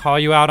going to call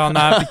you out on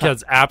that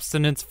because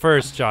abstinence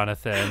first,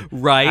 Jonathan.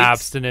 Right?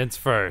 Abstinence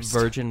first.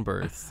 Virgin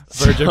births.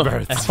 Virgin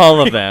births.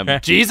 All of them.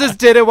 Jesus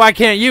did it. Why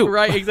can't you?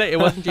 Right, exactly. It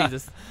wasn't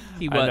Jesus.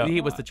 He know.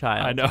 was the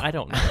child. I know. I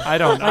don't know. I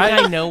don't.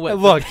 I know what.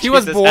 Look, he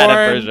was Jesus had a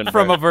born virgin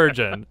from birth. a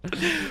virgin.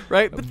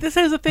 Right, but this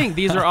is the thing.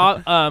 These are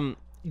all.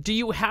 Do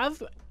you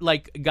have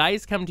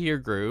guys come to your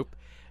group?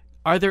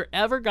 Are there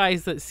ever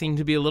guys that seem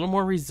to be a little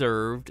more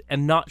reserved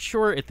and not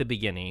sure at the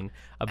beginning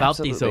about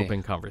these Absolutely.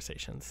 open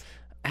conversations?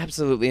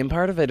 Absolutely. And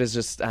part of it is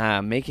just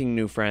making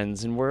new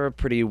friends. And we're a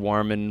pretty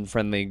warm and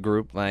friendly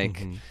group.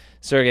 Like,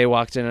 Sergey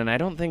walked in, and I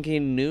don't think he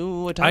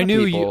knew a ton I of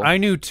knew people. you. I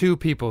knew two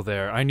people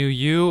there. I knew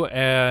you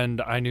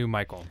and I knew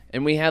Michael.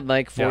 And we had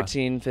like Yeah.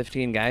 14,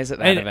 15 guys at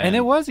that And, event. and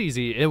it was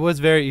easy. It was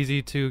very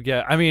easy to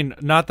get. I mean,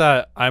 not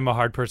that I'm a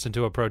hard person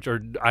to approach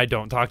or I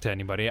don't talk to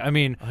anybody. I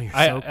mean, you're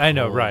I so I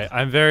know, cold. right?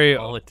 I'm very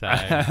All the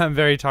time. I'm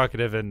very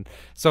talkative and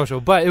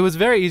social, but it was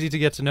very easy to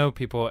get to know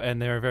people,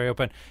 and they were very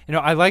open. You know,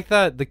 I like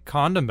that the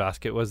condom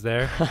basket was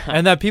there,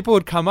 and that people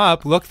would come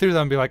up, look through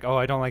them, and be like, "Oh,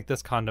 I don't like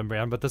this condom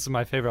brand, but this is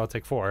my favorite. I'll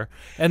take 4."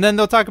 And then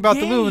they'll talk about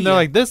the lube, and they're Yay.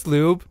 like, "This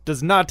lube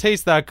does not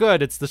taste that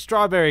good. It's the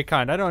strawberry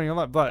kind. I don't even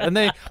like." But and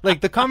they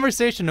like the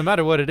conversation, no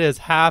matter what it is,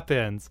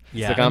 happens.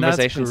 Yeah. the And that's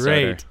conversation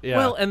great. starter. Yeah.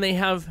 Well, and they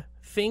have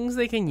things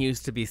they can use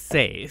to be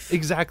safe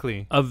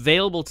exactly.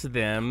 available to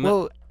them.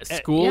 Well,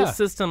 School yeah.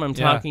 system, I'm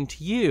Yeah. talking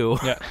to you.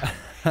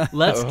 Yeah.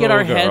 Let's get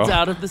our Oh, heads girl.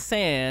 out of the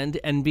sand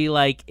and be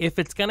like, if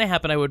it's going to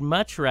happen, I would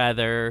much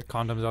rather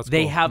Condoms out.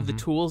 they have the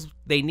tools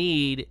they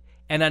need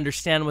and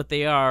understand what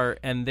they are,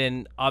 and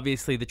then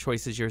obviously the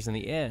choice is yours in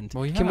the end.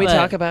 Well, yeah. Can we But-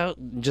 talk about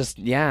just,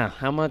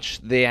 how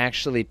much they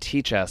actually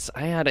teach us?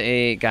 I had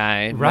a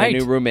guy, Right. my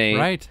new roommate,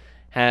 Right.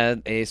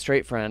 had a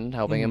straight friend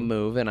helping him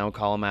move, and I'll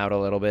call him out a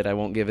little bit. I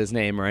won't give his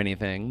name or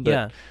anything. But,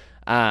 Yeah.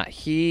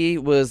 he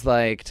was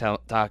like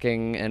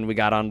talking, and we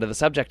got onto the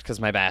subject because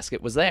my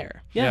basket was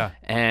there. Yeah.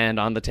 And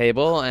on the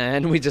table,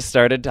 and we just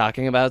started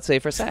talking about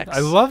safer sex. I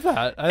love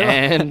that.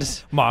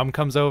 And Mom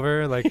comes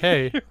over like,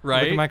 "Hey, look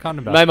Right? at my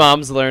condom my basket."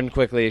 mom's learned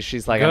quickly.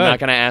 She's like, I'm Good. not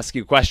going to ask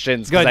you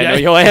questions because Good, I yeah. know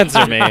you'll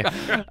answer me.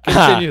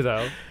 Continue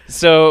though.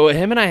 So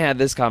him and I had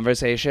this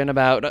conversation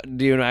about,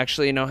 do you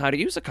actually know how to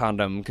use a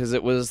condom? Because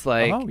it was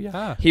like, Oh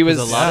yeah. he was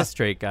There's a lot of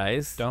straight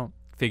guys Don't.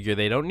 figure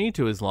they don't need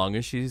to as long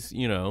as she's,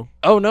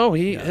 Oh no,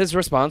 his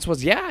response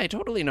was, "Yeah, I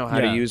totally know how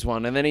Yeah. to use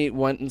one." And then he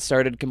went and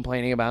started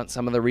complaining about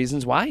some of the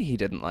reasons why he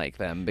didn't like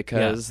them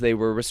because they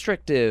were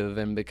restrictive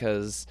and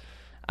because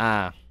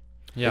Yeah.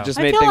 it just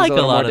I made feel things like a a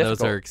little lot more of those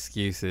difficult. are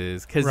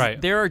excuses because Right.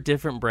 there are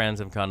different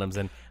brands of condoms,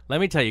 and Let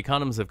me tell you,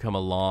 condoms have come a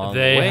long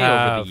They way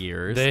have. over the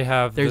years. They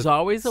have. There's the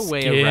always a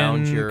way skin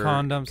around your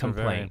condoms are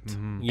very- complaint.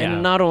 mhm. Yeah.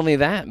 And not only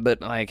that,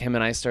 but like him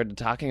and I started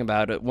talking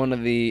about it. One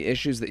of the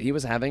issues that he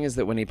was having is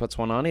that when he puts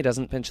one on, he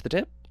doesn't pinch the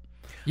tip.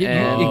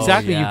 Yeah, And-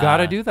 exactly. You yeah. got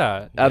to do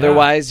that. Yeah.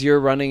 Otherwise, you're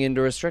running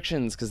into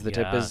restrictions because the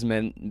tip Yeah. is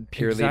meant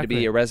purely to Exactly.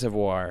 be a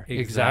reservoir.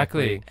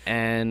 Exactly.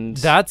 And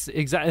That's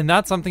and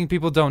that's something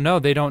people don't know.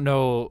 They don't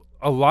know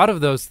a lot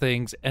of those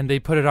things, and they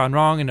put it on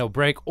wrong, and it'll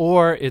break,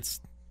 or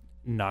it's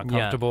not Yeah.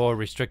 comfortable or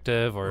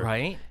restrictive, or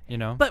Right? you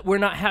know, But we're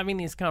not having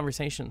these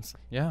conversations.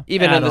 yeah,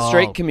 even At in the all.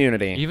 straight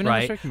community. even in the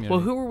Right. straight community.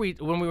 Well, who were we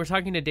when we were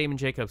talking to Damon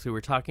Jacobs? We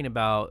were talking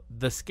about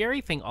the scary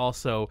thing.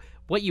 Also,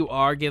 what you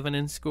are given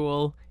in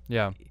school.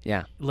 yeah,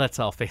 yeah. Let's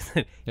all face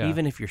it. Yeah.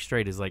 Even if you're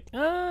straight, is like,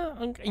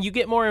 okay. You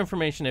get more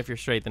information if you're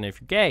straight than if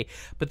you're gay.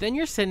 But then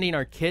you're sending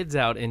our kids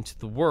out into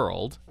the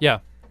world yeah.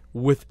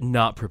 with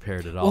not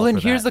prepared at all. Well,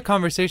 and for here's that. the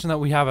conversation that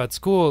we have at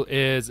school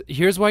is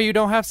here's why you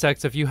don't have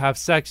sex. If you have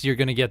sex, you're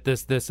going to get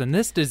this, and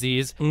this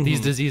disease.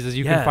 These diseases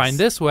you can Yes. find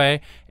this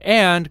way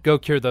and go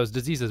cure those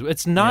diseases.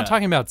 It's not Yeah.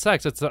 talking about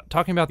sex. It's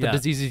talking about the Yeah.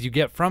 diseases you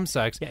get from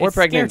sex Yeah, Or it's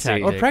scare pregnancy. or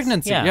tactics.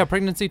 pregnancy. Yeah. Yeah,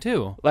 pregnancy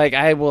too. Like,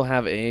 I will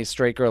have a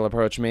straight girl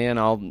approach me, and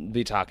I'll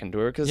be talking to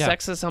her because Yeah.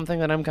 sex is something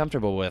that I'm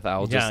comfortable with.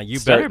 I'll Yeah, just you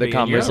start better the be,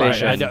 and you're right.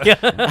 conversation. I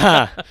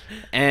know.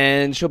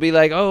 And she'll be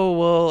like, "Oh,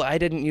 well, I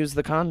didn't use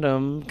the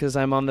condom because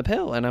I'm on the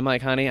pill." And I'm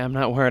like, "Honey, I'm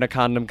not wearing a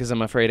condom because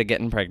I'm afraid of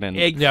getting pregnant."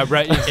 Yeah,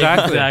 right.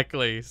 Exactly.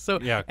 Exactly. So,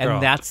 Yeah, girl.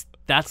 and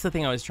that's the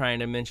thing I was trying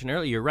to mention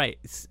earlier. You're right.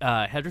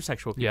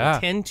 Heterosexual people Yeah.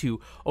 tend to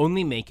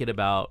only make it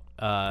about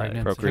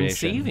Pregnancy.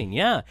 Procreation. conceiving,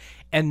 yeah,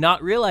 and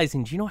not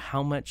realizing. Do you know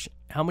how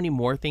many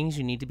more things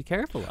you need to be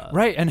careful of?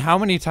 Right, and how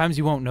many times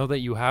you won't know that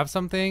you have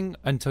something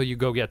until you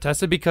go get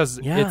tested because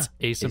Yeah. it's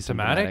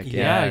asymptomatic. Asymptomatic, Yeah,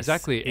 yes,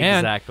 exactly.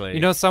 exactly. And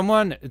you know,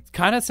 someone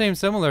kind of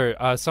similar.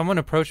 Someone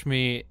approached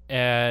me,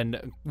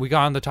 and we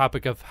got on the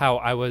topic of how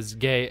I was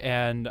gay,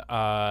 and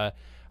I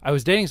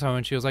was dating someone.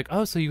 And she was like,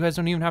 "Oh, so you guys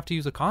don't even have to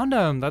use a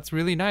condom? That's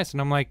really nice." And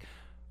I'm like,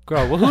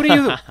 "Girl, well,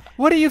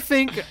 what do you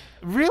think?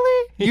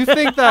 Really? You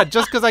think that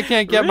just because I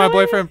can't get my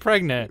Really? boyfriend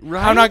pregnant, I'm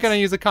Right? not going to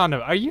use a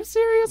condom? Are you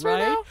serious right,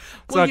 Right? now?"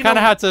 So Well, I you kind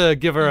of know, had to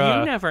give her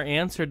You a. never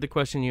answered the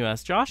question you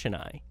asked Josh and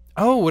I.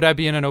 Oh, would I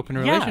be in an open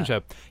Yeah.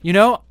 relationship? You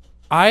know,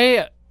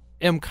 I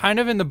am kind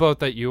of in the boat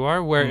that you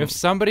are, where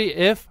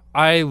if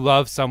I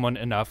love someone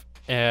enough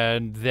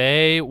and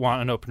they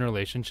want an open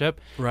relationship,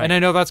 Right. and I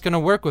know that's going to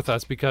work with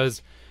us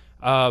because,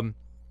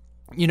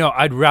 you know,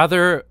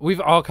 we've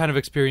all kind of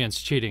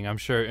experienced cheating, I'm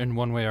sure, in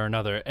one way or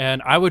another.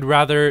 And I would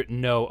rather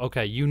know,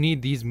 okay, you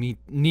need these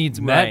needs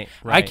met. Right,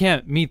 I right.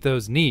 can't meet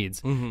those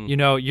needs. You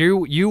know,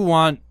 you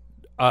want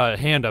a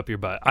hand up your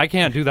butt. I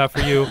can't do that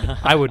for you.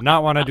 I would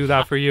not want to do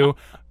that for you.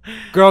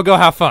 Girl, go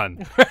have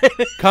fun.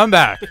 Come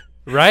back.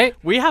 Right?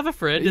 We have a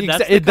friend, and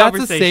that's Exa- the that's the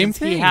conversations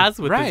same he thing. has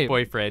with his Right.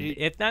 boyfriend.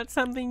 If that's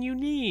something you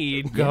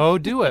need, Go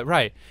do it.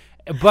 Right.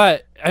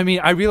 But I mean,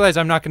 I realize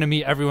I'm not going to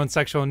meet everyone's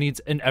sexual needs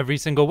in every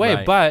single way,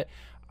 Right. but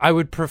I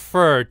would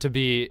prefer to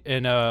be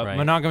in a Right.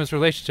 monogamous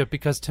relationship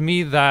because to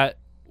me that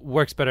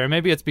works better.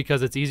 Maybe it's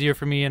because it's easier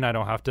for me and I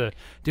don't have to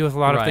deal with a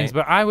lot of Right. things,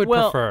 but I would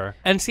well, prefer.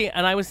 And see,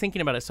 and I was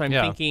thinking about it, so I'm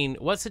Yeah. thinking,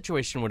 what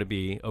situation would it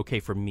be okay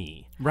for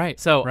me? Right.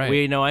 So right.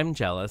 we know I'm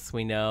jealous.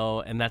 We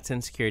know, and that's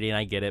insecurity, and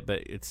I get it, but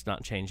it's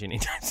not changing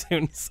anytime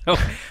soon. So,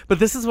 but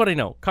this is what I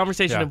know.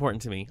 Conversation Yeah.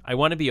 important to me. I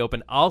want to be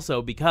open,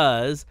 also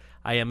because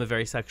I am a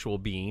very sexual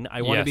being.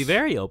 I want to be Yes.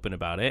 very open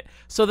about it,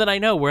 so that I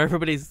know where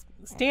everybody's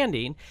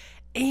standing.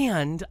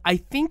 And I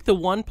think the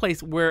one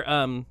place where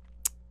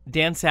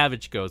Dan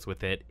Savage goes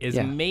with it is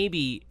Yeah.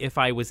 maybe if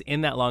I was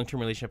in that long-term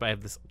relationship, I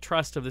have this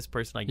trust of this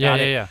person. I Yeah, got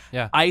yeah, it.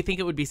 yeah. I think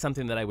it would be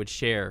something that I would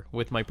share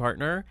with my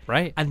partner.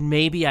 Right. And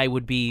maybe I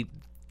would be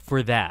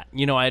for that.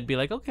 You know, I'd be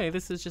like, okay,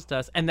 this is just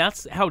us. And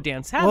that's how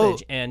Dan Savage Well,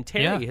 and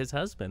Terry, yeah. his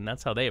husband,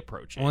 that's how they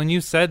approach it. When you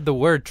said the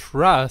word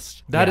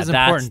trust, that Yeah, is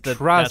that's important. the-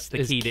 Trust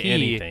that's the is key to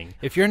anything.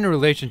 If you're in a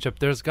relationship,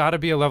 there's got to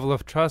be a level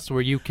of trust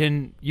where you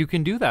can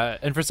do that.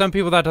 And for some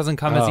people, that doesn't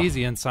come as Oh.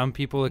 easy, and some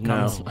people it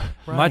comes No.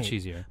 much Right.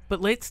 easier. But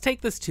let's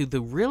take this to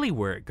the really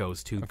where it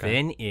goes to Okay.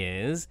 then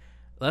is,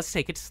 let's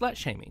take it to slut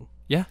shaming.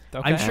 Yeah,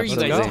 okay. I'm sure you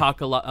Absolutely. guys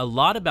talk a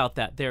lot about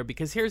that there,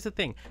 because here's the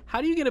thing.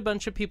 How do you get a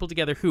bunch of people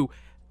together who,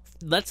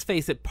 let's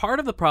face it, part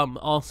of the problem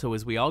also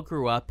is we all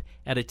grew up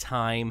at a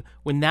time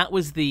when that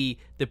was the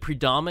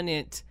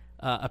predominant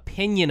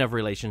opinion of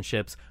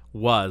relationships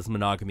was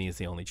monogamy is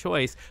the only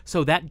choice.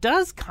 So that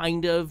does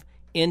kind of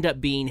end up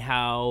being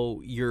how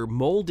you're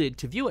molded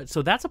to view it.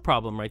 So that's a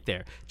problem right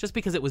there, just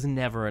because it was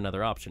never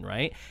another option,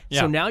 right?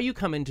 Yeah. So now you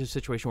come into a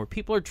situation where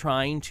people are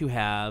trying to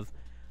have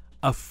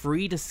a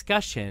free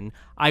discussion.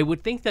 I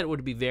would think that it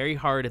would be very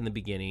hard in the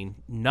beginning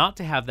not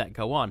to have that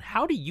go on.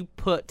 How do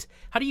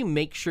you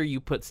make sure you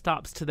put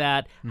stops to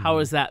that? How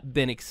has that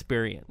been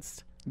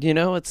experienced? You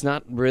know, it's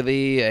not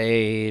really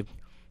a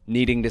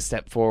needing to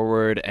step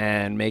forward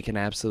and make an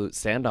absolute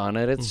stand on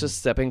it. It's just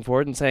stepping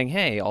forward and saying,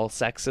 hey, all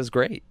sex is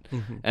great.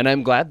 And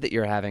I'm glad that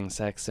you're having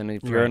sex. And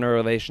if you're in a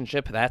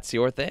relationship, that's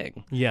your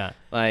thing. Yeah.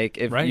 Like,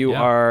 if Right, you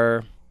yeah.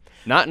 are...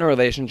 not in a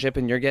relationship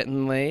and you're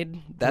getting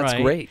laid, that's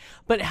Right. great.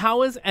 But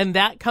how is, and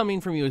that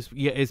coming from you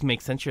is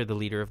makes sense. You're the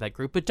leader of that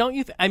group. But don't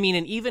you, I mean,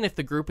 and even if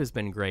the group has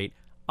been great,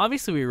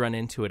 obviously we run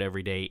into it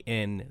every day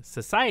in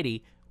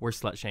society. We're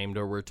slut shamed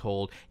or we're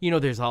told,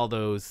 there's all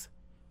those,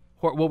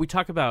 well, we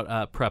talk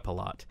about prep a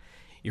lot.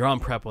 You're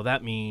on prep. Well,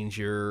 that means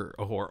you're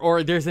a whore.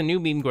 Or there's a new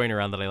meme going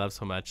around that I love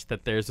so much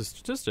that there's a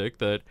statistic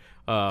that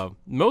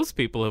most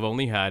people have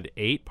only had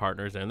 8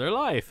 partners in their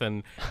life.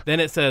 And then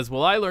it says,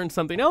 well, I learned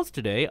something else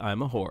today.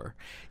 I'm a whore.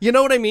 You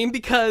know what I mean?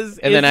 Because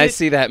And then I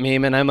see that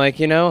meme and I'm like,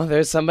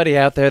 there's somebody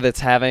out there that's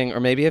having, or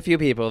maybe a few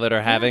people that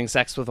are having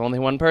sex with only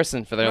one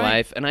person for their Right.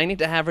 life, and I need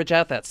to average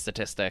out that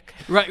statistic.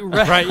 Right.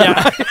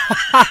 Yeah.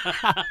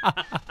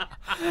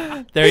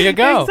 There you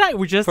go. Exactly.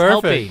 We're just Perfect.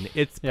 helping.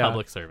 It's Yeah.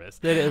 public service.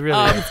 It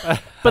really is.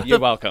 But You're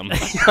the welcome.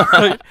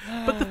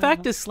 but the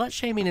fact is, slut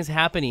shaming is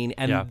happening,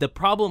 and Yeah. the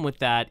problem with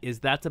that is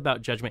that's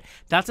about judgment.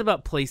 That's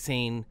about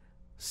placing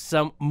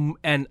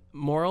and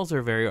morals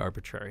are very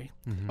arbitrary.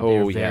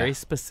 Oh, They're very yeah.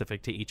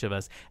 specific to each of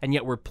us, and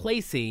yet we're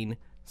placing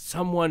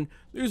someone.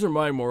 These are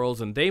my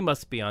morals, and they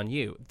must be on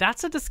you.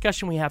 That's a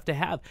discussion we have to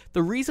have.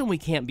 The reason we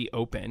can't be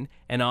open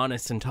and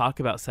honest and talk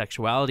about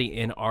sexuality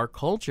in our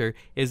culture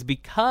is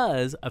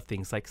because of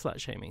things like slut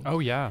shaming. Oh,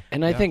 yeah.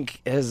 And I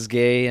think as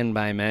gay and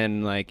bi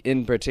men, like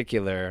in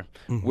particular,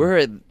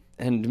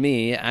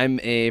 I'm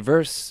a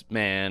verse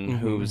man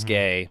who's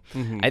gay.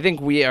 I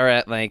think we are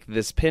at like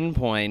this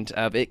pinpoint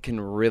of it can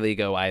really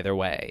go either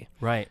way.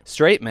 Right.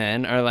 Straight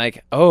men are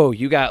like, oh,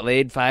 you got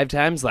laid 5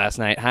 times last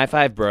night. High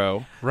five,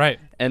 bro. Right.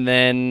 And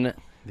then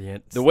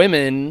the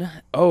women,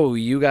 oh,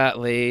 you got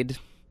laid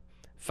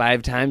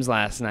 5 times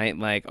last night.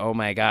 Like, oh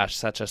my gosh,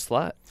 such a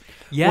slut.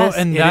 Yes,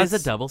 and it is that's-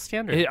 a double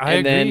standard. I And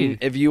agree. then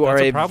if you are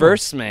That's a problem.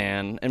 verse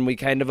man, and we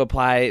kind of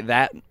apply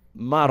that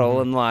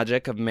model and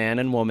logic of man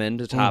and woman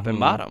to top and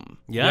bottom.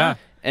 yeah.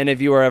 And if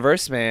you are a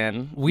verse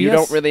man, We you as-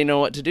 don't really know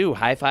what to do.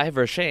 High five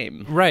or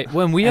shame. Right.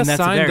 When we And that's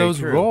assign very those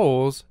true.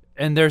 roles,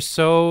 and they're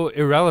so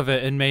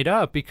irrelevant and made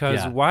up,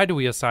 because Yeah. why do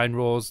we assign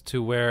roles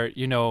to where,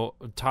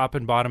 top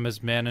and bottom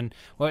is men and,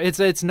 well,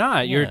 it's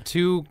not. You're Yeah.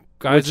 two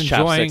guys Which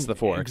enjoying chopsticks the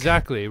fork?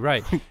 Exactly,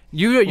 right.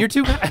 you're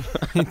two guys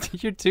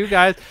you're two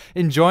guys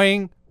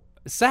enjoying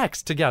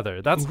sex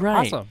together. That's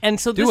Right. awesome. And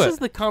so Do this it. is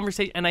the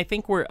conversation, and I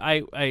think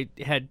I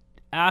had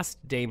asked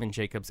Damon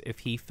Jacobs if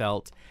he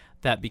felt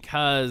that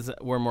because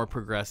we're more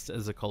progressed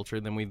as a culture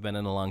than we've been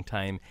in a long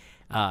time,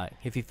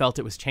 if he felt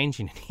it was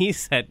changing. And he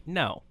said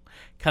no,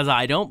 because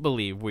I don't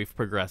believe we've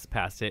progressed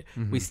past it.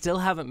 We still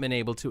haven't been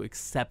able to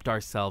accept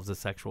ourselves as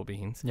sexual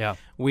beings. Yeah.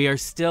 We are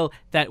still,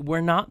 that we're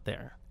not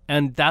there.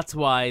 And that's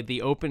why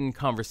the open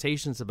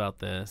conversations about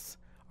this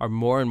are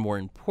more and more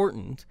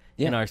important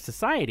in our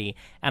society.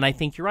 And I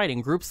think you're right. In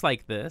groups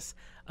like this,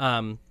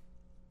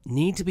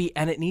 need to be,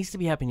 and it needs to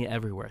be happening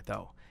everywhere,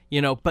 though.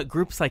 But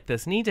groups like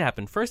this need to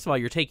happen. First of all,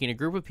 you're taking a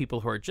group of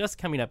people who are just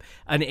coming up,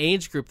 an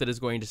age group that is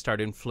going to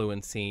start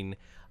influencing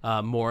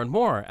more and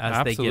more as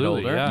they get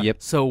Absolutely, older. yeah.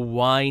 Yep. So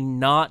why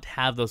not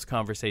have those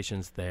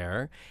conversations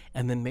there?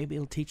 And then maybe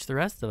it'll teach the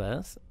rest of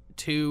us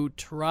to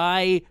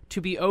try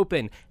to be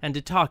open and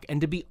to talk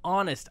and to be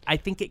honest. I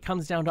think it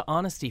comes down to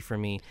honesty for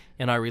me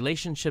in our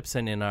relationships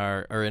and in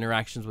our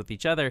interactions with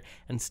each other,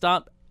 and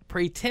stop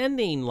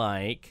pretending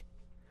like,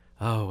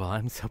 oh, well,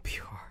 I'm so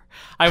pure.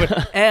 I would,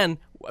 and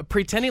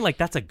pretending like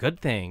that's a good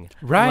thing.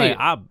 Right.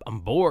 Like, I'm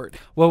bored.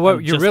 Well, what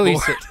I'm you're just really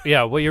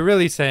bored. what you're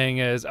really saying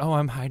is, oh,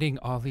 I'm hiding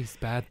all these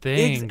bad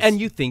things.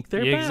 And you think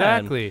they're bad.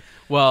 Exactly.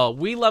 Well,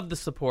 we love the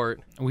support.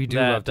 We do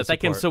that, love the that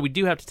can, support. so we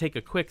do have to take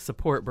a quick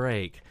support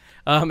break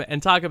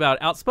and talk about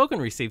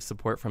Outspoken receives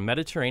support from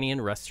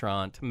Mediterraneano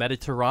restaurant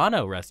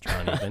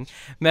even,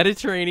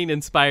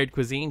 Mediterranean-inspired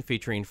cuisine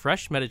featuring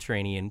fresh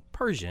Mediterranean,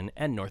 Persian,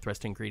 and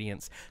Northwest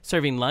ingredients,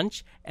 serving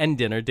lunch and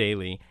dinner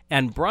daily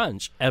and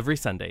brunch every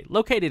Sunday.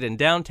 Located in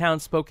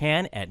downtown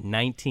Spokane at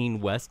 19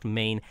 West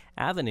Main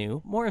Avenue.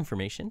 More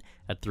information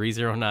at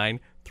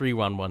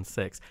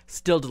 309-3116.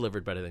 Still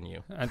delivered better than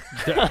you.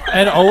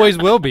 And always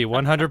will be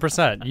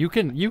 100%. You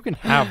can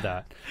have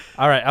that.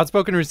 All right.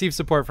 Outspoken receives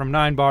support from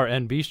 9 Bar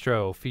and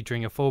Bistro,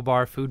 featuring a full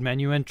bar food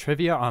menu and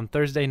trivia on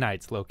Thursday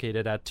nights,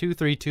 located at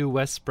 232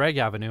 West Sprague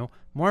Avenue.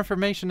 More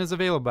information is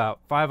available at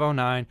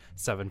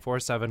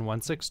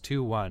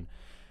 509-747-1621.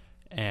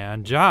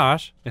 And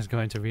Josh is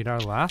going to read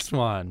our last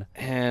one.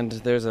 And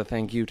there's a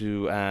thank you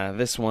to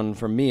this one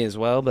from me as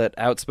well, but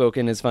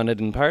Outspoken is funded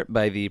in part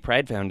by the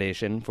Pride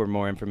Foundation. For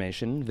more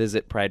information,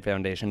 visit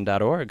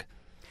pridefoundation.org.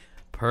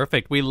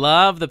 Perfect. We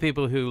love the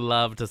people who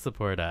love to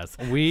support us.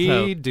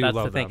 We do that's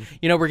love the thing.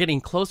 them. We're getting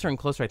closer and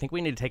closer. I think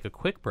we need to take a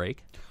quick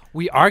break.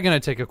 We are going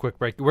to take a quick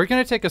break. We're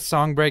going to take a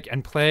song break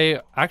and play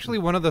actually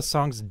one of the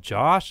songs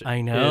Josh I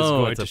is know.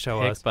 going It's to a show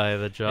pick us. by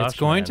the Josh It's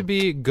going man. to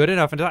be good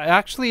enough. And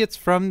actually, it's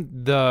from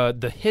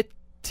the hit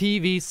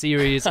TV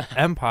series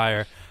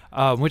Empire.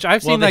 which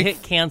I've Well, seen the like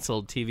hit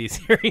canceled TV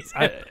series.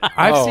 I've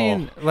Oh.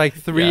 seen like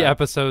 3 Yeah.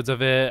 episodes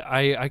of it.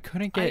 I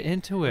couldn't get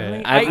into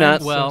it. I've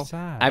not- well, so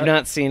sad. I've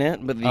not seen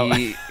it, but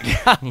the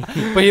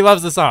but he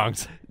loves the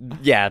songs.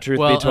 yeah, truth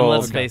well, be and told,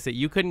 let's face it,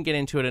 you couldn't get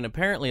into it, and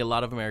apparently a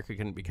lot of America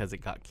couldn't because it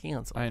got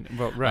canceled.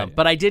 Right.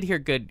 But I did hear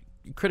good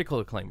critical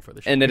acclaim for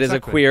the show. and it is a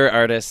Exactly. queer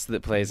artist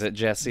that plays it,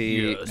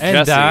 Jesse. Yes. and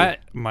Jesse that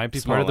might be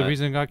part of the Smollett.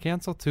 reason it got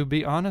canceled. To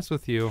be honest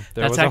with you,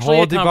 there That's was actually a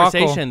whole a debacle.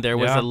 conversation. There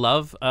was Yeah. a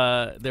love.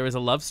 There was a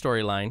love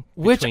storyline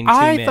which between two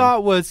I men.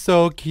 thought was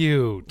so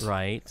cute.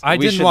 Right. I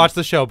We didn't should- watch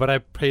the show, but I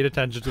paid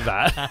attention to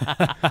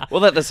that.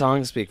 We'll let the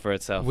song speak for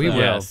itself. We though. will.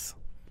 Yes.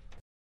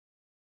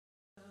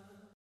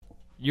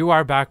 You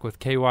are back with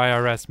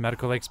KYRS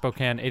Medical Lake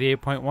Spokane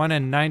 88.1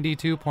 and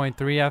 92.3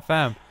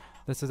 FM.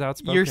 This is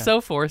Outspoken. You're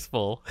so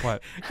forceful.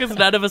 What? Because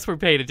none of us were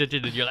paying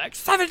attention, and you're like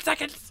 7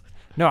 seconds.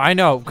 No, I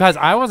know because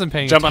I wasn't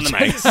paying Jump on the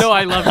attention. mic. No,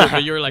 I loved it,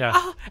 but you were like, Yeah.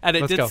 ah, and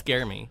it Let's did go.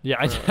 scare me. Yeah,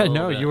 I for a know.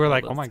 little You bit. were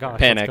like, Let's "Oh my go. gosh,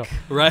 Panic. let's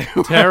go." Right.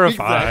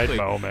 Terrified Exactly.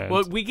 moment.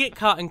 Well, we get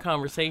caught in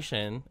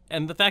conversation,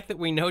 and the fact that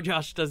we know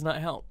Josh does not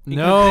help. Because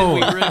No.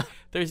 then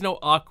there's no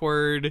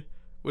awkward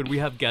when we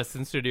have guests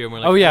in studio and we're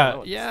like, Oh I don't yeah, know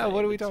what to yeah. say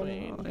What are we between-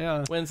 talking about?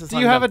 Yeah. When's the Do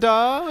song you have a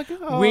done? dog?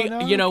 Oh, We, no,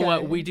 you know okay.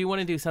 what? We do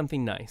want to do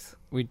something nice.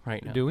 We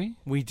right now. Do we?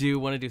 We do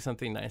want to do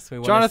something nice. We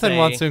want Jonathan to say,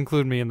 wants to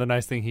include me in the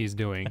nice thing he's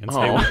doing and say,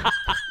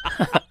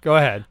 Oh. "Go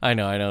ahead." I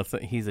know. So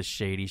he's a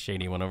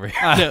shady one over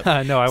here.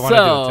 No, I want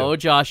to do it So, too.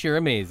 Josh, you're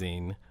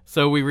amazing.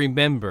 So we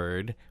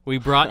remembered. We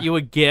brought you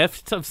a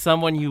gift of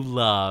someone you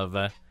love.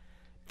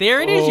 There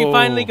it is. You Oh.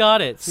 finally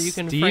got it. So you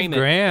can Steve frame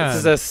Grant. This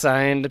is a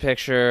signed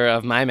picture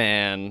of my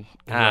man.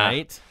 it.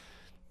 Right?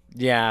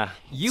 Yeah.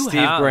 You Steve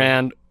have.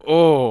 Grant.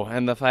 Oh,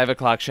 and the 5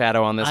 o'clock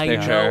shadow on this I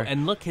picture. know.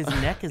 And look, his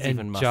neck is and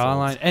even muscled.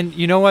 jawline. And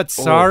you know what?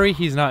 Sorry,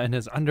 he's not in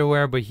his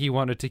underwear, but he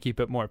wanted to keep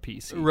it more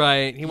PC.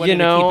 Right. He wanted You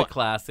know, to keep it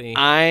classy.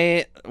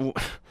 I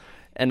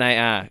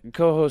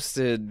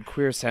co-hosted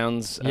Queer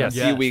Sounds a Yes.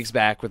 few Yes. weeks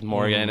back with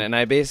Morgan, Mhm. and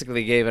I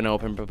basically gave an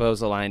open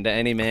proposal line to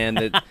any man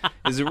that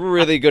is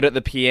really good at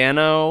the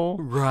piano.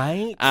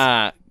 right?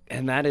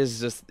 And that is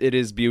just, it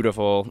is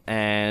beautiful.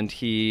 And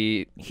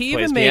he He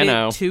plays even made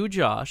piano. it to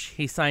Josh.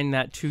 He signed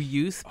that to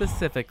you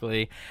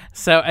specifically.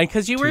 So, and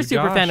because you were To a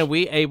super fan, Josh. and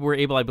we were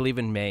able, I believe,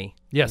 in May.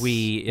 Yes, we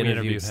we interviewed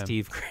interviewed him.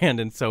 Steve Grant,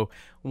 and so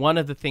one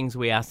of the things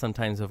we ask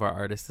sometimes of our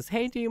artists is,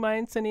 "Hey, do you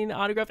mind sending an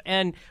autograph?"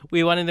 And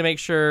we wanted to make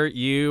sure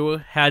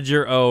you had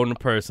your own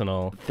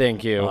personal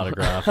Thank you.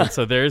 autograph. And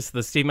so there's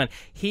the Steve man.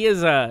 He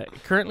is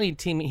currently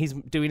teaming. He's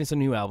doing his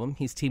new album.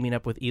 He's teaming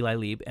up with Eli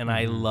Lieb, and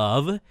I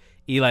love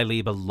Eli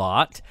Lieb a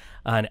lot,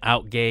 an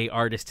out gay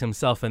artist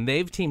himself, and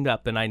they've teamed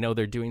up, and I know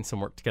they're doing some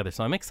work together.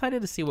 So I'm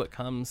excited to see what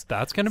comes.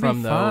 That's gonna be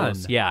from fun.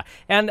 those. Yeah,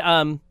 and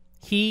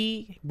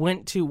he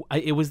went to.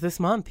 It was this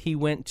month. He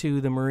went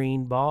to the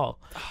Marine Ball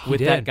with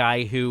did. that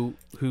guy who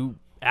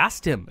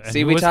asked him. And See,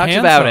 he we was talked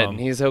about it. handsome.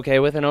 He's okay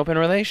with an open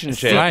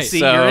relationship. Right. See,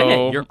 so you're in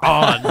it. You're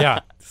on. Yeah.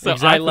 So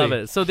I love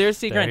it. So there's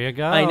Steve There Grant. you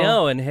go. I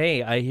know, and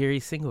hey, I hear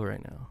he's single right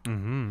now.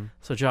 Mm-hmm.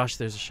 So Josh,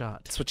 there's a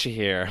shot. that's what you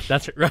hear.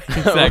 That's right.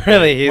 Exactly.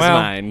 Really, he's Well,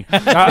 mine.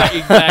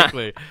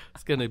 Exactly.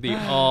 It's gonna be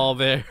all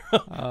there.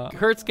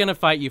 Kurt's gonna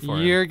fight you for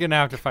him. You're gonna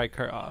have to fight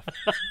Kurt off.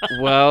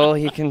 Well,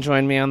 he can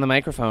join me on the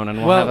microphone, and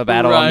we'll Well, have a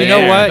battle right. on the You know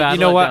air. what? Battle You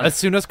know it what? down. As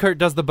soon as Kurt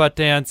does the butt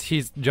dance,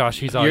 he's all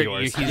You're-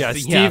 yours. he's- Yeah, yeah,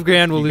 Steve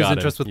Grant will you lose got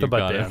interest it. with You the butt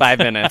got it. dance. 5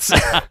 minutes.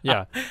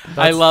 Yeah,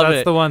 I love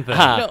that's it. the one thing.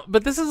 Ha. No,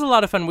 but this is a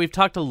lot of fun. We've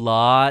talked a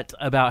lot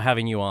about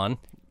having you on.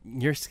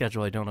 Your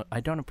schedule, I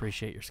don't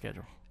appreciate your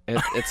schedule.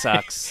 It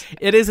sucks.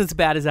 It is as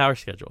bad as our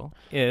schedule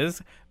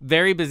is.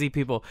 Very busy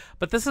people.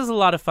 But this is a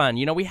lot of fun.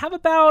 You know, we have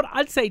about,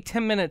 I'd say,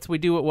 10 minutes. We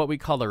do what we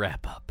call the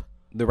wrap up.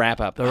 The wrap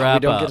up. The We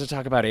wrap don't up. get to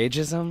talk about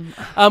ageism.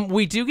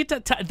 We do get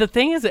to the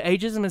thing is that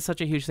ageism is such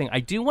a huge thing. I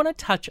do want to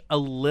touch a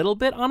little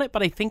bit on it,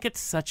 but I think it's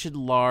such a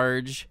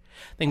large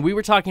thing. We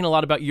were talking a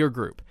lot about your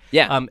group.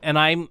 Yeah. And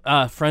I'm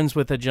friends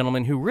with a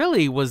gentleman who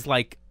really was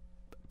like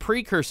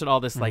precursor to all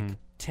this, like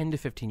 10 to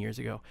 15 years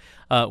ago,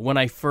 when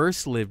I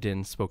first lived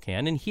in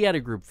Spokane, and he had a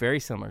group very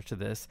similar to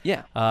this.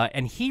 Yeah.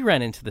 And he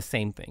ran into the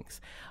same things.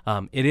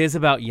 It is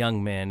about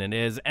young men.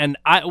 And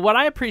what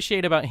I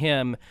appreciate about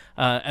him,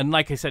 and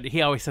like I said,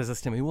 he always says this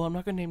to me. Well, I'm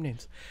not going to name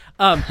names.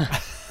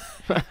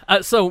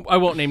 So I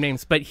won't name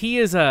names, but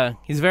he's a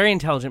very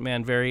intelligent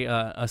man, very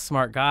a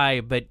smart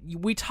guy. But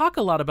we talk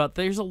a lot about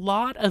there's a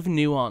lot of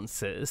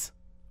nuances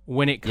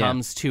when it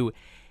comes to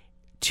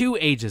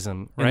ageism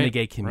in the Right,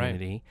 gay right.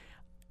 community.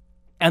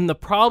 And the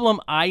problem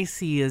I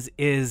see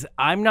is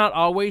I'm not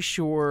always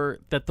sure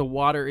that the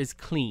water is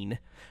clean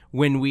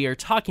when we are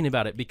talking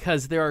about it,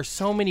 because there are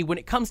so many, when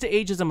it comes to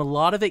ageism, a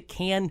lot of it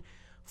can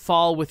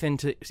fall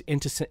into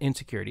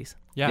insecurities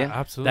Yeah, Yeah.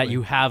 absolutely. that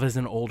you have as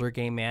an older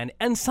gay man,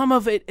 and some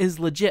of it is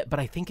legit, but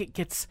I think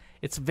it's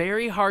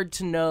very hard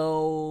to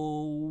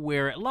know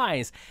where it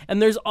lies.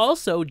 And there's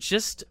also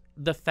just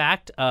the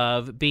fact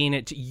of being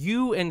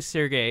you and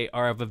Sergey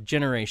are of a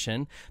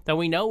generation that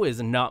we know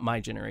is not my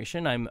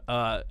generation. I'm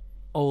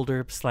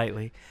older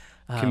slightly.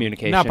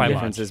 Communication not by much.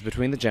 differences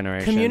between the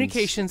generations.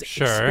 Communications,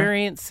 Sure.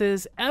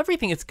 experiences,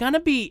 everything. It's going to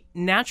be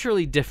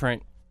naturally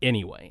different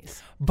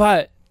anyways.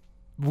 But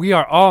we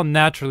are all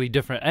naturally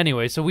different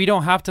anyway, so we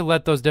don't have to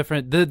let those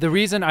different the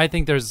reason I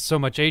think there's so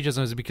much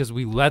ageism is because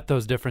we let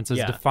those differences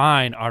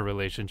define our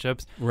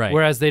relationships, Right.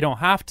 whereas they don't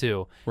have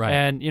to. Right.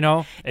 And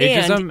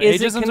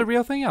ageism's a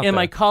real thing out there. Am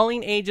I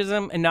calling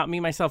ageism, and not me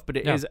myself,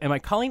 but No. am I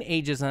calling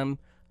ageism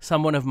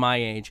someone of my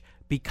age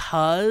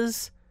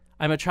because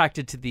I'm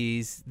attracted to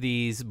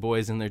these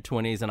boys in their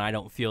 20s and I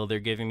don't feel they're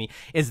giving me?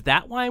 Is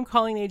that why I'm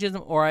calling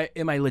ageism, or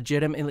am I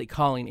legitimately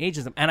calling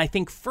ageism? And I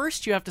think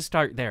first you have to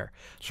start there.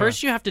 Sure.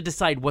 First you have to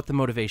decide what the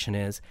motivation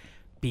is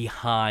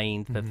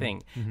behind the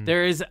thing.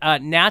 There is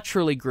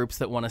naturally groups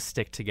that want to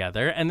stick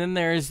together, and then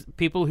there's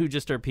people who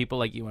just are people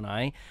like you and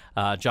I.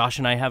 Josh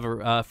and I have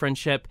a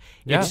friendship.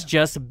 Yeah. It's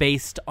just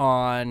based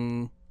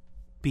on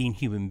being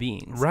human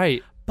beings.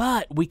 Right.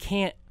 But we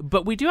can't.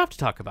 But we do have to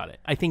talk about it.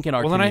 I think in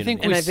our Well, and I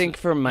community. think And I think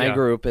for my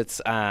group,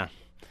 it's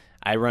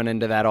I run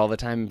into that all the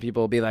time.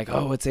 People will be like,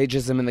 "Oh, it's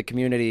ageism in the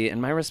community,"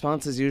 and my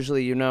response is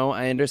usually,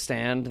 I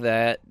understand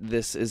that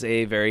this is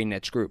a very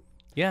niche group.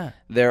 yeah,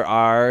 There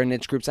are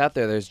niche groups out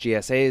there. There's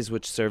GSAs,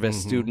 which serve as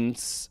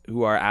students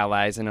who are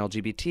allies in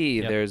LGBT.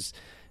 Yep. There's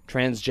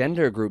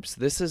transgender groups.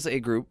 This is a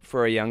group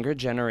for a younger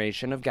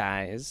generation of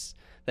guys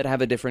that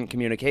have a different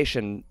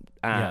communication.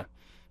 Yeah.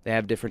 They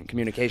have different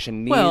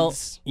communication needs. well,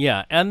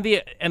 yeah,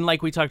 and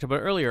like we talked about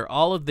earlier,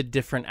 all of the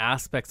different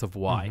aspects of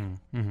why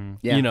Yeah.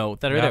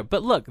 that are Yeah. there.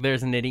 But look,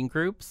 there's knitting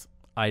groups.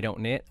 I don't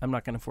knit. I'm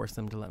not going to force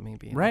them to let me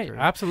be in Right. the group.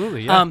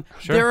 Absolutely. Yeah.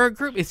 Sure. There are a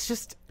group.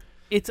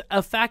 It's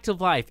a fact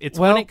of life. It's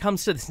Well- when it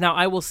comes to this. Now,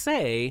 I will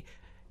say,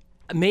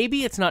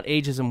 maybe it's not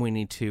ageism we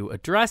need to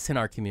address in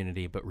our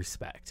community, but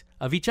respect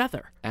of each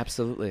other.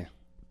 Absolutely.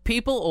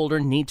 People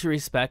older need to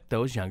respect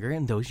those younger,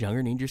 and those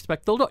younger need to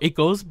respect the older. It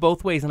goes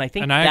both ways, and I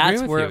think And I agree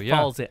that's with where you, it yeah.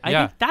 falls in. I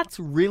Yeah. think that's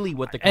really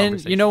what the conversation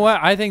And you know what?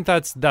 I think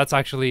that's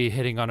actually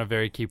hitting on a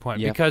very key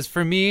point Yep. because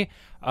for me,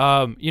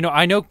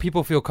 I know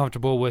people feel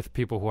comfortable with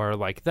people who are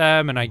like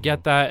them, and I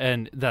get that,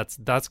 and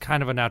that's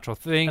kind of a natural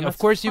thing. And Of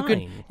that's course,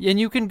 fine.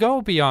 you can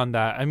go beyond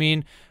that. I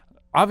mean,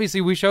 obviously,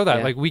 we show that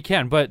Yeah. like we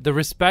can, but the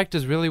respect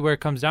is really where it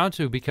comes down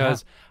to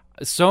because.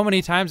 So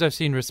many times I've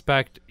seen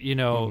respect,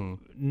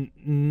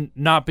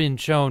 not being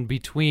shown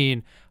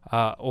between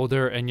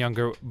older and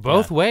younger,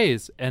 both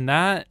ways, and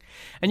that's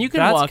And you can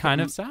that's walk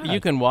kind of sad. You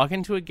can walk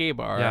into a gay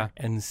bar Yeah.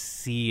 and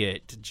see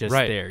it just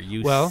Right. there.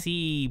 You Well-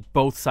 see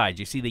both sides.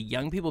 You see the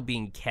young people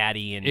being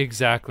catty and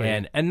Exactly.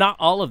 and not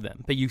all of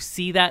them, but you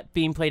see that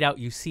being played out.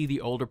 You see the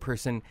older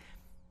person.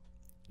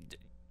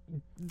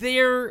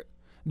 They're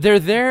They're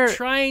there.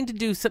 trying to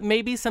do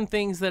maybe some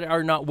things that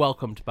are not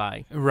welcomed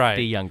by Right.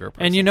 the younger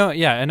person.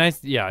 And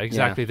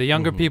exactly. The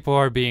younger people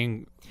are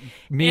being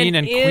mean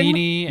and in-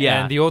 queenie,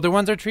 yeah. and the older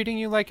ones are treating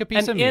you like a piece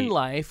And of meat. in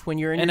life, when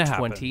you're in And your it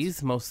happens.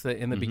 20s,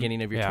 in the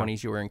beginning of your Yeah.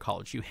 20s, you were in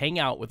college. You hang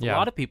out with a Yeah.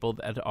 lot of people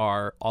that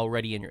are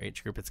already in your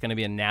age group. It's going to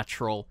be a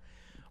natural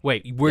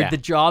way. Where Yeah. the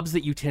jobs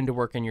that you tend to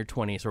work in your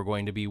 20s are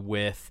going to be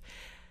with.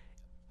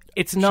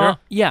 It's not,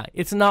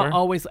 it's not Sure.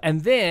 always.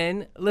 And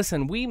then,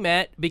 listen, we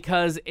met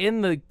because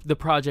in the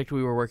project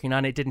we were working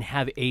on, it didn't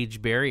have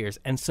age barriers.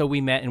 And so we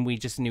met and we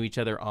just knew each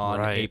other on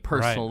a Right,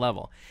 personal right.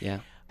 level. Yeah.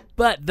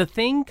 But the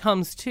thing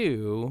comes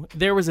to,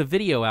 there was a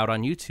video out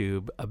on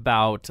YouTube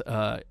about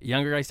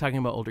younger guys talking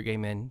about older gay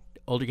men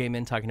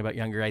talking about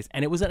younger guys,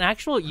 and it was an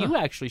actual. You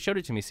actually showed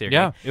it to me, Sergey.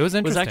 Yeah, it was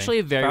It was interesting. actually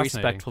a very Fascinating.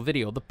 respectful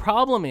video. The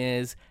problem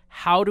is,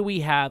 how do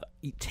we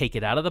take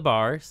it out of the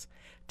bars,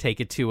 take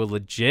it to a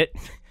legit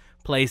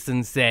place,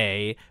 and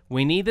say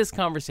we need this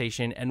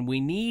conversation, and we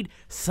need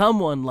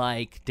someone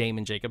like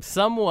Damon Jacobs,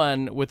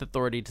 someone with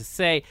authority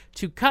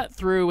to cut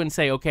through and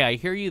say, okay, I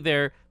hear you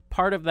there.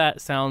 Part of that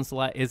sounds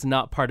like is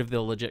not part of the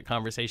legit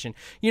conversation.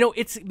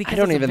 It's because I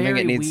don't it's even think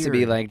very it needs to be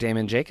weird. like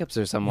Damon Jacobs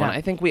or someone. Yeah.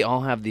 I think we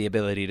all have the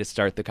ability to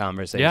start the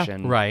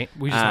conversation. right.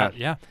 We just Uh,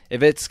 have,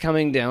 If it's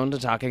coming down to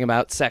talking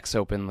about sex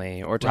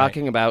openly or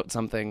talking about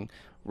something,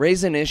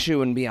 raise an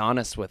issue and be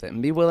honest with it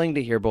and be willing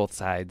to hear both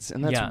sides.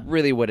 And that's Yeah.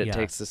 really what it Yeah.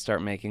 takes to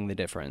start making the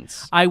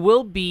difference. I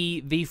will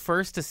be the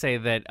first to say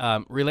that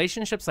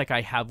relationships like I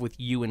have with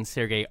you and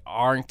Sergey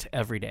aren't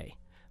every day.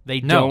 They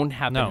No, don't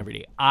happen no. every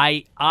day.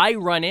 I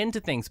run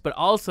into things, but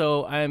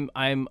also I'm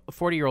a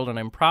 40-year-old and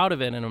I'm proud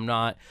of it and I'm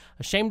not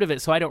ashamed of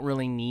it. So I don't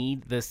really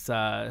need this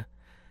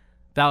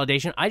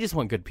validation. I just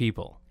want good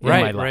people in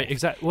my Right, life. right,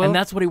 exactly. Well, and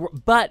that's what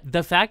But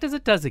the fact is,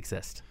 it does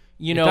exist.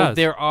 does.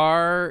 There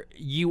are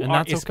And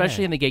that's especially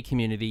okay. in the gay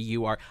community.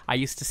 I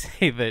used to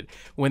say that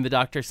when the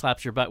doctor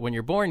slaps your butt when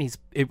you're born,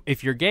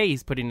 if you're gay,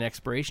 he's putting an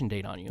expiration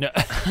date on you.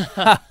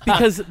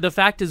 Because the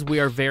fact is, we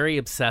are very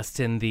obsessed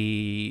in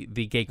the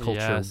gay culture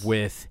Yes.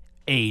 with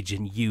age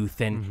and youth,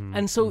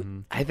 and so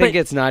I think but-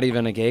 it's not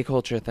even a gay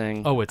culture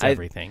thing. oh, it's I-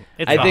 everything.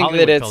 It's I the think that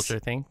Hollywood it's- culture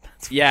thing.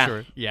 That's for Yeah.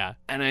 sure. Yeah.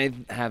 And I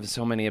have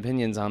so many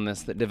opinions on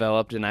this that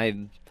developed, and I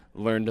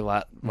learned a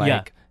lot,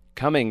 Yeah.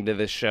 coming to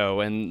this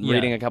show and Yeah.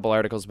 reading a couple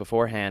articles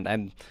beforehand.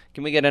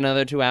 Can we get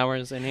another 2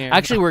 hours in here?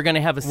 Actually, we're going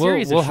to have a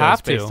series we'll of shows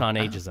have to. based on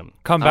ageism.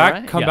 come All back,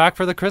 right. come Yeah. back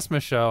for the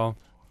Christmas show.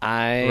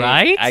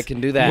 Right? I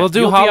can do that. We'll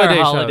do You'll be our holiday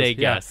shows. holiday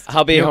Yeah. guest.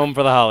 I'll be home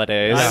for the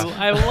holidays.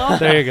 I love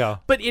There that. you go.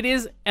 But it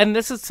is, and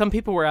this is, some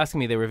people were asking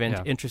me, they were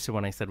Yeah. interested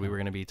when I said we were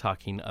going to be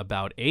talking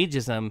about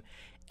ageism.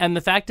 And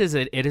the fact is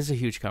that it is a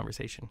huge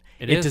conversation.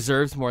 It It is.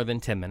 deserves more than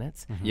 10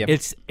 minutes. Yep.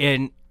 It's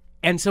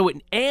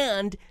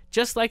and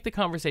just like the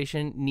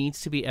conversation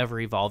needs to be ever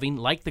evolving,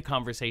 like the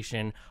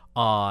conversation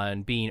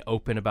on being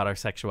open about our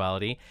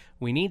sexuality,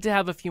 we need to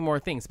have a few more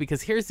things,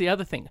 because here's the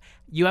other thing.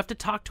 You have to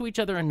talk to each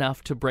other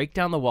enough to break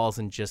down the walls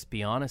and just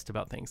be honest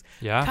about things.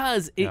 Yeah.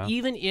 Because Yeah.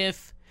 even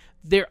if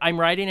I'm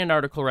writing an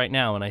article right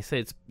now, and I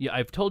say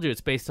I've told you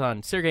it's based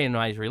on Sergey and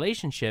my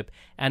relationship,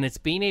 and it's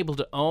being able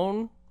to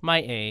own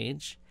my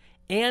age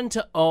and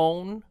to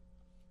own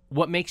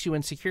what makes you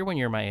insecure when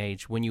you're my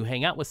age, when you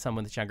hang out with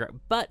someone that's younger,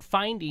 but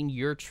finding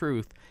your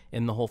truth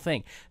in the whole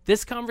thing.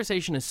 This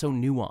conversation is so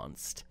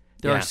nuanced.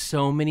 There Yeah. are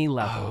so many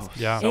levels.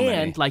 yeah. so many.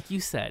 And like you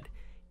said,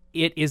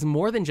 it is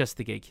more than just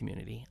the gay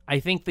community. I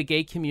think the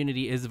gay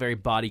community is very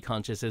body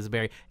conscious, and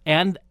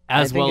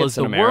as think well it's as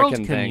an the world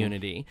American thing.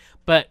 community.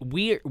 But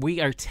we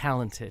are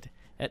talented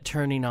at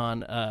turning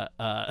on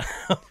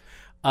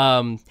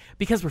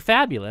because we're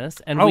fabulous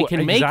and we Oh,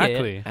 can make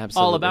exactly. it all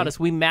Absolutely. about us.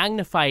 We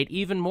magnify it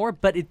even more.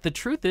 But the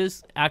truth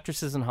is,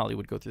 actresses in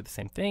Hollywood go through the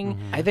same thing.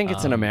 I think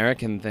it's an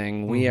American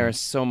thing. We are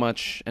so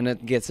much, and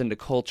it gets into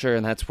culture,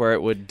 and that's where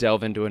it would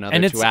delve into another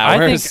And 2 it's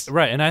hours. I think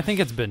right, and I think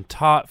it's been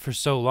taught for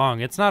so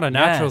long. It's not a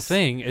natural Yes.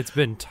 thing. It's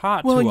been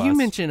taught Well, to and you us.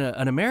 mentioned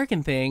an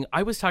American thing.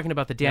 I was talking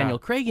about the Daniel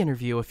Craig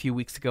interview a few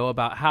weeks ago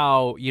about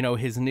how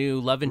his new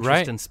love interest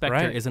Right, in Spectre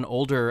right. is an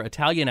older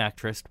Italian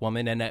actress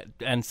woman,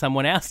 and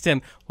someone asked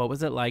him what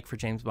was it like for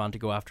James Bond to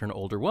go after an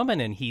older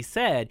woman, and he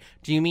said,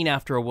 "Do you mean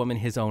after a woman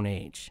his own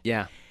age?"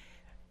 Yeah.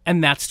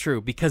 And that's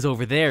true, because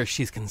over there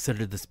she's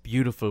considered this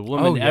beautiful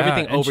woman. Oh, yeah,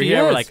 Everything and over she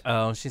here, we're is. like,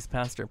 oh, she's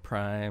past her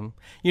prime.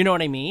 You know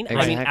what I mean? I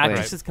mean, Exactly.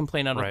 actresses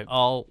complain Right.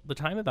 all the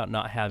time about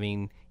not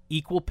having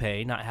equal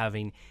pay, not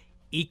having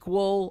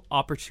equal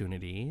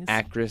opportunities.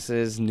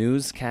 Actresses,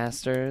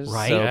 newscasters.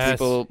 Right. So Yes.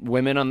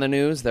 women on the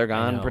news, they're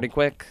gone know. pretty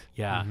quick.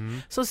 Yeah.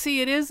 So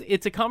see,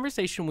 it's a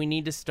conversation we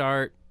need to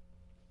start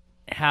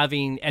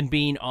having and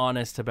being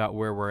honest about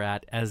where we're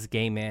at as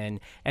gay men,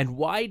 and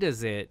why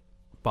does it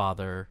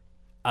bother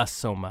us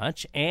so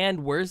much,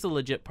 and where's the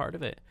legit part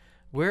of it?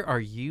 Where are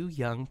you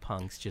young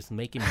punks just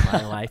making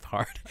my life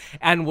hard?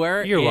 And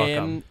where You're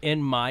welcome.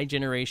 in my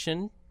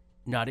generation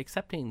not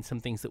accepting some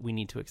things that we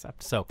need to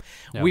accept. So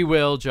we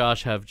will,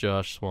 have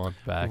Josh Swan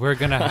back. We're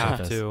gonna with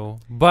have us. to.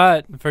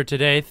 But for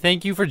today,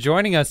 thank you for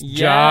joining us,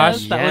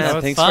 Yes, Josh. that Yeah,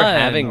 was thanks for fun.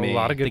 having me. A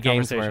lot of good The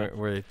games conversation.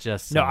 were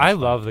just so No, much I fun.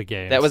 love the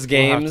games. That was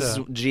We'll have games,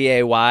 to-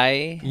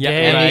 Gay.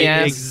 Yeah, right,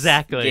 MES,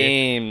 exactly.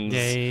 Games.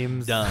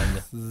 Games.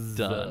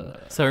 Done.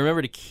 So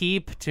remember to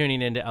keep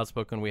tuning into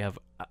Outspoken. We have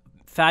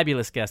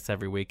fabulous guests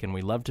every week, and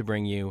we love to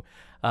bring you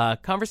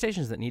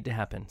conversations that need to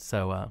happen.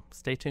 So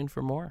stay tuned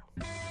for more.